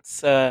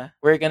 since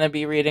we're gonna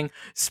be reading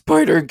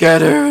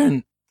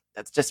Spider-Geddon.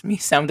 That's just me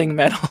sounding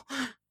metal.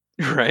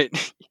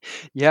 right.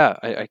 Yeah,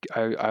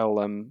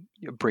 I'll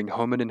bring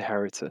home an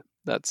inheritor.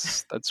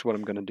 That's what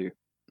I'm gonna do.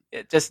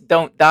 Just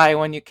don't die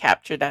when you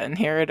capture that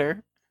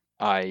inheritor.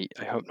 I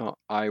hope not.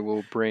 I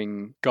will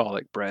bring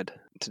garlic bread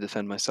to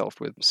defend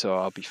myself with, so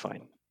I'll be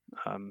fine.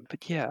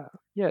 But yeah,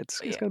 But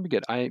it's yeah, gonna be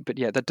good. But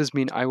yeah, that does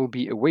mean I will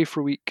be away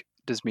for a week.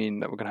 Does mean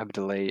that we're gonna have a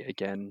delay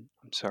again.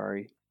 I'm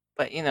sorry.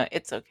 but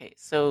it's okay.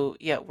 So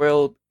yeah,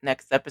 we'll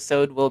next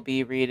episode we'll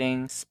be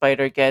reading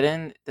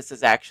Spider-Geddon. This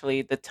is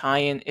actually the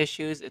tie-in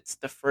issues. It's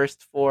the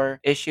first 4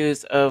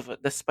 issues of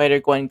the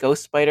Spider-Gwen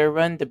Ghost Spider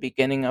run, the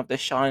beginning of the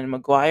Sean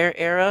Maguire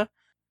era.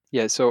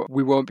 Yeah, so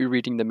we won't be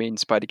reading the main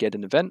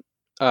Spider-Geddon event.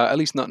 At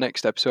least not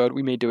next episode.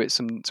 We may do it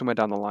somewhere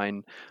down the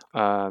line.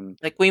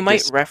 Like, we might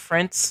This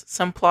reference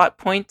some plot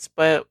points,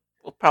 but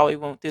we'll probably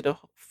won't do the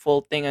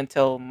full thing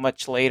until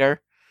much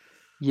later.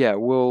 Yeah,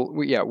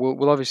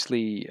 we'll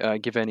obviously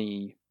give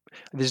any.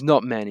 There's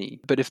not many,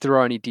 but if there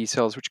are any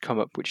details which come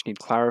up which need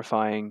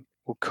clarifying,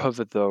 we'll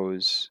cover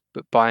those.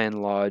 But by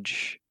and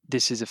large,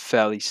 this is a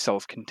fairly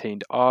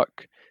self-contained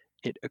arc.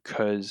 It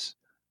occurs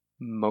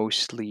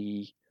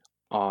mostly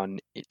on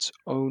its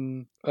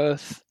own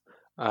Earth.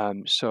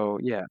 So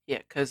yeah,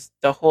 Yeah, because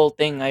the whole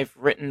thing I've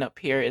written up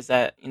here is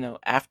that,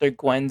 after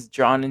Gwen's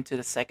drawn into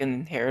the second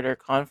inheritor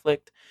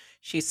conflict,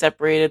 she's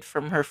separated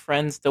from her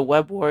friends, the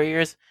Web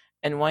Warriors,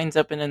 and winds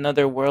up in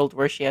another world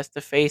where she has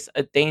to face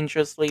a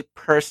dangerously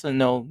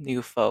personal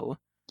new foe.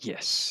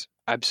 yes,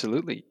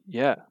 absolutely,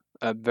 yeah,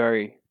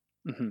 very.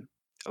 I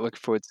look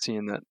forward to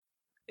seeing that.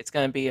 It's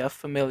going to be a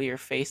familiar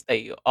face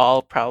that you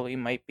all probably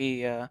might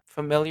be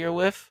familiar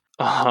with.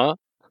 Uh-huh.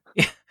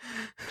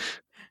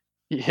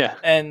 Yeah.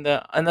 And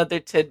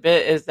another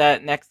tidbit is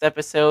that next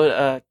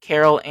episode,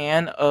 Carol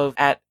Ann of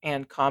at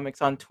Ann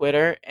Comics on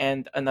Twitter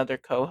and another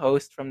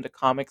co-host from the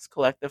Comics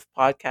Collective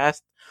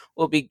podcast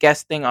will be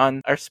guesting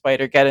on our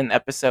Spider-Geddon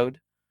episode.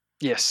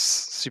 Yes,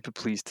 super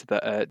pleased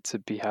to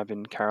be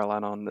having Carol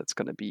Ann on. That's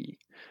going to be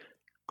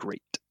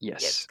great. Yeah,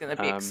 it's Yes. going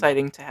to be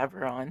exciting to have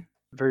her on.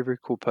 Very, very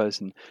cool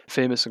person,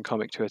 famous on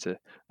comic Twitter,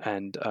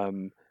 and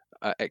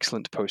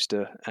excellent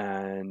poster.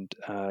 And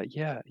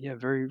yeah,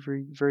 very,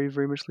 very, very,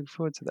 very much looking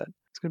forward to that.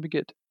 It's going to be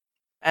good.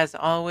 As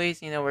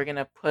always, we're going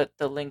to put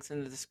the links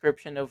in the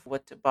description of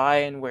what to buy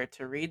and where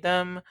to read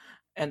them,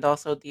 and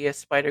also the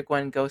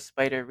Spider-Gwen Ghost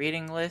Spider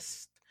reading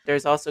list.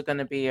 There's also going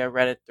to be a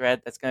Reddit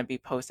thread that's going to be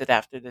posted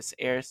after this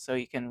airs, so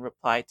you can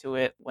reply to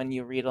it when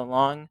you read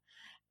along.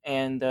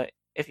 And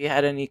if you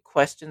had any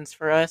questions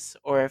for us,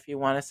 or if you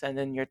want to send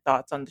in your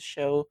thoughts on the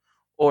show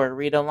or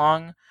read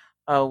along,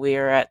 we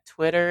are at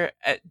Twitter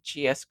at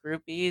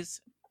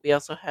GSGroupies. We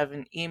also have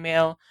an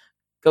email,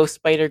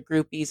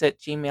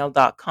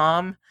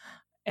 ghostspidergroupies@gmail.com.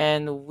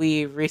 And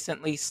we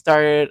recently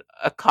started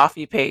a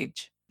coffee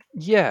page.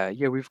 Yeah,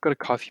 we've got a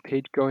coffee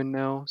page going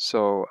now.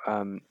 So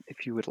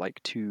if you would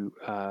like to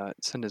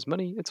send us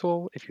money at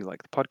all, if you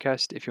like the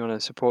podcast, if you want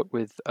to support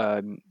with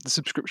the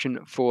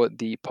subscription for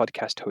the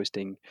podcast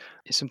hosting,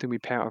 is something we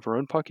pay out of our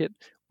own pocket.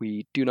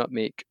 We do not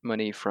make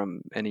money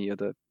from any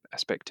other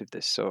aspect of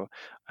this. So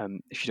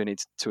if you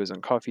donate to us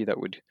on coffee, that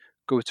would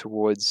go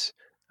towards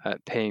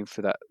paying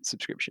for that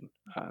subscription.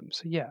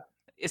 So yeah.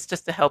 It's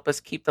just to help us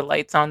keep the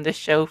lights on this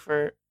show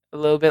for a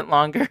little bit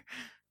longer.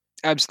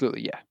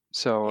 Absolutely, yeah.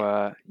 So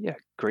Yeah. yeah,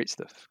 great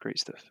stuff. Great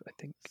stuff. I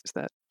think is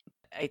that.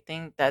 I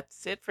think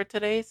that's it for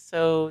today.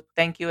 So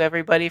thank you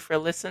everybody for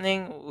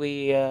listening.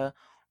 We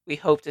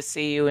hope to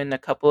see you in a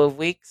couple of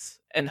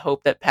weeks and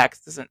hope that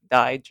Pax doesn't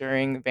die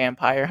during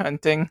vampire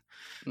hunting.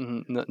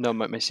 No,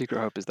 my secret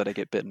hope is that I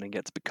get bitten and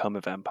get to become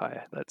a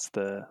vampire. That's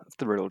the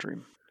real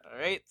dream. All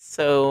right.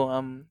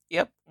 So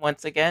yep,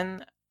 once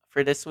again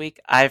for this week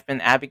I've been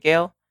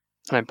Abigail.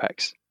 And I'm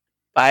Pax.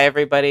 Bye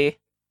everybody.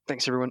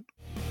 Thanks everyone.